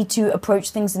they need to approach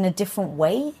things in a different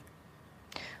way?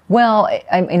 Well,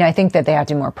 I think that they have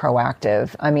to be more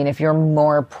proactive. I mean, if you're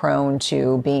more prone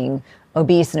to being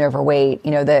obese and overweight,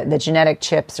 the genetic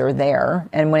chips are there.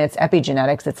 And when it's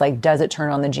epigenetics, it's like, does it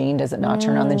turn on the gene? Does it not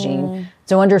turn on the gene?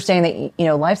 So understanding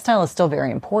that, lifestyle is still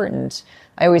very important.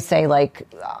 I always say, like,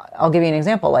 I'll give you an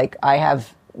example. Like, I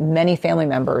have many family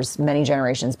members, many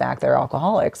generations back, that are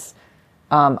alcoholics.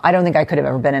 I don't think I could have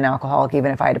ever been an alcoholic,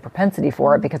 even if I had a propensity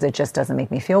for it, because it just doesn't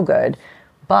make me feel good.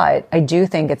 But I do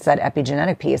think it's that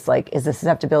epigenetic piece. Like, is the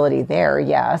susceptibility there?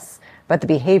 Yes. But the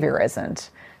behavior isn't.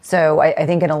 So I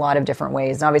think in a lot of different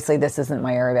ways, and obviously this isn't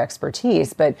my area of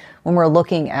expertise, but when we're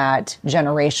looking at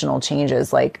generational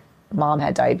changes, like mom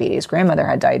had diabetes, grandmother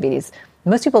had diabetes,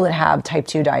 most people that have type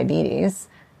 2 diabetes,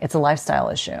 it's a lifestyle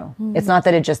issue. It's not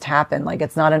that it just happened. Like,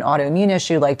 it's not an autoimmune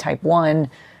issue like type 1,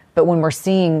 but when we're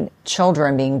seeing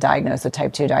children being diagnosed with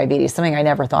type 2 diabetes, something I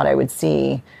never thought I would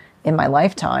see in my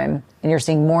lifetime, and you're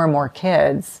seeing more and more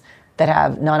kids that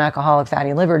have non-alcoholic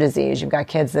fatty liver disease. You've got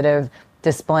kids that have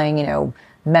displaying,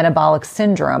 metabolic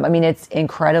syndrome. I mean, it's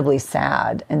incredibly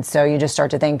sad. And so you just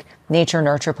start to think nature,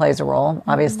 nurture plays a role,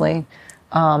 obviously.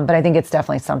 But I think it's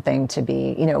definitely something to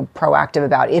be, proactive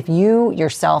about. If you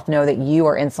yourself know that you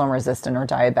are insulin resistant or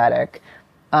diabetic,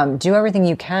 do everything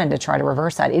you can to try to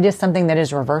reverse that. It is something that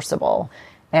is reversible.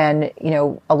 And,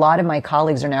 a lot of my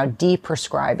colleagues are now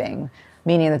de-prescribing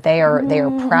meaning that they are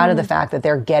proud of the fact that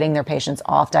they're getting their patients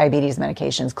off diabetes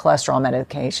medications, cholesterol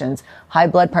medications, high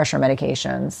blood pressure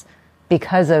medications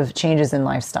because of changes in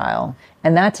lifestyle.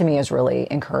 And that to me is really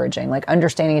encouraging, like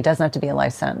understanding it doesn't have to be a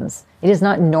life sentence. It is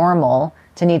not normal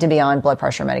to need to be on blood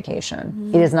pressure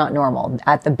medication. It is not normal.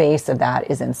 At the base of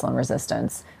that is insulin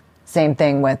resistance. Same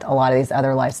thing with a lot of these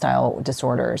other lifestyle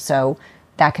disorders. So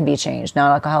that can be changed.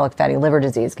 Non-alcoholic fatty liver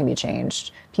disease can be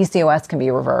changed. PCOS can be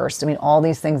reversed. I mean, all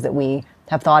these things that we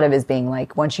have thought of as being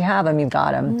like, once you have them, you've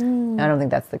got them. I don't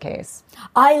think that's the case.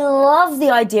 I love the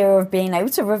idea of being able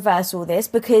to reverse all this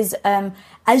because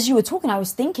as you were talking, I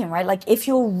was thinking, right, like if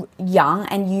you're young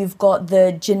and you've got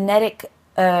the genetic,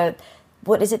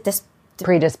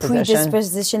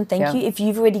 predisposition, thank you. If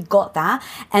you've already got that,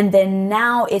 and then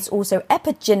now it's also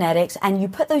epigenetics, and you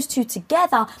put those two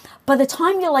together, by the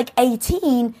time you're like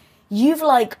 18, you've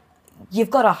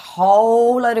got a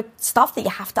whole load of stuff that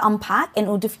you have to unpack in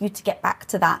order for you to get back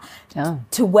to that,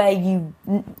 to where you,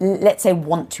 let's say,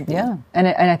 want to be. Yeah. And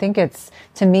I think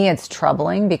to me, it's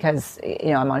troubling because,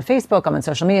 I'm on Facebook, I'm on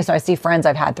social media, so I see friends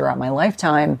I've had throughout my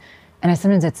lifetime. And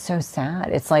sometimes it's so sad.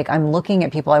 It's like I'm looking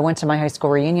at people. I went to my high school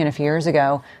reunion a few years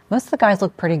ago. Most of the guys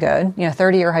looked pretty good.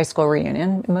 30-year high school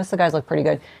reunion. Most of the guys looked pretty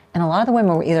good. And a lot of the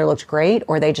women either looked great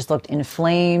or they just looked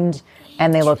inflamed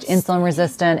and they looked insulin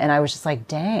resistant. And I was just like,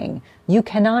 dang, you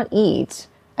cannot eat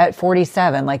at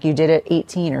 47 like you did at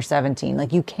 18 or 17.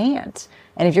 Like you can't.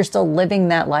 And if you're still living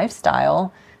that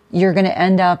lifestyle, you're going to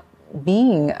end up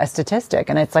being a statistic.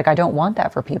 And it's like, I don't want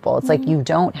that for people. It's like, you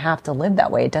don't have to live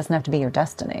that way. It doesn't have to be your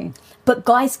destiny. But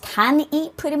guys can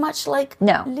eat pretty much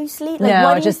loosely? Like, no,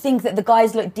 why do you think that the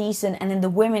guys look decent and then the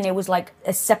women, it was like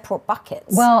a separate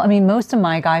buckets? Well, I mean, most of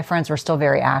my guy friends were still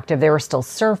very active. They were still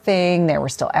surfing. They were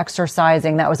still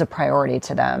exercising. That was a priority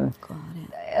to them. Got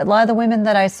it. A lot of the women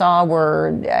that I saw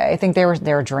I think they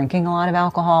were drinking a lot of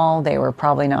alcohol. They were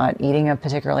probably not eating a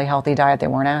particularly healthy diet. They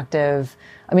weren't active.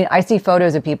 I mean, I see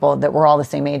photos of people that were all the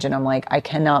same age, and I'm like, I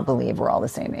cannot believe we're all the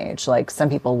same age. Like, some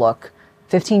people look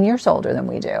 15 years older than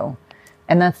we do.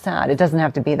 And that's sad. It doesn't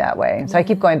have to be that way. So I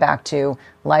keep going back to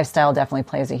lifestyle definitely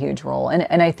plays a huge role.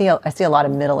 And I see a lot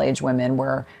of middle-aged women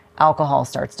where alcohol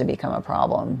starts to become a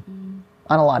problem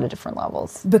on a lot of different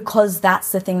levels. Because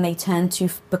that's the thing they turn to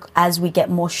as we get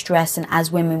more stress, and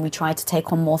as women, we try to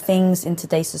take on more things in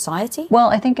today's society? Well,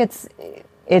 I think it's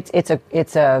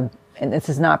and this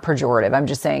is not pejorative, I'm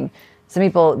just saying some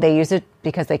people, they use it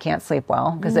because they can't sleep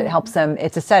well, because it helps them,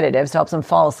 it's a sedative, so it helps them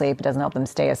fall asleep, it doesn't help them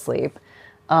stay asleep.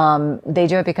 They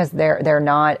do it because they're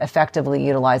not effectively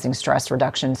utilizing stress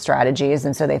reduction strategies,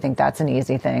 and so they think that's an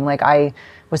easy thing. Like, I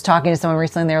was talking to someone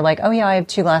recently, and they were like, oh yeah, I have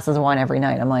 2 glasses of wine every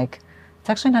night. I'm like, it's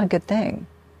actually not a good thing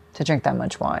to drink that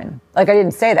much wine. Like, I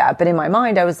didn't say that, but in my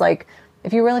mind, I was like,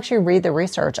 if you really actually read the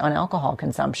research on alcohol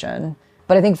consumption.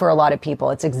 But I think for a lot of people,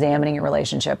 it's examining your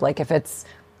relationship. Like, if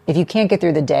you can't get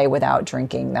through the day without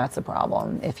drinking, that's a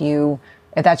problem. If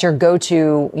that's your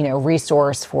go-to,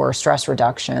 resource for stress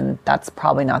reduction, that's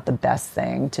probably not the best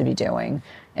thing to be doing.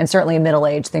 And certainly in middle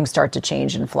age, things start to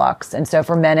change in flux. And so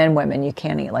for men and women, you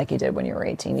can't eat like you did when you were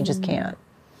 18. You just can't.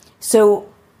 So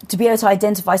to be able to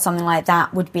identify something like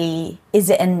that would be, is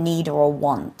it a need or a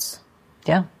want?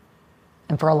 Yeah.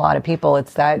 And for a lot of people,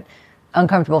 it's that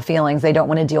uncomfortable feelings. They don't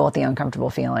want to deal with the uncomfortable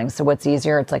feelings. So what's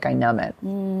easier? It's like, I numb it.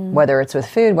 Whether it's with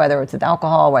food, whether it's with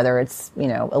alcohol, whether it's,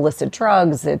 illicit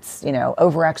drugs, it's,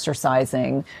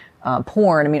 over-exercising,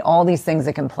 porn. I mean, all these things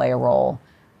that can play a role.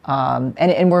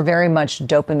 And we're very much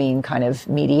dopamine kind of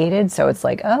mediated. So it's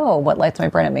like, oh, what lights my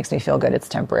brain up makes me feel good. It's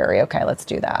temporary. Okay, let's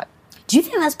do that. Do you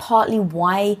think that's partly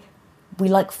why we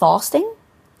like fasting?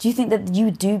 Do you think that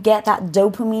you do get that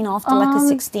dopamine after like a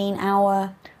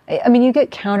 16-hour... I mean, you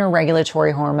get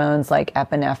counter-regulatory hormones like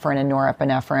epinephrine and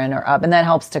norepinephrine are up, and that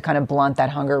helps to kind of blunt that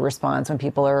hunger response when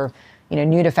people are,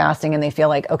 new to fasting and they feel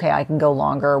like, okay, I can go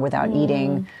longer without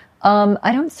eating.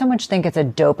 I don't so much think it's a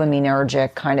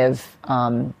dopaminergic kind of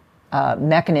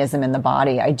mechanism in the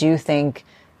body. I do think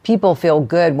people feel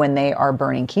good when they are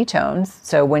burning ketones.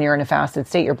 So when you're in a fasted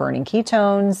state, you're burning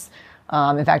ketones.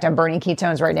 In fact, I'm burning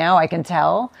ketones right now. I can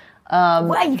tell.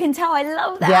 Wow, you can tell. I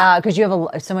love that. Yeah, because you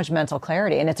have so much mental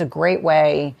clarity, and it's a great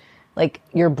way. Like,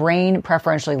 your brain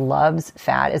preferentially loves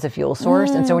fat as a fuel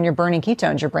source, and so when you're burning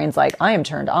ketones, your brain's like, I am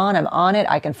turned on, I'm on it,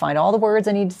 I can find all the words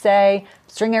I need to say,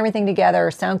 string everything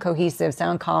together, sound cohesive,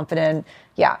 sound confident.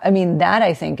 Yeah, I mean, that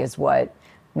I think is what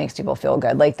makes people feel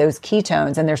good. Like those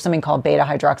ketones, and there's something called beta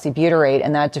hydroxybutyrate,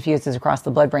 and that diffuses across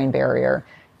the blood-brain barrier,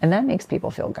 and that makes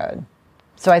people feel good.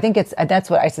 So I think that's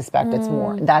what I suspect it's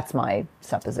more. That's my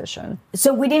supposition.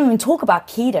 So we didn't even talk about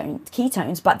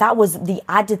ketones, but that was the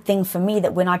added thing for me,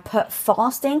 that when I put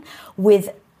fasting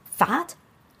with fat,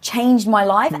 changed my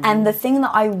life. And the thing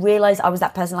that I realized, I was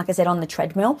that person, like I said, on the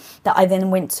treadmill, that I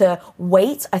then went to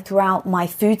weight. I threw out my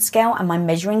food scale and my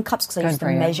measuring cups because I used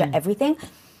to measure everything.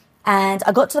 And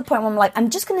I got to the point where I'm like, I'm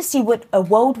just going to see what a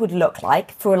world would look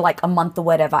like for like a month or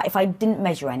whatever if I didn't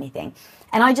measure anything.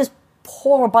 And I just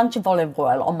pour a bunch of olive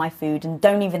oil on my food and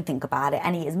don't even think about it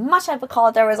and eat as much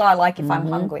avocado as I like if I'm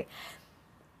hungry.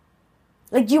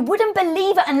 Like, you wouldn't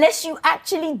believe it unless you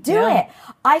actually do it.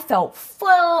 I felt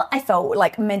full. I felt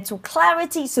like mental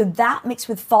clarity. So that mixed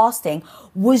with fasting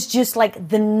was just like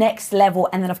the next level.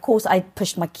 And then, of course, I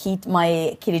pushed my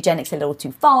ketogenics a little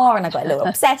too far and I got a little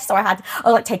obsessed. So I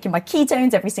was like taking my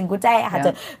ketones every single day. I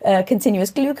had to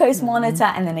continuous glucose monitor.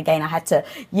 And then again, I had to,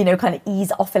 kind of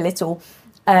ease off a little.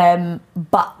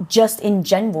 But just in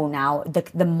general now,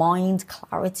 the mind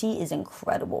clarity is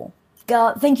incredible.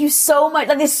 Girl, thank you so much.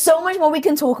 Like, there's so much more we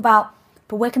can talk about,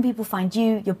 but where can people find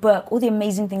you, your book, all the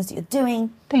amazing things that you're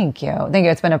doing? Thank you.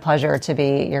 It's been a pleasure to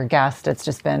be your guest. It's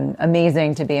just been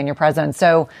amazing to be in your presence.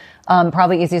 So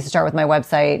probably easiest to start with my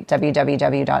website,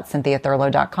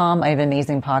 www.cynthiathurlow.com. I have an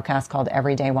amazing podcast called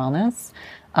Everyday Wellness.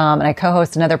 And I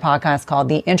co-host another podcast called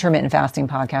the Intermittent Fasting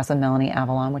Podcast with Melanie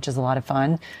Avalon, which is a lot of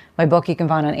fun. My book you can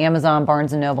find on Amazon,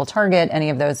 Barnes & Noble, Target, any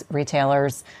of those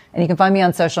retailers. And you can find me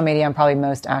on social media. I'm probably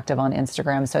most active on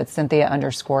Instagram. So it's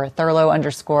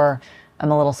Cynthia_Thurlow_. I'm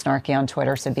a little snarky on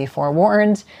Twitter, so be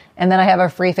forewarned. And then I have a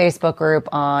free Facebook group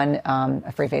on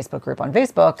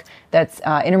Facebook that's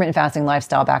Intermittent Fasting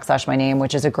Lifestyle / my name,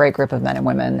 which is a great group of men and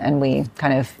women, and we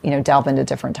kind of delve into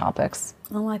different topics.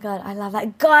 Oh my God, I love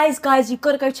that. Guys, you've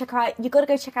got to go check her out. You've got to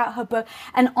go check out her book.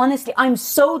 And honestly, I'm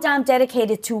so damn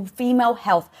dedicated to female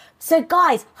health. So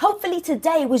guys, hopefully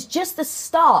today was just the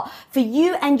start for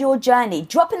you and your journey.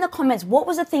 Drop in the comments, what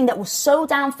was the thing that was so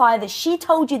damn fire that she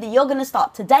told you that you're going to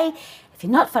start today? If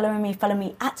you're not following me, follow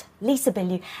me at Lisa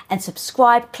Billieu and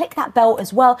subscribe. Click that bell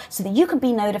as well so that you can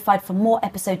be notified for more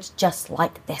episodes just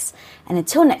like this. And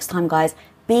until next time, guys,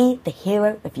 be the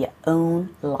hero of your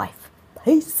own life.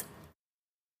 Peace.